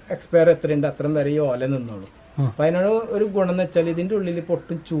എക്സ്പയർ എത്രയുണ്ട് അത്രയും വരെ ഈ ഓല നിന്നോളും. അപ്പം അതിനോട് ഒരു ഗുണം എന്ന് വെച്ചാൽ ഇതിൻ്റെ ഉള്ളിൽ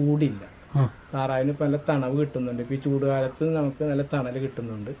പൊട്ടും ചൂടില്ല. താറാവിന് ഇപ്പം നല്ല തണവ് കിട്ടുന്നുണ്ട്. ഇപ്പോൾ ഈ ചൂടുകാലത്ത് നമുക്ക് നല്ല തണൽ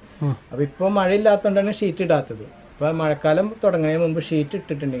കിട്ടുന്നുണ്ട്. അപ്പോൾ ഇപ്പോൾ മഴയില്ലാത്തതുകൊണ്ടാണ് ഷീറ്റ് ഇടാത്തത്. ഇപ്പോൾ മഴക്കാലം തുടങ്ങുന്നതിന് മുമ്പ് ഷീറ്റ്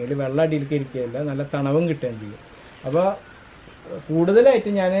ഇട്ടിട്ടുണ്ടെങ്കിൽ വെള്ളം അടിയിലേക്ക് ഇരിക്കുകയില്ല, നല്ല തണവും കിട്ടുകയും ചെയ്യും. അപ്പോൾ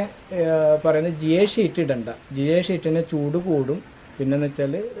കൂടുതലായിട്ട് ഞാൻ പറയുന്നത് GA ഷീറ്റ് ഇടണ്ട. GA ഷീറ്റിന് ചൂട് കൂടും. പിന്നെന്ന്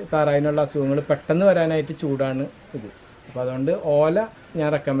വെച്ചാൽ താറാവിനുള്ള അസുഖങ്ങൾ പെട്ടെന്ന് വരാനായിട്ട് ചൂടാണ് ഇത്. അപ്പോൾ അതുകൊണ്ട് ഓല ഞാൻ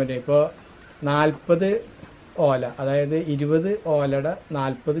റെക്കമെൻഡ് ചെയ്യും. ഇപ്പോൾ 40 ഓല, അതായത് 20 ഓലയുടെ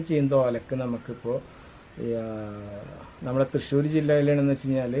 40 ചീന്ത ഓലക്ക് നമുക്കിപ്പോൾ നമ്മുടെ തൃശ്ശൂർ ജില്ലയിലാണെന്ന് വെച്ച്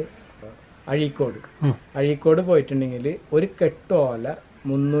കഴിഞ്ഞാൽ അഴീക്കോട് പോയിട്ടുണ്ടെങ്കിൽ ഒരു കെട്ട് ഓല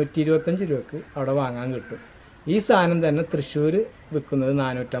 325 രൂപക്ക് അവിടെ വാങ്ങാൻ കിട്ടും. ഈ സാധനം തന്നെ തൃശ്ശൂർ വിൽക്കുന്നത്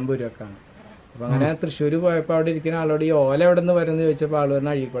 450 രൂപക്കാണ്. അപ്പോൾ അങ്ങനെ തൃശ്ശൂർ പോയപ്പോൾ അവിടെ ഇരിക്കുന്ന ആളോട് ഈ ഓല എവിടെ നിന്ന് വരുന്നത് ചോദിച്ചപ്പോൾ ആൾ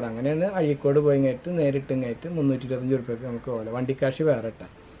പറഞ്ഞാൽ അഴീക്കോട്. അങ്ങനെയാണ് അഴീക്കോട് പോയി നേരിട്ട് 325 രൂപയ്ക്ക് നമുക്ക് ഓല, വണ്ടിക്കാശ് വേറെ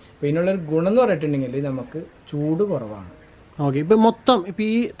ഇട്ടാം. അപ്പോൾ ഇതിനുള്ളൊരു ഗുണം എന്ന് പറഞ്ഞിട്ടുണ്ടെങ്കിൽ നമുക്ക് ചൂട് കുറവാണ്. ഓക്കെ. ഇപ്പം മൊത്തം ഇപ്പം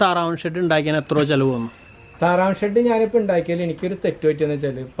ഈ താറാവൻ ഷെഡ് ഉണ്ടാക്കിയാൽ എത്ര ചിലവ് വന്നു? താറാവൻ ഷെഡ് ഞാനിപ്പോൾ ഉണ്ടാക്കിയാൽ എനിക്കൊരു തെറ്റ് പറ്റിയെന്ന്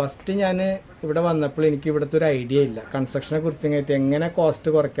വെച്ചാൽ, ഫസ്റ്റ് ഞാൻ ഇവിടെ വന്നപ്പോൾ എനിക്ക് ഇവിടുത്തെ ഒരു ഐഡിയ ഇല്ല, കൺസ്ട്രക്ഷനെ കുറിച്ച് എങ്ങനെ കോസ്റ്റ്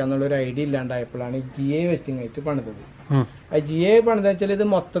കുറയ്ക്കാന്നുള്ളൊരു ഐഡിയ ഇല്ലാണ്ടായപ്പോഴാണ് ഈ GA വെച്ചിങ്ങായിട്ട് പണിതത്. ആ GA പണിതെന്ന് വെച്ചാൽ ഇത്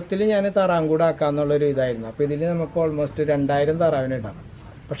മൊത്തത്തിൽ ഞാൻ താറാങ്കൂട് ആക്കാന്നുള്ളൊരു ഇതായിരുന്നു. അപ്പോൾ ഇതിൽ നമുക്ക് ഓൾമോസ്റ്റ് 2000 താറാവിന് ഇടാം.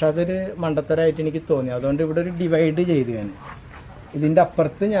 പക്ഷെ അതൊരു മണ്ടത്തരമായിട്ട് എനിക്ക് തോന്നി. അതുകൊണ്ട് ഇവിടെ ഒരു ഡിവൈഡ് ചെയ്ത് ഞാൻ ഇതിൻ്റെ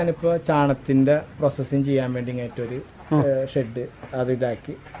അപ്പുറത്ത് ഞാനിപ്പോൾ ചാണത്തിൻ്റെ പ്രോസസ്സിങ് ചെയ്യാൻ വേണ്ടി ഇങ്ങായിട്ടൊരു ഷെഡ് അത്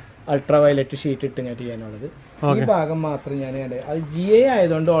ഇതാക്കി അൾട്രാ വയലറ്റ് ഷീറ്റ് ഇട്ടിങ്ങായിട്ട് ചെയ്യാനുള്ളത്. ഈ ഭാഗം മാത്രം ഞാൻ അത് GA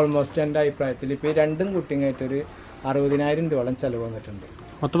ആയതുകൊണ്ട് ഓൾമോസ്റ്റ് എൻ്റെ അഭിപ്രായത്തിൽ ഇപ്പോൾ ഈ രണ്ടും കുട്ടിങ്ങായിട്ടൊരു 60,000 രൂപയോളം ചിലവ് വന്നിട്ടുണ്ട്.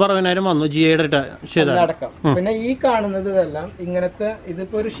 മൊത്തം 60,000 വന്നു GAയുടെ അടക്കം. പിന്നെ ഈ കാണുന്നത് എല്ലാം ഇങ്ങനത്തെ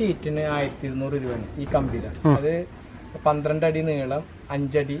ഇതിപ്പോൾ ഒരു ഷീറ്റിന് 1200 രൂപയാണ് ഈ കമ്പിയിലാണ്. അത് 12 അടി നീളം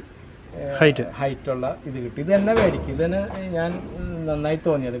 5 അടി ഹൈറ്റുള്ള ഇത് കിട്ടും. ഇത് തന്നെ മേടിക്കും. ഇത് തന്നെ ഞാൻ നന്നായി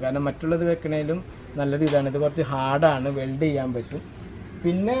തോന്നിയത്. കാരണം മറ്റുള്ളത് വെക്കണേലും നല്ലത് ഇതാണ്. ഇത് കുറച്ച് ഹാർഡാണ്, വെൽഡ് ചെയ്യാൻ പറ്റും.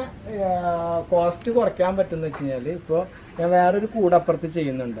 പിന്നെ കോസ്റ്റ് കുറയ്ക്കാൻ പറ്റുമെന്ന് വെച്ച് കഴിഞ്ഞാൽ ഇപ്പോൾ ഞാൻ വേറൊരു കൂടപ്പുറത്ത്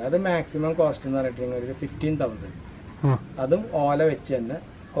ചെയ്യുന്നുണ്ട്. അത് മാക്സിമം കോസ്റ്റ് എന്ന് പറഞ്ഞിട്ടുണ്ടെങ്കിൽ ഒരു 15,000. അതും ഓല വെച്ച് തന്നെ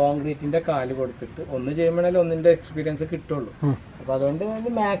കോൺക്രീറ്റിൻ്റെ കാല് കൊടുത്തിട്ട് ഒന്ന് ചെയ്യുമ്പോഴേ ഒന്നിൻ്റെ എക്സ്പീരിയൻസ് കിട്ടുള്ളൂ. അപ്പോൾ അതുകൊണ്ട്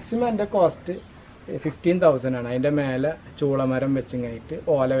മാക്സിമം എൻ്റെ കോസ്റ്റ് 15,000 ആണ്. അതിൻ്റെ മേലെ ചൂളമരം വെച്ചിങ്ങായിട്ട്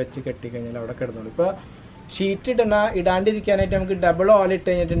ഓല വെച്ച് കെട്ടിക്കഴിഞ്ഞാൽ അവിടെ കിടന്നുള്ളൂ. ഇപ്പോൾ ഷീറ്റ് ഇടാണ്ടിരിക്കാനായിട്ട് നമുക്ക് ഡബിൾ ഓല ഇട്ട്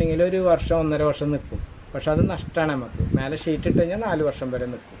കഴിഞ്ഞിട്ടുണ്ടെങ്കിൽ 1 വർഷം 1.5 വർഷം നിൽക്കും. പക്ഷെ അത് നഷ്ടമാണ് നമുക്ക്. മേലെ ഷീറ്റ് ഇട്ട് കഴിഞ്ഞാൽ 4 വർഷം വരെ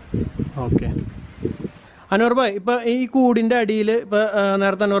നിൽക്കും. ഓക്കെ. അൻവർ ഭായ്, ഇപ്പോൾ ഈ കൂടിൻ്റെ അടിയിൽ ഇപ്പോൾ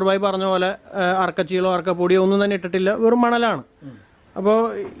നേരത്തെ അൻവർ ഭായ് പറഞ്ഞ പോലെ അറക്കച്ചീളോ അറക്കപ്പൊടിയോ ഒന്നും തന്നെ ഇട്ടിട്ടില്ല, വെറും മണലാണ്. അപ്പോൾ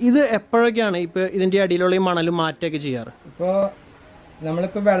ഇത് എപ്പോഴൊക്കെയാണ് ഇപ്പോൾ ഇതിൻ്റെ അടിയിലുള്ള ഈ മണൽ മാറ്റമൊക്കെ ചെയ്യാറ്? ഇപ്പോൾ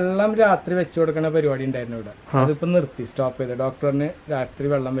നമ്മളിപ്പോൾ വെള്ളം രാത്രി വെച്ചു കൊടുക്കുന്ന പരിപാടി ഉണ്ടായിരുന്നു ഇവിടെ. അതിപ്പോൾ നിർത്തി, സ്റ്റോപ്പ് ചെയ്ത്. ഡോക്ടറിന് രാത്രി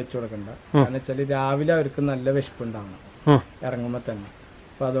വെള്ളം വെച്ചു കൊടുക്കണ്ട. കാരണം വെച്ചാൽ രാവിലെ അവർക്ക് നല്ല വിശപ്പുണ്ടാവണം ഇറങ്ങുമ്പോൾ തന്നെ.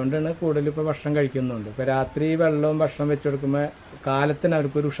 അപ്പോൾ അതുകൊണ്ടാണ് കൂടുതൽ ഇപ്പോൾ ഭക്ഷണം കഴിക്കുന്നുണ്ട്. ഇപ്പോൾ രാത്രി വെള്ളവും ഭക്ഷണം വെച്ചു കൊടുക്കുമ്പോൾ കാലത്തിന്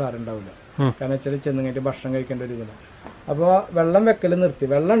അവർക്കൊരു ഉഷാറുണ്ടാവില്ല. കാരണം വെച്ചാൽ ചെന്നുകഴിഞ്ഞിട്ട് ഭക്ഷണം കഴിക്കേണ്ട ഒരു ഇതില്ല. അപ്പോൾ വെള്ളം വെക്കൽ നിർത്തി.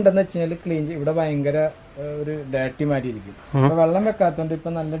 വെള്ളം ഉണ്ടെന്ന് വെച്ച് കഴിഞ്ഞാൽ ക്ലീൻ ഇവിടെ ഭയങ്കര ഒരു ഡേർട്ടി മാതിരി ഇരിക്കും. അപ്പോൾ വെള്ളം വെക്കാത്തതുകൊണ്ട്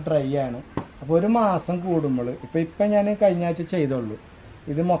ഇപ്പം നല്ല ഡ്രൈ ആണ്. അപ്പോൾ 1 മാസം കൂടുമ്പോൾ ഇപ്പം ഞാൻ കഴിഞ്ഞ ആഴ്ച ചെയ്തോളൂ,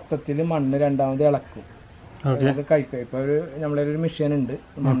 ഇത് മൊത്തത്തിൽ മണ്ണ് രണ്ടാമത് ഇളക്കും. അത് കഴിക്കും. ഇപ്പോൾ നമ്മളൊരു മെഷീൻ ഉണ്ട്,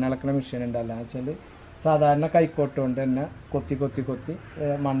 മണ്ണിളക്കണ മെഷീൻ ഉണ്ട്. അല്ലാന്ന് വെച്ചാൽ സാധാരണ കൈക്കോട്ട് കൊണ്ട് തന്നെ കൊത്തി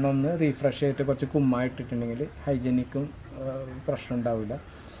മണ്ണൊന്ന് റീഫ്രഷ് ചെയ്തിട്ട് കുറച്ച് കുമ്മായിട്ടിട്ടുണ്ടെങ്കിൽ ഹൈജീനിക്കും പ്രശ്നം ഉണ്ടാവില്ല.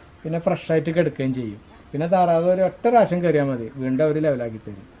 പിന്നെ ഫ്രഷായിട്ട് കിടക്കുകയും ചെയ്യും. പിന്നെ താറാവ് ഒരു 1 പ്രാവശ്യം കയറിയാൽ മതി, വീണ്ടും അവർ ലെവലാക്കി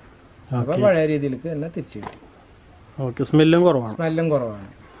തരും. അപ്പോൾ പഴയ രീതിയിലേക്ക് തന്നെ തിരിച്ചു കിട്ടും. ഓക്കെ. സ്മെല്ലും കുറവാണ്.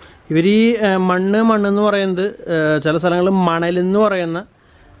 ഇവർ ഈ മണ്ണെന്ന് പറയുന്നത് ചില സ്ഥലങ്ങളിൽ മണലെന്ന് പറയുന്ന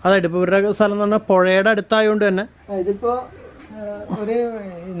അതായിട്ട് ഇപ്പോൾ ഇവരുടെ സ്ഥലം എന്ന് പറഞ്ഞാൽ പുഴയുടെ അടുത്തായതുകൊണ്ട് തന്നെ ഇതിപ്പോൾ ഒരു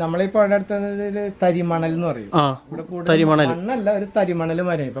നമ്മളീ പുഴയുടെ അടുത്തതിൽ തരിമണൽ എന്ന് പറയും. ഇവിടെ കൂടുതൽ മണ്ണല്ല, ഒരു തരിമണൽ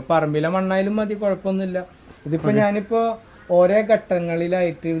മരം. ഇപ്പൊ പറമ്പിലെ മണ്ണായാലും മതി, കുഴപ്പമൊന്നുമില്ല. ഇതിപ്പോ ഞാനിപ്പോ ഓരോ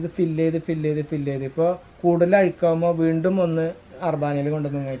ഘട്ടങ്ങളിലായിട്ട് ഇത് ഫില്ല് ചെയ്ത് ഇപ്പോൾ കൂടുതൽ അഴുക്കാവുമ്പോൾ വീണ്ടും ഒന്ന് അർബാനയിൽ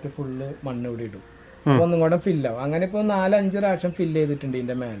കൊണ്ടുവന്നിട്ട് ഫുള്ള് മണ്ണ് ഇവിടെ ഇടും. ഒന്നും കൂടെ ഫില്ലാവും. അങ്ങനെ ഇപ്പോൾ 4-5 പ്രാവശ്യം ഫില്ല് ചെയ്തിട്ടുണ്ട്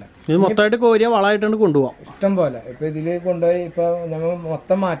ഇതിന്റെ മേലെ. ഇത് മൊത്തമായിട്ട് കോരിയ വളമായിട്ടാണ് കൊണ്ടുപോകാം ഇഷ്ടം പോലെ. ഇപ്പൊ ഇതില് കൊണ്ടുപോയി ഇപ്പൊ നമ്മൾ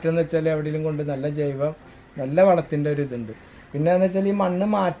മൊത്തം മാറ്റം വെച്ചാൽ എവിടെയെങ്കിലും കൊണ്ട് നല്ല ജൈവം നല്ല വളത്തിന്റെ ഒരു ഇതുണ്ട്. പിന്നെ എന്ന് വെച്ചാൽ ഈ മണ്ണ്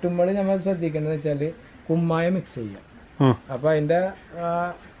മാറ്റുമ്പോൾ നമ്മൾ ശ്രദ്ധിക്കേണ്ടത് വെച്ചാൽ കുമ്മായം മിക്സ് ചെയ്യാം. അപ്പൊ അതിന്റെ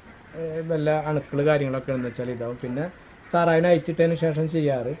വല്ല അണുക്കള് കാര്യങ്ങളൊക്കെ എന്ന് വെച്ചാൽ ഇതാവും. പിന്നെ താറാവിനെ അയച്ചിട്ടതിന് ശേഷം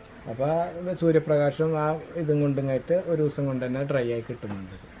ചെയ്യാറ്. അപ്പോൾ സൂര്യപ്രകാശം ആ ഇതും കൊണ്ടുങ്ങായിട്ട് 1 ദിവസം കൊണ്ട് തന്നെ ഡ്രൈ ആയി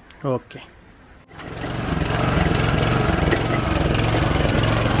കിട്ടുന്നുണ്ട്. ഓക്കെ.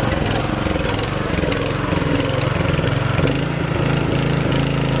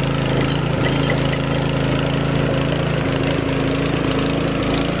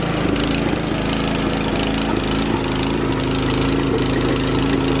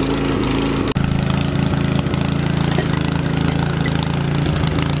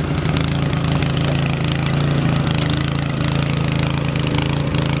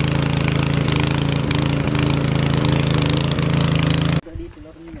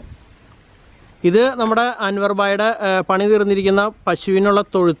 ഇത് നമ്മുടെ അൻവർ ഭായിയുടെ പണി തീർന്നിരിക്കുന്ന പശുവിനുള്ള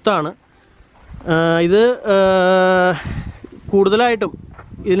തൊഴുത്താണ്. ഇത് കൂടുതലായിട്ടും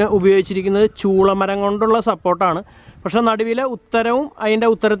ഇതിന് ഉപയോഗിച്ചിരിക്കുന്നത് ചൂളമരം കൊണ്ടുള്ള സപ്പോർട്ടാണ്. പക്ഷേ നടുവിലെ ഉത്തരവും അതിൻ്റെ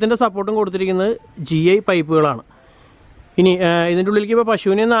ഉത്തരത്തിൻ്റെ സപ്പോർട്ടും കൊടുത്തിരിക്കുന്നത് GI പൈപ്പുകളാണ്. ഇനി ഇതിൻ്റെ ഉള്ളിലേക്ക് ഇപ്പോൾ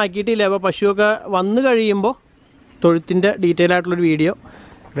പശുവിനെ ഒന്നും ആക്കിയിട്ടില്ല. അപ്പോൾ പശുവൊക്കെ വന്നു കഴിയുമ്പോൾ തൊഴുത്തിൻ്റെ ഡീറ്റെയിൽ ആയിട്ടുള്ളൊരു വീഡിയോ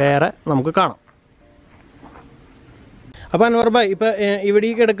വേറെ നമുക്ക് കാണാം. അപ്പോൾ അൻവർ ഭായ്, ഇപ്പോൾ ഇവിടെ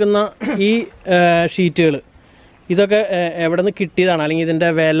കിടക്കുന്ന ഈ ഷീറ്റുകൾ ഇതൊക്കെ എവിടെ നിന്ന് കിട്ടിയതാണ്, അല്ലെങ്കിൽ ഇതിൻ്റെ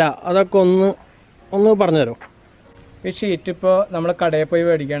വില അതൊക്കെ ഒന്ന് പറഞ്ഞു തരുമോ? ഈ ഷീറ്റ് ഇപ്പോൾ നമ്മൾ കടയിൽ പോയി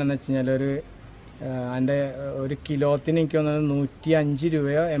മേടിക്കുകയാണെന്ന് വെച്ച് കഴിഞ്ഞാൽ അതിൻ്റെ ഒരു കിലോത്തിന് എനിക്ക് തോന്നുന്നത് 105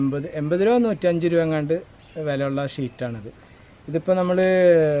 രൂപയോ 80 രൂപ 105 രൂപ എങ്ങാണ്ട് വിലയുള്ള ഷീറ്റാണിത്. ഇതിപ്പോൾ നമ്മൾ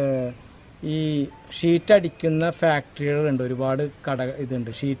ഈ ഷീറ്റ് അടിക്കുന്ന ഫാക്ടറികളുണ്ട്, ഒരുപാട്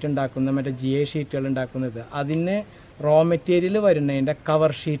ഇതുണ്ട് ഷീറ്റ് ഉണ്ടാക്കുന്ന, മറ്റേ GI ഷീറ്റുകൾ ഉണ്ടാക്കുന്നത്. അതിന് റോ മെറ്റീരിയൽ വരുന്നതിൻ്റെ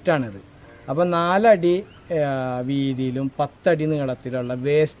കവർ ഷീറ്റാണിത്. അപ്പോൾ 4 അടി വീതിയിലും 10 അടി നീളത്തിലുള്ള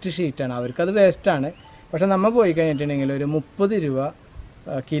വേസ്റ്റ് ഷീറ്റാണ്. അവർക്കത് വേസ്റ്റാണ്. പക്ഷെ നമ്മൾ പോയി കഴിഞ്ഞിട്ടുണ്ടെങ്കിൽ ഒരു 30 രൂപ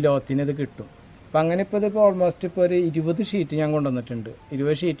കിലോത്തിന് ഇത് കിട്ടും. അപ്പം അങ്ങനെ ഇതിപ്പോൾ ഓൾമോസ്റ്റ് ഇപ്പോൾ ഒരു 20 ഷീറ്റ് ഞാൻ കൊണ്ടുവന്നിട്ടുണ്ട്.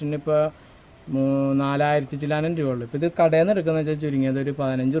 20 ഷീറ്റിന് ഇപ്പോൾ 4000 ചില്ലാനം രൂപ ഉള്ളൂ. ഇപ്പോൾ ഇത് കടയിൽ നിന്ന് എടുക്കുന്നത് വെച്ചാൽ ചുരുങ്ങിയത് ഒരു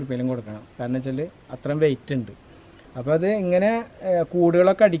 15 റുപ്യയിലും കൊടുക്കണം. കാരണം വെച്ചാൽ അത്രയും വെയിറ്റ് ഉണ്ട്. അപ്പോൾ അത് ഇങ്ങനെ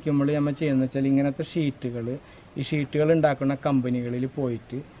കൂടുകളൊക്കെ അടിക്കുമ്പോൾ നമ്മൾ ചെയ്യുന്നത് വെച്ചാൽ ഇങ്ങനത്തെ ഷീറ്റുകൾ, ഈ ഷീറ്റുകൾ ഉണ്ടാക്കുന്ന കമ്പനികളിൽ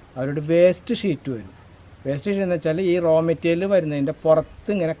പോയിട്ട് അവരുടെ വേസ്റ്റ് ഷീറ്റ് വരും. വേസ്റ്റ് ഷീറ്റ് എന്ന് വെച്ചാൽ ഈ റോ മെറ്റീരിയൽ വരുന്നതിൻ്റെ പുറത്ത്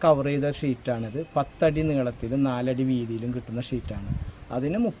ഇങ്ങനെ കവർ ചെയ്ത ഷീറ്റാണിത്. 10 അടി നീളത്തിലും 4 അടി വീതിയിലും കിട്ടുന്ന ഷീറ്റാണ്.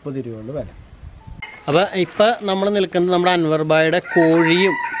 അതിന് 30 രൂപയുള്ള വില. അപ്പോൾ ഇപ്പോൾ നമ്മൾ നിൽക്കുന്നത് നമ്മുടെ അൻവർ ഭായിയുടെ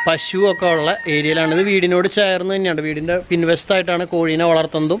കോഴിയും പശുവും ഒക്കെ ഉള്ള ഏരിയയിലാണ്. ഇത് വീടിനോട് ചേർന്ന് തന്നെയാണ്. വീടിൻ്റെ പിൻവശത്തായിട്ടാണ് കോഴീനെ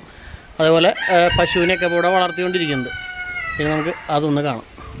വളർത്തുന്നതും അതേപോലെ പശുവിനെയൊക്കെ ഇവിടെ വളർത്തിക്കൊണ്ടിരിക്കുന്നത്. പിന്നെ നമുക്ക് അതൊന്ന് കാണാം.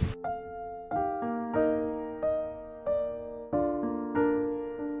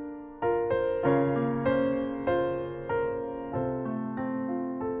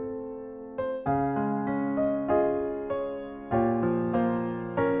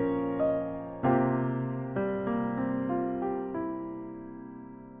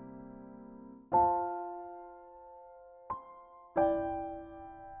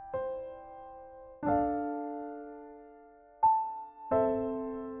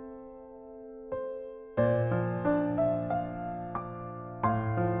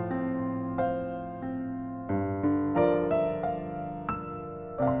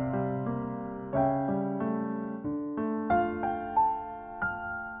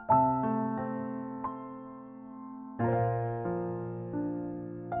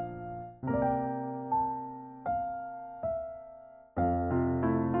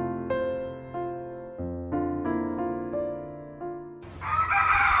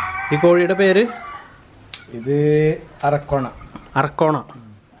 ഈ കോഴിയുടെ പേര് ഇത് അറക്കോണ. അറക്കോണ.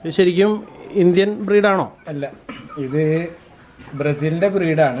 ഇത് ശരിക്കും ഇന്ത്യൻ ബ്രീഡാണോ? അല്ല, ഇത് ബ്രസീലിൻ്റെ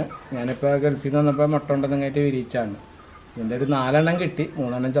ബ്രീഡാണ്. ഞാനിപ്പോൾ ഗൾഫിൽ നിന്ന് വന്നപ്പോൾ മുട്ട ഉണ്ടെന്നങ്ങായിട്ട് വിരിയിച്ചാണ്. ഇതിൻ്റെ ഒരു 4 എണ്ണം കിട്ടി,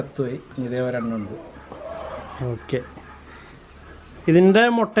 3 എണ്ണം ചത്തുപോയി. ഇതേ ഒരെണ്ണം ഉണ്ട്. ഓക്കെ. ഇതിൻ്റെ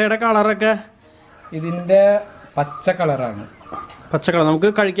മുട്ടയുടെ കളറൊക്കെ? ഇതിൻ്റെ പച്ച കളറാണ്. പച്ച കളർ.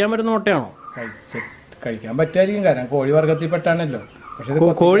 നമുക്ക് കഴിക്കാൻ പറ്റുന്ന മുട്ടയാണോ? കഴിക്കാൻ പറ്റുമായിരിക്കും, കാരണം കോഴി വർഗത്തിൽപ്പെട്ടാണല്ലോ. പക്ഷെ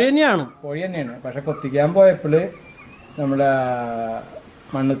കോഴി തന്നെയാണ്. കോഴി തന്നെയാണ്. പക്ഷെ കൊത്തിക്കാൻ പോയപ്പോൾ നമ്മുടെ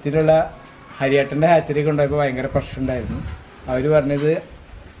മണ്ണുത്തിലുള്ള ഹരിയേട്ടൻ്റെ ഹാച്ചറി കൊണ്ടുപോയപ്പോൾ ഭയങ്കര പ്രശ്നമുണ്ടായിരുന്നു. അവർ പറഞ്ഞത്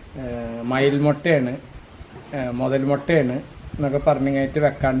മയിൽ മുട്ടയാണ്, മുതൽ മുട്ടയാണ് എന്നൊക്കെ പറഞ്ഞിട്ട്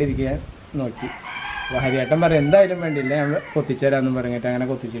വെക്കാണ്ടിരിക്കാൻ നോക്കി. അപ്പോൾ ഹരിയേട്ടൻ പറയും എന്തായാലും വേണ്ടിയില്ല, ഞങ്ങൾ കൊത്തിച്ചേരാമെന്നും പറഞ്ഞിട്ട് അങ്ങനെ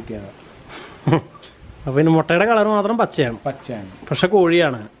കൊത്തിച്ചിട്ടിയതാണ്. അപ്പോൾ ഇനി മുട്ടയുടെ കളർ മാത്രം പച്ചയാണ്? പച്ചയാണ്. പക്ഷെ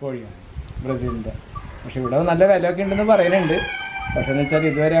കോഴിയാണ്. കോഴിയാണ് ബ്രസീലിൻ്റെ. പക്ഷെ ഇവിടെ നല്ല വിലയൊക്കെ ഉണ്ടെന്ന് പറയുന്നുണ്ട്. പക്ഷെ എന്ന് വെച്ചാൽ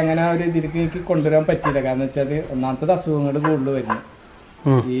ഇതുവരെ അങ്ങനെ ഒരു ഇതിലേക്ക് എനിക്ക് കൊണ്ടുവരാൻ പറ്റിയില്ല. കാരണം വെച്ചാൽ ഒന്നാമത്തെ അസുഖങ്ങൾ കൂടുതൽ വരുന്നു.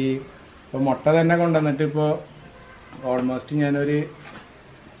 ഈ ഇപ്പോൾ മുട്ട തന്നെ കൊണ്ടുവന്നിട്ട് ഇപ്പോൾ ഓൾമോസ്റ്റ് ഞാനൊരു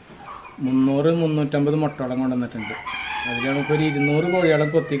 300-350 മുട്ടയോളം കൊണ്ടുവന്നിട്ടുണ്ട്. അതിൽ നമുക്കൊരു 200 കോഴിയോളം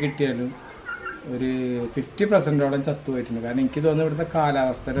കൊത്തി കിട്ടിയാലും ഒരു 50% ചത്തുപോയിട്ടുണ്ട്. കാരണം എനിക്ക് തോന്നുന്നു ഇവിടുത്തെ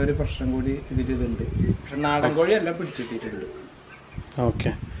കാലാവസ്ഥയുടെ ഒരു പ്രശ്നം കൂടി ഇതിലുണ്ട്. പക്ഷെ നാടൻ കോഴിയെല്ലാം പിടിച്ചിട്ടിട്ടുണ്ട്.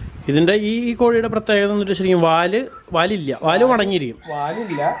 ഓക്കെ. ഇതിൻ്റെ ഈ കോഴിയുടെ പ്രത്യേകത എന്ന് ശരിക്കും വാലില്ല, വാല് മടങ്ങിയിരിക്കും.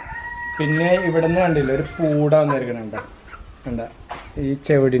 വാലില്ല. പിന്നെ ഇവിടെ നിന്ന് കണ്ടില്ല ഒരു പൂട വന്നിരിക്കണുണ്ട, കണ്ട ഈ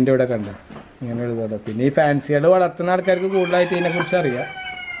ചെവിടിൻ്റെ ഇവിടെ കണ്ട ഇങ്ങനെ എഴുതാതെ. പിന്നെ ഈ ഫാൻസികൾ വളർത്തുന്ന ആൾക്കാർക്ക് കൂടുതലായിട്ട് ഇതിനെക്കുറിച്ച് അറിയാം.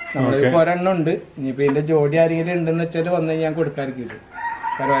 നമ്മളിപ്പോൾ ഒരെണ്ണം ഉണ്ട്. ഇനിയിപ്പോൾ ഇതിൻ്റെ ജോഡി ആരെങ്കിലും ഉണ്ടെന്ന് വെച്ചാൽ വന്ന് ഞാൻ കൊടുക്കാതിരിക്കില്ല,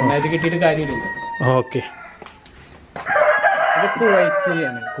 കാരണം ഒന്നായിട്ട് കിട്ടിയിട്ട് കാര്യമില്ല. ഓക്കെ. ഇത്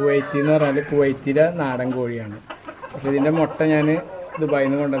കുവൈത്തിയാണ്. കുവൈത്തി എന്ന് പറഞ്ഞാൽ കുവൈത്തിയിലെ നാടൻ കോഴിയാണ്. അപ്പോൾ ഇതിൻ്റെ മുട്ട ഞാൻ ദുബായിൽ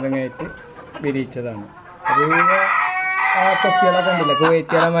നിന്ന് കൊണ്ടുവന്നങ്ങായിട്ട് വിരിയിച്ചതാണ്. അത് ആ തൊപ്പികളെ കണ്ടില്ല,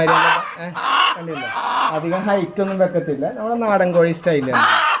 കുവൈത്തികളെ മാതിരി കണ്ടില്ല. അധികം ഹൈറ്റ് ഒന്നും വെക്കത്തില്ല, നമ്മുടെ നാടൻ കോഴി സ്റ്റൈലാണ്.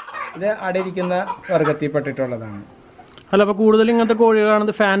 ഇത് അടയിരിക്കുന്ന വർഗത്തിൽപ്പെട്ടിട്ടുള്ളതാണ്. അല്ല, അപ്പോൾ കൂടുതൽ ഇങ്ങനത്തെ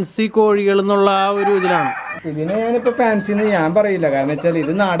കോഴികളാണ് ഫാൻസി കോഴികൾ എന്നുള്ള ആ ഒരു ഇതിലാണ്. ഇതിനെ ഞാനിപ്പോൾ ഫാൻസി എന്ന് ഞാൻ പറയില്ല, കാരണം വെച്ചാൽ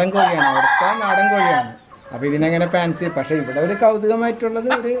ഇത് നാടൻ കോഴിയാണ്, അവിടുത്തെ നാടൻ കോഴിയാണ്. അപ്പോൾ ഇതിനെങ്ങനെ ഫാൻസി, പക്ഷേ ഇവിടെ ഒരു കൗതുകമായിട്ടുള്ളത്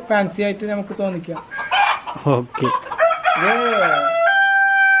ഒരു ഫാൻസി ആയിട്ട് നമുക്ക് തോന്നിക്കാം. ഓക്കെ. ഇത്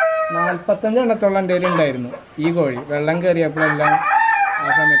 45 എണ്ണത്തോളം എൻ്റെ ഉണ്ടായിരുന്നു ഈ കോഴി. വെള്ളം കയറിയപ്പോഴെല്ലാം ആ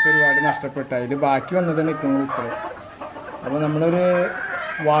സമയത്ത് ഒരുപാട് നഷ്ടപ്പെട്ടു. അതിൽ ബാക്കി വന്നതാണ് ഏറ്റവും കൂടുതൽ. അപ്പോൾ നമ്മളൊരു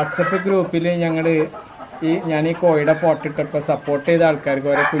വാട്സപ്പ് ഗ്രൂപ്പിൽ ഞാൻ ഈ കോഴിയുടെ ഫോട്ടോ ഇട്ടപ്പോൾ സപ്പോർട്ട് ചെയ്ത ആൾക്കാർക്ക്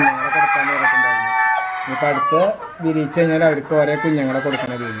ഓരോ കുഞ്ഞുങ്ങളെ കൊടുക്കാൻ പറഞ്ഞിട്ടുണ്ടായിരുന്നു. ഇനിയിപ്പോൾ അടുത്ത് വിരിച്ചു കഴിഞ്ഞാൽ അവർക്ക് ഓരോ കുഞ്ഞുങ്ങളെ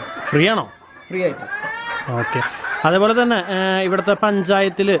കൊടുക്കണത് ഫ്രീ ആണോ? ഫ്രീ ആയിട്ട്. ഓക്കെ. അതേപോലെ തന്നെ ഇവിടുത്തെ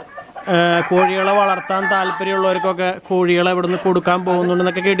പഞ്ചായത്തിൽ കോഴികളെ വളർത്താൻ താല്പര്യമുള്ളവർക്കൊക്കെ കോഴികളെ ഇവിടുന്ന് കൊടുക്കാൻ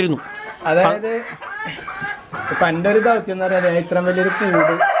പോകുന്നുണ്ടെന്നൊക്കെ കേട്ടിരുന്നു. അതായത് ഇപ്പം എൻ്റെ ഒരു ദൗത്യം എന്ന് പറയാൻ ഇത്രയും വലിയൊരു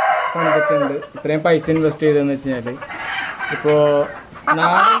കൂട് പണിതിട്ടുണ്ട്, ഇത്രയും പൈസ ഇൻവെസ്റ്റ് ചെയ്തതെന്ന് വെച്ച് കഴിഞ്ഞാൽ ഇപ്പോൾ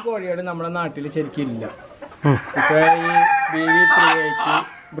നാടൻ കോഴികൾ നമ്മുടെ നാട്ടിൽ ശരിക്കും ഇല്ല. ഇപ്പോൾ ഈ BV380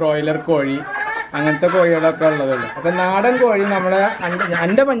 ബ്രോയിലർ കോഴി അങ്ങനത്തെ കോഴികളൊക്കെ ഉള്ളതല്ല. അപ്പം നാടൻ കോഴി നമ്മളെ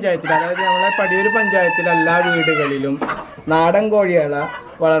എൻ്റെ പഞ്ചായത്തിൽ, അതായത് നമ്മളെ പടിയൂർ പഞ്ചായത്തിൽ എല്ലാ വീടുകളിലും നാടൻ കോഴികളെ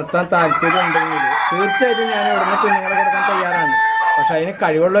വളർത്താൻ താല്പര്യം ഉണ്ടെങ്കിൽ തീർച്ചയായിട്ടും ഞാൻ ഇവിടുന്ന് കുഞ്ഞുങ്ങളെ കൊടുക്കാൻ തയ്യാറാണ്. പക്ഷെ അതിന്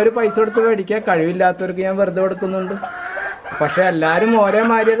കഴിവുള്ളവർ പൈസ കൊടുത്ത് മേടിക്കുക, കഴിവില്ലാത്തവർക്ക് ഞാൻ വെറുതെ കൊടുക്കുന്നുണ്ട്. പക്ഷെ എല്ലാവരും ഓരോ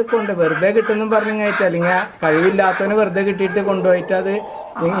മാതിരി അത് വെറുതെ കിട്ടുമെന്നും പറഞ്ഞായിട്ട്, അല്ലെങ്കിൽ കഴിവില്ലാത്തവന് വെറുതെ കിട്ടിയിട്ട് കൊണ്ടുപോയിട്ട് അത്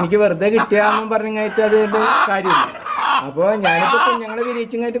എനിക്ക് വെറുതെ കിട്ടിയാന്നും പറഞ്ഞായിട്ട് അതുകൊണ്ട് കാര്യമില്ല. അപ്പോൾ ഞാനിപ്പോൾ കുഞ്ഞുങ്ങളെ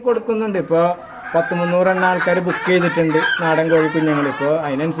വിരിച്ചിങ്ങായിട്ട് കൊടുക്കുന്നുണ്ട്. ഇപ്പോൾ 100-300 എണ്ണ ആൾക്കാർ ബുക്ക് ചെയ്തിട്ടുണ്ട് നാടൻ കോഴി കുഞ്ഞുങ്ങൾ. ഇപ്പോൾ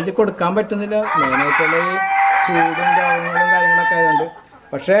അതിനനുസരിച്ച് കൊടുക്കാൻ പറ്റുന്നില്ല, മെയിനായിട്ടുള്ള ഈ ചൂടും രോഗങ്ങളും കാര്യങ്ങളൊക്കെ ആയതുകൊണ്ട്.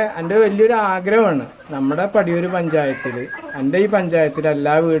 പക്ഷേ എൻ്റെ വലിയൊരു ആഗ്രഹമാണ് നമ്മുടെ പടിയൂർ പഞ്ചായത്തിൽ, എൻ്റെ ഈ പഞ്ചായത്തിൽ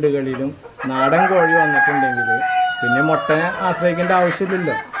എല്ലാ വീടുകളിലും നാടൻ കോഴി വന്നിട്ടുണ്ടെങ്കിൽ പിന്നെ മുട്ടനെ ആശ്രയിക്കേണ്ട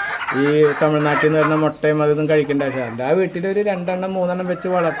ആവശ്യമില്ലല്ലോ. ഈ തമിഴ്നാട്ടിൽ നിന്ന് വരുന്ന മുട്ടയും അതൊന്നും കഴിക്കേണ്ട ആവശ്യമില്ല. എല്ലാ വീട്ടിലൊരു 2 എണ്ണം 3 എണ്ണം വെച്ച്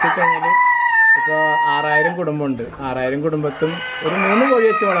വളർത്തിക്കഴിഞ്ഞാൽ ഇപ്പോൾ 6000 കുടുംബമുണ്ട്. 6000 കുടുംബത്തും ഒരു 3 കോഴി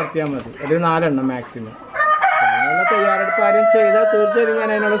വെച്ച് വളർത്തിയാൽ മതി, ഒരു 4 എണ്ണം മാക്സിമം. അതിനുള്ള തയ്യാറെടുപ്പ് ആരും ചെയ്താൽ തീർച്ചയായും ഞാൻ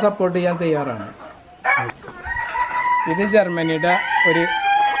അതിനുള്ള സപ്പോർട്ട് ചെയ്യാൻ തയ്യാറാണ്. ഇത് ജർമ്മനിയുടെ ഒരു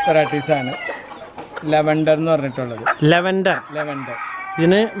വെറൈറ്റീസാണ്, ലെവൻഡർ എന്ന് പറഞ്ഞിട്ടുള്ളത്. ലെവൻഡർ.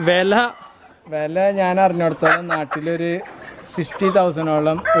 ഇതിന് വില ഞാൻ അറിഞ്ഞിടത്തോളം നാട്ടിലൊരു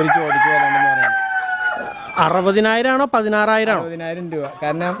 60,000-ഓളം ഒരു ജോഡിക്ക് വില ഉണ്ടെന്ന് പറയുന്നത്. 60,000 ആണോ 16,000 ആണോ? 60,000 രൂപ.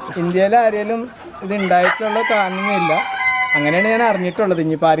 കാരണം ഇന്ത്യയിൽ ആരെങ്കിലും ഇത് ഉണ്ടായിട്ടുള്ള കാണുന്നില്ല, അങ്ങനെയാണ് ഞാൻ അറിഞ്ഞിട്ടുള്ളത്.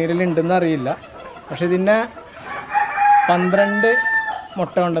 ഇനിയിപ്പോൾ ആരെങ്കിലും ഉണ്ടെന്ന് അറിയില്ല. പക്ഷെ ഇതിൻ്റെ 12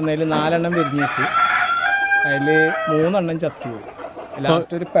 മുട്ട കൊണ്ടുവന്നതിൽ 4 എണ്ണം വിരിഞ്ഞിട്ട് അതിൽ 3 എണ്ണം ചത്തുപോയി.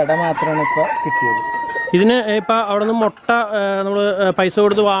 ലാസ്റ്റ് ഒരു പെട മാത്രമാണ് ഇപ്പോൾ കിട്ടിയത്. ഇതിന് ഇപ്പം അവിടെ നിന്ന് മുട്ട നമ്മൾ പൈസ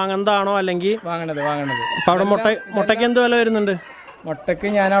കൊടുത്ത് വാങ്ങുന്നതാണോ അല്ലെങ്കിൽ വാങ്ങണത്? അപ്പം അവിടെ മുട്ടയ്ക്ക് എന്ത് വില വരുന്നുണ്ട്? മുട്ടയ്ക്ക്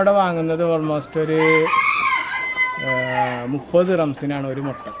ഞാൻ അവിടെ വാങ്ങുന്നത് ഓൾമോസ്റ്റ് ഒരു 30 ദിറംസിനാണ് ഒരു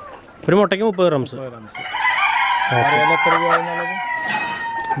മുട്ട. ഒരു മുട്ടയ്ക്ക് 30 ദിറംസ്. എത്ര രൂപയെന്നുള്ളത്?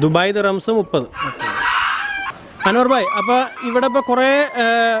 Dubai dirhams 30. അൻവർ ഭായ്, അപ്പോൾ ഇവിടെ ഇപ്പോൾ കുറേ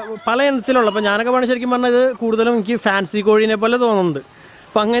പല ഇനത്തിലുള്ള, അപ്പോൾ ഞാനൊക്കെ പറഞ്ഞ ശരിക്കും പറഞ്ഞാൽ ഇത് കൂടുതലും എനിക്ക് ഫാൻസി കോഴീനെ പോലെ തോന്നുന്നുണ്ട്.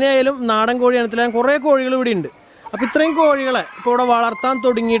 അപ്പോൾ അങ്ങനെയായാലും നാടൻ കോഴി ഇനത്തിലായ കുറേ കോഴികൾ ഇവിടെ ഉണ്ട്. അപ്പോൾ ഇത്രയും കോഴികളെ ഇപ്പോൾ ഇവിടെ വളർത്താൻ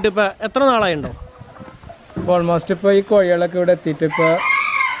തുടങ്ങിയിട്ട് ഇപ്പോൾ എത്ര നാളായിട്ടുണ്ടോ? ഓൾമോസ്റ്റ് ഇപ്പോൾ ഈ കോഴികളൊക്കെ ഇവിടെ എത്തിയിട്ട് ഇപ്പോൾ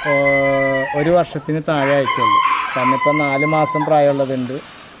 1 വർഷത്തിന് താഴെ ആയിട്ടുള്ളൂ. കാരണം ഇപ്പോൾ 4 മാസം പ്രായമുള്ളതുണ്ട്,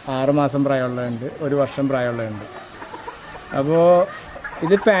 6 മാസം പ്രായമുള്ളതുണ്ട്, 1 വർഷം പ്രായമുള്ളതുണ്ട്. അപ്പോൾ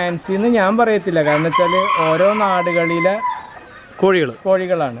ഇത് ഫാൻസി എന്ന് ഞാൻ പറയത്തില്ല, കാരണം വെച്ചാൽ ഓരോ നാടുകളിലെ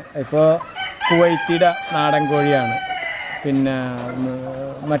കോഴികളാണ്. ഇപ്പോൾ കുവൈറ്റിയുടെ നാടൻ കോഴിയാണ്, പിന്നെ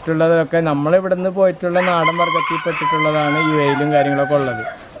മറ്റുള്ളതൊക്കെ നമ്മളിവിടെ നിന്ന് പോയിട്ടുള്ള നാടൻ വർഗത്തിൽപ്പെട്ടിട്ടുള്ളതാണ് UAE-ലും കാര്യങ്ങളൊക്കെ ഉള്ളത്.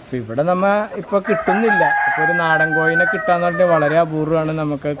 അപ്പോൾ ഇവിടെ നമ്മൾ ഇപ്പോൾ കിട്ടുന്നില്ല. ഇപ്പോൾ ഒരു നാടൻ കോഴിനെ കിട്ടാന്ന് പറഞ്ഞാൽ വളരെ അപൂർവമാണ്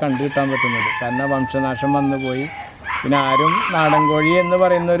നമുക്ക് കണ്ടു കിട്ടാൻ പറ്റുന്നത്. കാരണം വംശനാശം വന്നു പോയി. പിന്നെ ആരും നാടൻ കോഴി എന്ന്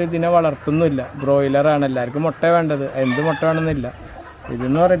പറയുന്ന ഒരു ഇതിനെ വളർത്തുന്നില്ല. ബ്രോയിലറാണ് എല്ലാവർക്കും മുട്ട വേണ്ടത്, എന്ത് മുട്ട വേണമെന്നില്ല.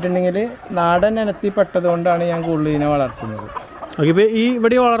 ഇതെന്ന് പറഞ്ഞിട്ടുണ്ടെങ്കിൽ നാടൻ ഇനത്തിൽപ്പെട്ടത് കൊണ്ടാണ് ഞാൻ കൂടുതൽ ഇതിനെ വളർത്തുന്നത്. ഇപ്പോൾ ഈ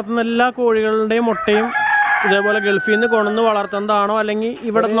ഇവിടെ വളർത്തുന്ന എല്ലാ കോഴികളുടെയും മുട്ടയും ഇതേപോലെ ഗൾഫിൽ നിന്ന് കൊണ്ടുവന്ന് വളർത്തുന്നതാണോ അല്ലെങ്കിൽ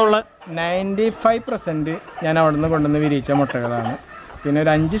ഇവിടെ നിന്നുള്ള? 95% ഞാൻ അവിടെ നിന്ന് കൊണ്ടുവന്ന് വിരിയിച്ച മുട്ടകളാണ്. പിന്നെ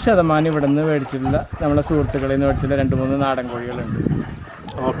ഒരു 5% ഇവിടെ നിന്ന് മേടിച്ചിട്ടുള്ള നമ്മളെ സുഹൃത്തുക്കളിൽ നിന്ന് മേടിച്ചിട്ടുള്ള 2-3 നാടൻ കോഴികളുണ്ട്.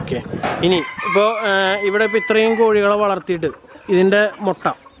 ഓക്കെ. ഇനി ഇപ്പോൾ ഇവിടെ ഇപ്പോൾ ഇത്രയും കോഴികളെ വളർത്തിയിട്ട് ഇതിൻ്റെ മുട്ട,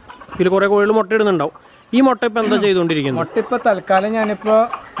 ഇതിൽ കുറേ കോഴികൾ മുട്ട ഇടുന്നുണ്ടാവും. ഈ മുട്ട ഇപ്പോൾ എന്താ ചെയ്തുകൊണ്ടിരിക്കുന്നത്? മുട്ട ഇപ്പോൾ തൽക്കാലം ഞാനിപ്പോൾ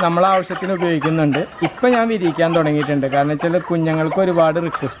നമ്മളെ ആവശ്യത്തിന് ഉപയോഗിക്കുന്നുണ്ട്. ഇപ്പം ഞാൻ വിരിയിക്കാൻ തുടങ്ങിയിട്ടുണ്ട്. കാരണം വെച്ചാൽ കുഞ്ഞുങ്ങൾക്ക് ഒരുപാട്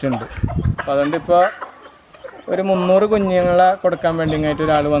റിക്വസ്റ്റ് ഉണ്ട്. അപ്പോൾ അതുകൊണ്ട് ഇപ്പോൾ ഒരു 300 കുഞ്ഞുങ്ങളെ കൊടുക്കാൻ വേണ്ടിയായിട്ട്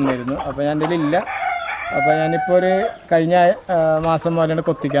ഒരാൾ വന്നിരുന്നു. അപ്പോൾ ഞാൻ ഇതിലില്ല, അപ്പോൾ ഞാനിപ്പോൾ ഒരു കഴിഞ്ഞ മാസം മുതലാണ്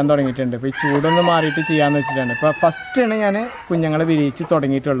കൊത്തിക്കാൻ തുടങ്ങിയിട്ടുണ്ട്. ഇപ്പോൾ ഈ ചൂടൊന്ന് മാറിയിട്ട് ചെയ്യാമെന്ന് വെച്ചിട്ടാണ്. ഇപ്പോൾ ഫസ്റ്റാണ് ഞാൻ കുഞ്ഞുങ്ങളെ വിരിയിച്ച്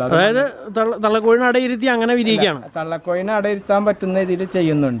തുടങ്ങിയിട്ടുള്ളത്. അതായത് തള്ളക്കോഴിനെ അടയിരുത്തി അങ്ങനെ വിരിയിക്കുകയാണ്. തള്ളക്കോഴിനെ അടയിരുത്താൻ പറ്റുന്ന രീതിയിൽ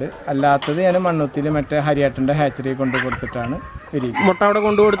ചെയ്യുന്നുണ്ട്. അല്ലാത്തത് ഞാൻ മണ്ണുത്തിൽ മറ്റേ ഹരിയാട്ടൻ്റെ ഹാച്ചറി കൊണ്ട് കൊടുത്തിട്ടാണ് വിരിയിക്കും. മുട്ട അവിടെ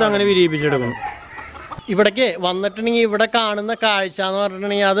കൊണ്ടുകൊടുത്ത് അങ്ങനെ വിരിയിപ്പിച്ചെടുക്കും. ഇവിടേക്ക് വന്നിട്ടുണ്ടെങ്കിൽ ഇവിടെ കാണുന്ന കാഴ്ച എന്ന്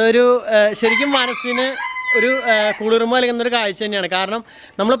പറഞ്ഞിട്ടുണ്ടെങ്കിൽ അതൊരു ശരിക്കും മനസ്സിന് ഒരു കുളിർമ നൽകുന്ന ഒരു കാഴ്ച തന്നെയാണ്. കാരണം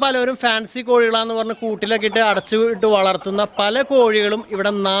നമ്മൾ പലരും ഫാൻസി കോഴികളാന്ന് പറഞ്ഞ് കൂട്ടിലൊക്കെ ഇട്ട് അടച്ചു ഇട്ട് വളർത്തുന്ന പല കോഴികളും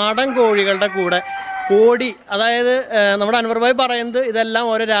ഇവിടെ നാടൻ കോഴികളുടെ കൂടെ കോടി, അതായത് നമ്മുടെ അൻവർ ഭായി പറയുന്നത് ഇതെല്ലാം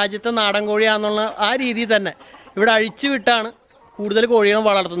ഓരോ രാജ്യത്തെ നാടൻ കോഴിയാണെന്നുള്ള ആ രീതിയിൽ തന്നെ ഇവിടെ അഴിച്ചു വിട്ടാണ് കൂടുതൽ കോഴികളും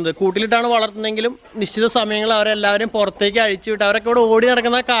വളർത്തുന്നത്. കൂട്ടിലിട്ടാണ് വളർത്തുന്നതെങ്കിലും നിശ്ചിത സമയങ്ങളിൽ അവരെല്ലാവരും പുറത്തേക്ക് അഴിച്ചു വിട്ട് അവരൊക്കെ ഇവിടെ ഓടി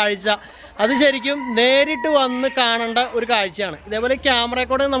നടക്കുന്ന കാഴ്ച അത് ശരിക്കും നേരിട്ട് വന്ന് കാണേണ്ട ഒരു കാഴ്ചയാണ്. ഇതേപോലെ ക്യാമറയിൽ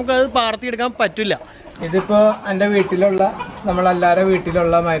കൂടെ നമുക്കത് പകർത്തിയെടുക്കാൻ പറ്റില്ല. ഇതിപ്പോൾ എൻ്റെ വീട്ടിലുള്ള നമ്മളെല്ലാവരും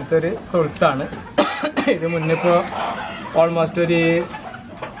വീട്ടിലുള്ള മാതിരത്തൊരു തൊഴുത്താണ്. ഇത് മുന്നിപ്പോൾ ഓൾമോസ്റ്റ് ഒരു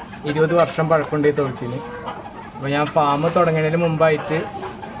 20 വർഷം പഴക്കമുണ്ട് ഈ തൊഴുത്തിന്. അപ്പോൾ ഞാൻ ഫാം തുടങ്ങുന്നതിന് മുമ്പായിട്ട്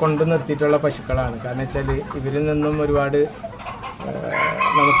കൊണ്ടു നിർത്തിയിട്ടുള്ള പശുക്കളാണ്. കാരണം വെച്ചാൽ ഇവരിൽ നിന്നും ഒരുപാട്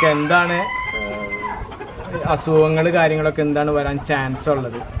നമുക്ക് എന്താണ് അസുഖങ്ങൾ കാര്യങ്ങളൊക്കെ എന്താണ് വരാൻ ചാൻസ്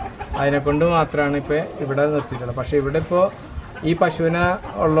ഉള്ളത് അതിനെക്കൊണ്ട് മാത്രമാണ് ഇപ്പോൾ ഇവിടെ നിർത്തിയിട്ടുള്ളത്. പക്ഷേ ഇവിടെ ഇപ്പോൾ ഈ പശുവിനെ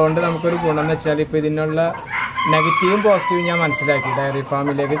ഉള്ളതുകൊണ്ട് നമുക്കൊരു ഗുണം എന്ന് വെച്ചാൽ ഇപ്പോൾ ഇതിനുള്ള നെഗറ്റീവും പോസിറ്റീവും ഞാൻ മനസ്സിലാക്കി. ഡയറി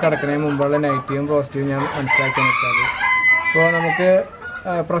ഫാമിലേക്ക് കടക്കുന്നതിന് മുമ്പുള്ള നെഗറ്റീവും പോസിറ്റീവും ഞാൻ മനസ്സിലാക്കിയെന്ന് വെച്ചാൽ ഇപ്പോൾ നമുക്ക്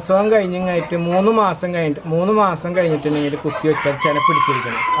പ്രസവം കഴിഞ്ഞിട്ട് 3 മാസം കഴിഞ്ഞിട്ടുണ്ടെങ്കിൽ കുത്തി വെച്ചാൽ ചെന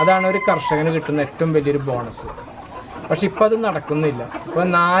പിടിച്ചിരിക്കണം. അതാണ് ഒരു കർഷകന് കിട്ടുന്ന ഏറ്റവും വലിയൊരു ബോണസ്. പക്ഷെ ഇപ്പോൾ അത് നടക്കുന്നില്ല. ഇപ്പോൾ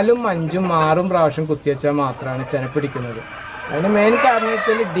 4, 5, 6 പ്രാവശ്യം കുത്തിവെച്ചാൽ മാത്രമാണ് ചെന പിടിക്കുന്നത്. അതിന് മെയിൻ കാരണം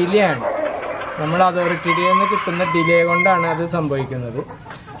വെച്ചാൽ ഡിലേ ആണ്. നമ്മൾ അതോറിറ്റിയിൽ നിന്ന് കിട്ടുന്ന ഡിലേ കൊണ്ടാണ് അത് സംഭവിക്കുന്നത്.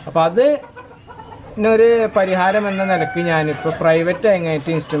 അപ്പോൾ അതിനൊരു പരിഹാരം എന്ന നിലയ്ക്ക് ഞാനിപ്പോൾ പ്രൈവറ്റ് ആയിട്ട്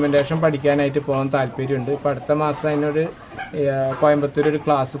ഇൻസ്ട്രുമെൻറ്റേഷൻ പഠിക്കാനായിട്ട് പോകാൻ താല്പര്യമുണ്ട്. ഇപ്പോൾ അടുത്ത മാസം അതിനൊരു കോയമ്പത്തൂർ ഒരു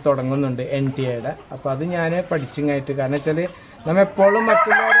ക്ലാസ് തുടങ്ങുന്നുണ്ട് NTA-യുടെ. അപ്പോൾ അത് ഞാൻ പഠിച്ചിങ്ങായിട്ട്, കാരണം വെച്ചാൽ നമ്മൾ എപ്പോഴും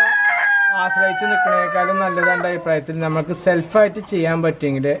മറ്റുള്ളവരെ ആശ്രയിച്ച് നിൽക്കുന്നതിനേക്കാളും നല്ലത് എൻ്റെ അഭിപ്രായത്തിൽ നമുക്ക് സെൽഫായിട്ട് ചെയ്യാൻ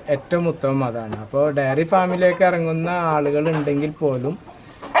പറ്റുമെങ്കിൽ ഏറ്റവും ഉത്തമം അതാണ്. അപ്പോൾ ഡയറി ഫാമിലേക്ക് ഇറങ്ങുന്ന ആളുകളുണ്ടെങ്കിൽ പോലും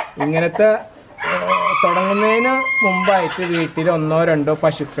ഇങ്ങനത്തെ തുടങ്ങുന്നതിന് മുമ്പായിട്ട് വീട്ടിൽ 1, 2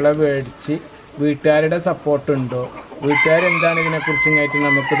 പശുക്കളെ മേടിച്ച് വീട്ടുകാരുടെ സപ്പോർട്ടുണ്ടോ, വീട്ടുകാരെന്താണ് ഇതിനെക്കുറിച്ചുമായിട്ട്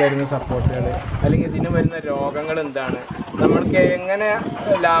നമുക്ക് തരുന്ന സപ്പോർട്ടുകൾ, അല്ലെങ്കിൽ ഇതിന് വരുന്ന രോഗങ്ങൾ എന്താണ്, നമ്മൾക്ക് എങ്ങനെ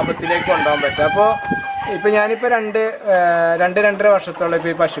ലാഭത്തിലേക്ക് കൊണ്ടുപോകാൻ പറ്റും. അപ്പോൾ ഇപ്പോൾ ഞാനിപ്പോൾ 2-2.5 വർഷത്തോളം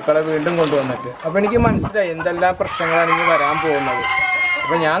ഇപ്പോൾ ഈ പശുക്കളെ വീണ്ടും കൊണ്ടുവന്നിട്ട് അപ്പോൾ എനിക്ക് മനസ്സിലായി എന്തെല്ലാം പ്രശ്നങ്ങളാണ് ഇനി വരാൻ പോകുന്നത്.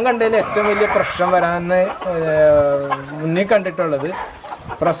 അപ്പോൾ ഞാൻ കണ്ടതിൽ ഏറ്റവും വലിയ പ്രശ്നം വരാമെന്ന് മുന്നിൽ കണ്ടിട്ടുള്ളത്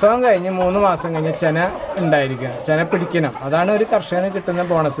പ്രസവം കഴിഞ്ഞ് 3 മാസം കഴിഞ്ഞ് ചെന ഉണ്ടായിരിക്കുക, ചെന പിടിക്കണം. അതാണ് ഒരു കർഷകന് കിട്ടുന്ന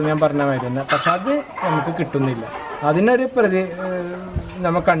ബോണസ് ഞാൻ പറഞ്ഞ മാതിരി. പക്ഷെ അത് നമുക്ക് കിട്ടുന്നില്ല. അതിനൊരു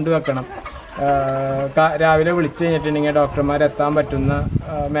നമ്മൾ കണ്ടുവെക്കണം. രാവിലെ വിളിച്ചു കഴിഞ്ഞിട്ടുണ്ടെങ്കിൽ ഡോക്ടർമാരെത്താൻ പറ്റുന്ന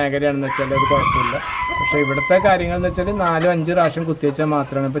മേഖലയാണെന്ന് വെച്ചാൽ അത് കുഴപ്പമില്ല. പക്ഷേ ഇവിടുത്തെ കാര്യങ്ങളെന്ന് വെച്ചാൽ 4-5 പ്രാവശ്യം കുത്തിവെച്ചാൽ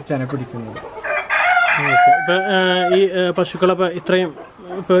മാത്രമാണ് ഇപ്പോൾ ചെന പിടിക്കുന്നത്. ഇപ്പോൾ ഈ പശുക്കളപ്പോൾ ഇത്രയും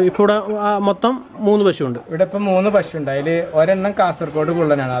ഇപ്പോൾ ഇവിടെ മൊത്തം 3 പശുവുണ്ട്. ഇവിടെ ഇപ്പോൾ 3 പശുണ്ട്. അതിൽ ഒരെണ്ണം കാസർഗോഡ്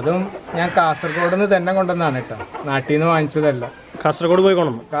കുള്ളനാണ്. അതും ഞാൻ കാസർഗോഡ് നിന്ന് തന്നെ കൊണ്ടുവന്നാണ് കേട്ടോ, നാട്ടിൽ നിന്ന് വാങ്ങിച്ചതല്ല. കാസർഗോഡ് പോയി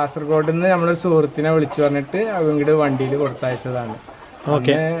കൊണ്ടു? കാസർഗോഡ് നിന്ന് നമ്മളൊരു സുഹൃത്തിനെ വിളിച്ചു പറഞ്ഞിട്ട് അവങ്ങോട്ട് വണ്ടിയിൽ കൊടുത്തയച്ചതാണ്.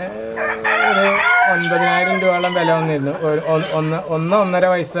 ഓക്കെ. ഒരു 9,000 രൂപയോളം വില വന്നിരുന്നു. 1-1.5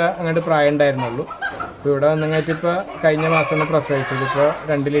 വയസ്സ് അങ്ങോട്ട് പ്രായം ഉണ്ടായിരുന്നുള്ളൂ. ഇപ്പോൾ ഇവിടെ വന്നിട്ട് ഇപ്പോൾ കഴിഞ്ഞ മാസമാണ് പ്രസവിച്ചത്. ഇപ്പോൾ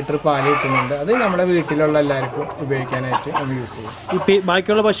 2 ലിറ്റർ പാല് കിട്ടുന്നുണ്ട്. അത് നമ്മുടെ വീട്ടിലുള്ള എല്ലാവർക്കും ഉപയോഗിക്കാനായിട്ട് നമ്മൾ യൂസ് ചെയ്യും. ഇപ്പം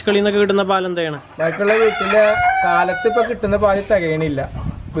ബാക്കിയുള്ള പശുക്കളിൽ നിന്നൊക്കെ കിട്ടുന്ന പാൽ എന്താണ്? ബാക്കിയുള്ള വീട്ടിലെ കാലത്ത് ഇപ്പോൾ കിട്ടുന്ന പാല് തികയണില്ല.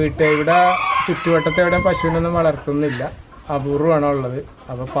 ഇവിടെ ചുറ്റുവട്ടത്തെ എവിടെ പശുവിനൊന്നും വളർത്തുന്നില്ല, അപൂർവമാണ് ഉള്ളത്.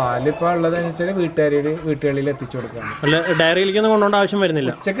 അപ്പോൾ പാലിപ്പോൾ ഉള്ളതെന്ന് വെച്ചാൽ വീട്ടുകളിൽ എത്തിച്ചു കൊടുക്കുകയാണ്. അല്ല, ഡയറിയിലേക്കൊന്നും കൊണ്ടുപോകേണ്ട ആവശ്യം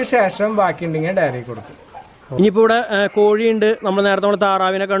വരുന്നില്ല. ഉച്ചയ്ക്ക് ശേഷം ബാക്കി ഉണ്ടെങ്കിൽ ഡയറി കൊടുക്കും. ഇനിയിപ്പോൾ ഇവിടെ കോഴിയുണ്ട്, നമ്മൾ നേരത്തെ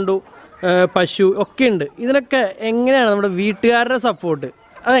താറാവിനെ കണ്ടു, പശു ഒക്കെ ഉണ്ട്. ഇതിനൊക്കെ എങ്ങനെയാണ് നമ്മുടെ വീട്ടുകാരുടെ സപ്പോർട്ട്?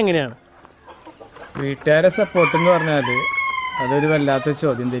 അതെങ്ങനെയാണ്? വീട്ടുകാരുടെ സപ്പോർട്ട് എന്ന് പറഞ്ഞാൽ അതൊരു വല്ലാത്ത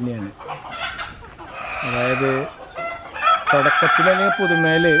ചോദ്യം തന്നെയാണ്. അതായത് തുടക്കത്തിൽ അല്ലെങ്കിൽ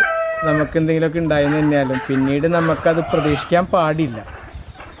പുതുമേൽ നമുക്ക് എന്തെങ്കിലുമൊക്കെ ഉണ്ടായെന്ന് തന്നെയാലും പിന്നീട് നമുക്കത് പ്രതീക്ഷിക്കാൻ പാടില്ല.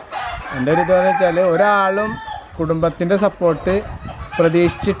 എൻ്റെ ഒരു ഇതെന്ന് വെച്ചാൽ ഒരാളും കുടുംബത്തിൻ്റെ സപ്പോർട്ട്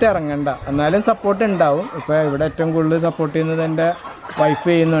പ്രതീക്ഷിച്ചിട്ട് ഇറങ്ങണ്ട, എന്നാലും സപ്പോർട്ട് ഉണ്ടാവും. ഇപ്പോൾ ഇവിടെ ഏറ്റവും കൂടുതൽ സപ്പോർട്ട് ചെയ്യുന്നത് എൻ്റെ വൈഫ്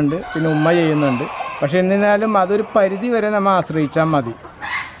ചെയ്യുന്നുണ്ട്, പിന്നെ ഉമ്മ ചെയ്യുന്നുണ്ട്. പക്ഷെ എന്നിരുന്നാലും അതൊരു പരിധി വരെ നമ്മൾ ആശ്രയിച്ചാൽ മതി.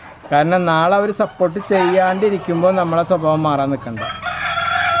 കാരണം നാളെ അവർ സപ്പോർട്ട് ചെയ്യാണ്ടിരിക്കുമ്പോൾ നമ്മളെ സ്വഭാവം മാറാൻ നിൽക്കണ്ട.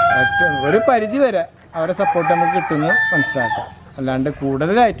 ഒരു പരിധി വരെ അവരെ സപ്പോർട്ട് നമുക്ക് കിട്ടുമെന്ന് മനസ്സിലാക്കാം. അല്ലാണ്ട്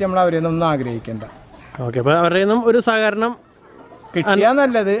കൂടുതലായിട്ട് നമ്മൾ അവരെ ഒന്നും ആഗ്രഹിക്കേണ്ട. ഓക്കെ. അപ്പോൾ അവരുടെ നിന്നും ഒരു സഹകരണം കിട്ടിയാൽ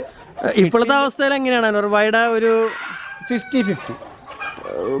നല്ലത്. ഇപ്പോഴത്തെ അവസ്ഥയിൽ എങ്ങനെയാണ് അൻവർ ഭായിയുടെ ഒരു 50-50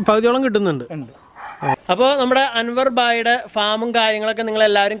 പകുതിയോളം കിട്ടുന്നുണ്ട്? ഉണ്ട്. അപ്പോൾ നമ്മുടെ അൻവർ ഭായിയുടെ ഫാമും കാര്യങ്ങളൊക്കെ നിങ്ങൾ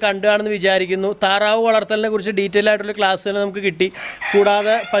എല്ലാവരും കണ്ടുകാണെന്ന് വിചാരിക്കുന്നു. താറാവ് വളർത്തലിനെ കുറിച്ച് ഡീറ്റെയിൽ ആയിട്ടുള്ള ക്ലാസ്സുകൾ നമുക്ക് കിട്ടി.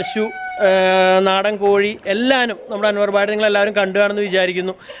 കൂടാതെ പശു, നാടൻ കോഴി എല്ലാവരും നമ്മുടെ അൻവർ ഭായിയുടെ നിങ്ങൾ എല്ലാവരും കണ്ടുകാണെന്ന്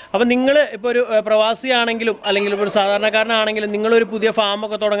വിചാരിക്കുന്നു. അപ്പോൾ നിങ്ങൾ ഇപ്പോൾ ഒരു പ്രവാസിയാണെങ്കിലും അല്ലെങ്കിൽ ഇപ്പോൾ ഒരു സാധാരണക്കാരനാണെങ്കിലും നിങ്ങളൊരു പുതിയ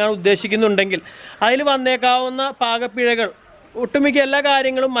ഫാമൊക്കെ തുടങ്ങാൻ ഉദ്ദേശിക്കുന്നുണ്ടെങ്കിൽ അതിൽ വന്നേക്കാവുന്ന പാകപ്പിഴകൾ ഒട്ടുമിക്ക എല്ലാ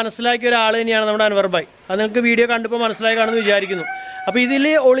കാര്യങ്ങളും മനസ്സിലാക്കിയ ഒരാൾ തന്നെയാണ് നമ്മുടെ അൻവർ ഭായ്. അത് നിങ്ങൾക്ക് വീഡിയോ കണ്ടപ്പോൾ മനസ്സിലായി കാണുമെന്ന് വിചാരിക്കുന്നു. അപ്പോൾ ഇതിൽ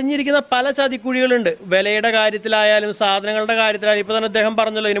ഒളിഞ്ഞിരിക്കുന്ന പല ചതിക്കുഴികളുണ്ട്. വിലയുടെ കാര്യത്തിലായാലും സാധനങ്ങളുടെ കാര്യത്തിലായാലും. ഇപ്പോൾ തന്നെ അദ്ദേഹം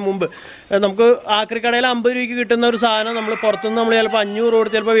പറഞ്ഞല്ലോ ഇതിന് മുമ്പ്, നമുക്ക് ആക്രിക്കടയിൽ 50 രൂപയ്ക്ക് കിട്ടുന്ന ഒരു സാധനം നമ്മൾ പുറത്തുനിന്ന് നമ്മൾ ചിലപ്പോൾ 500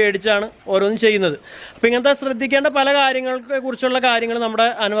 കൊടുത്ത് ചിലപ്പോൾ മേടിച്ചാണ് ഓരോന്നും ചെയ്യുന്നത്. അപ്പോൾ ഇങ്ങനത്തെ ശ്രദ്ധിക്കേണ്ട പല കാര്യങ്ങളെ കുറിച്ചുള്ള കാര്യങ്ങൾ നമ്മുടെ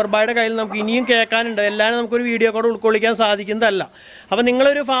അൻവർ ഭായിയുടെ കയ്യിൽ നമുക്ക് ഇനിയും കേൾക്കാനുണ്ട്. എല്ലാവരും നമുക്കൊരു വീഡിയോ കൂടെ ഉൾക്കൊള്ളിക്കാൻ സാധിക്കുന്നതല്ല. അപ്പോൾ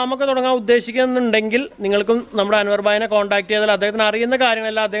നിങ്ങളൊരു ഫാമൊക്കെ തുടങ്ങാൻ ഉദ്ദേശിക്കുന്നുണ്ടെങ്കിൽ നിങ്ങൾക്കും നമ്മുടെ അൻവർ ഭായിനെ കോൺടാക്ട് ചെയ്താൽ അദ്ദേഹത്തിന് അറിയുന്ന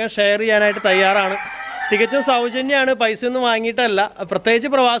കാര്യങ്ങളെല്ലാം അദ്ദേഹം ഷെയർ ചെയ്യാനായിട്ട് തയ്യാറാണ്. തികച്ചും സൗജന്യമാണ്, പൈസ ഒന്നും വാങ്ങിയിട്ടല്ല. പ്രത്യേകിച്ച്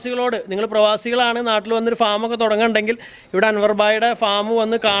പ്രവാസികളോട്, നിങ്ങൾ പ്രവാസികളാണ്, നാട്ടിൽ വന്നൊരു ഫാമൊക്കെ തുടങ്ങുന്നുണ്ടെങ്കിൽ ഇവിടെ അൻവർ ഭായിയുടെ ഫാം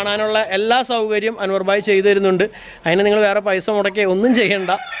വന്ന് കാണാനുള്ള എല്ലാ സൗകര്യം അൻവർ ഭായ് ചെയ്തു തരുന്നുണ്ട്. അതിന് നിങ്ങൾ വേറെ പൈസ മുടക്കി ഒന്നും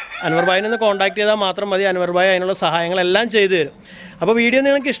ചെയ്യണ്ട. അൻവർ ഭായിനെ ഒന്ന് കോൺടാക്ട് ചെയ്താൽ മാത്രം മതി. അൻവർ ഭായ് അതിനുള്ള സഹായങ്ങളെല്ലാം ചെയ്തു തരും. അപ്പോൾ വീഡിയോ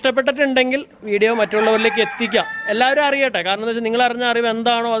നിങ്ങൾക്ക് ഇഷ്ടപ്പെട്ടിട്ടുണ്ടെങ്കിൽ വീഡിയോ മറ്റുള്ളവരിലേക്ക് എത്തിക്കാം. എല്ലാവരും അറിയട്ടെ. കാരണം എന്താ വെച്ചാൽ നിങ്ങൾ അറിഞ്ഞ അറിവ്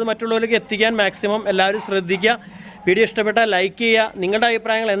എന്താണോ അത് മറ്റുള്ളവരിലേക്ക് എത്തിക്കാൻ മാക്സിമം എല്ലാവരും ശ്രദ്ധിക്കുക. വീഡിയോ ഇഷ്ടപ്പെട്ടാൽ ലൈക്ക് ചെയ്യുക. നിങ്ങളുടെ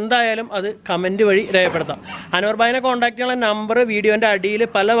അഭിപ്രായങ്ങൾ എന്തായാലും അത് കമൻറ്റ് വഴി രേഖപ്പെടുത്താം. അൻവർ ഭായിനെ കോൺടാക്ട് ചെയ്യാനുള്ള നമ്പർ വീഡിയോൻ്റെ അടിയിൽ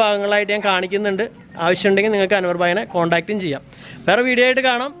പല ഭാഗങ്ങളായിട്ട് ഞാൻ കാണിക്കുന്നുണ്ട്. ആവശ്യമുണ്ടെങ്കിൽ നിങ്ങൾക്ക് അൻവർ ഭായിനെ കോൺടാക്റ്റും ചെയ്യാം. വേറെ വീഡിയോ ആയിട്ട്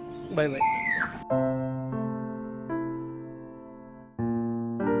കാണാം. Bye bye.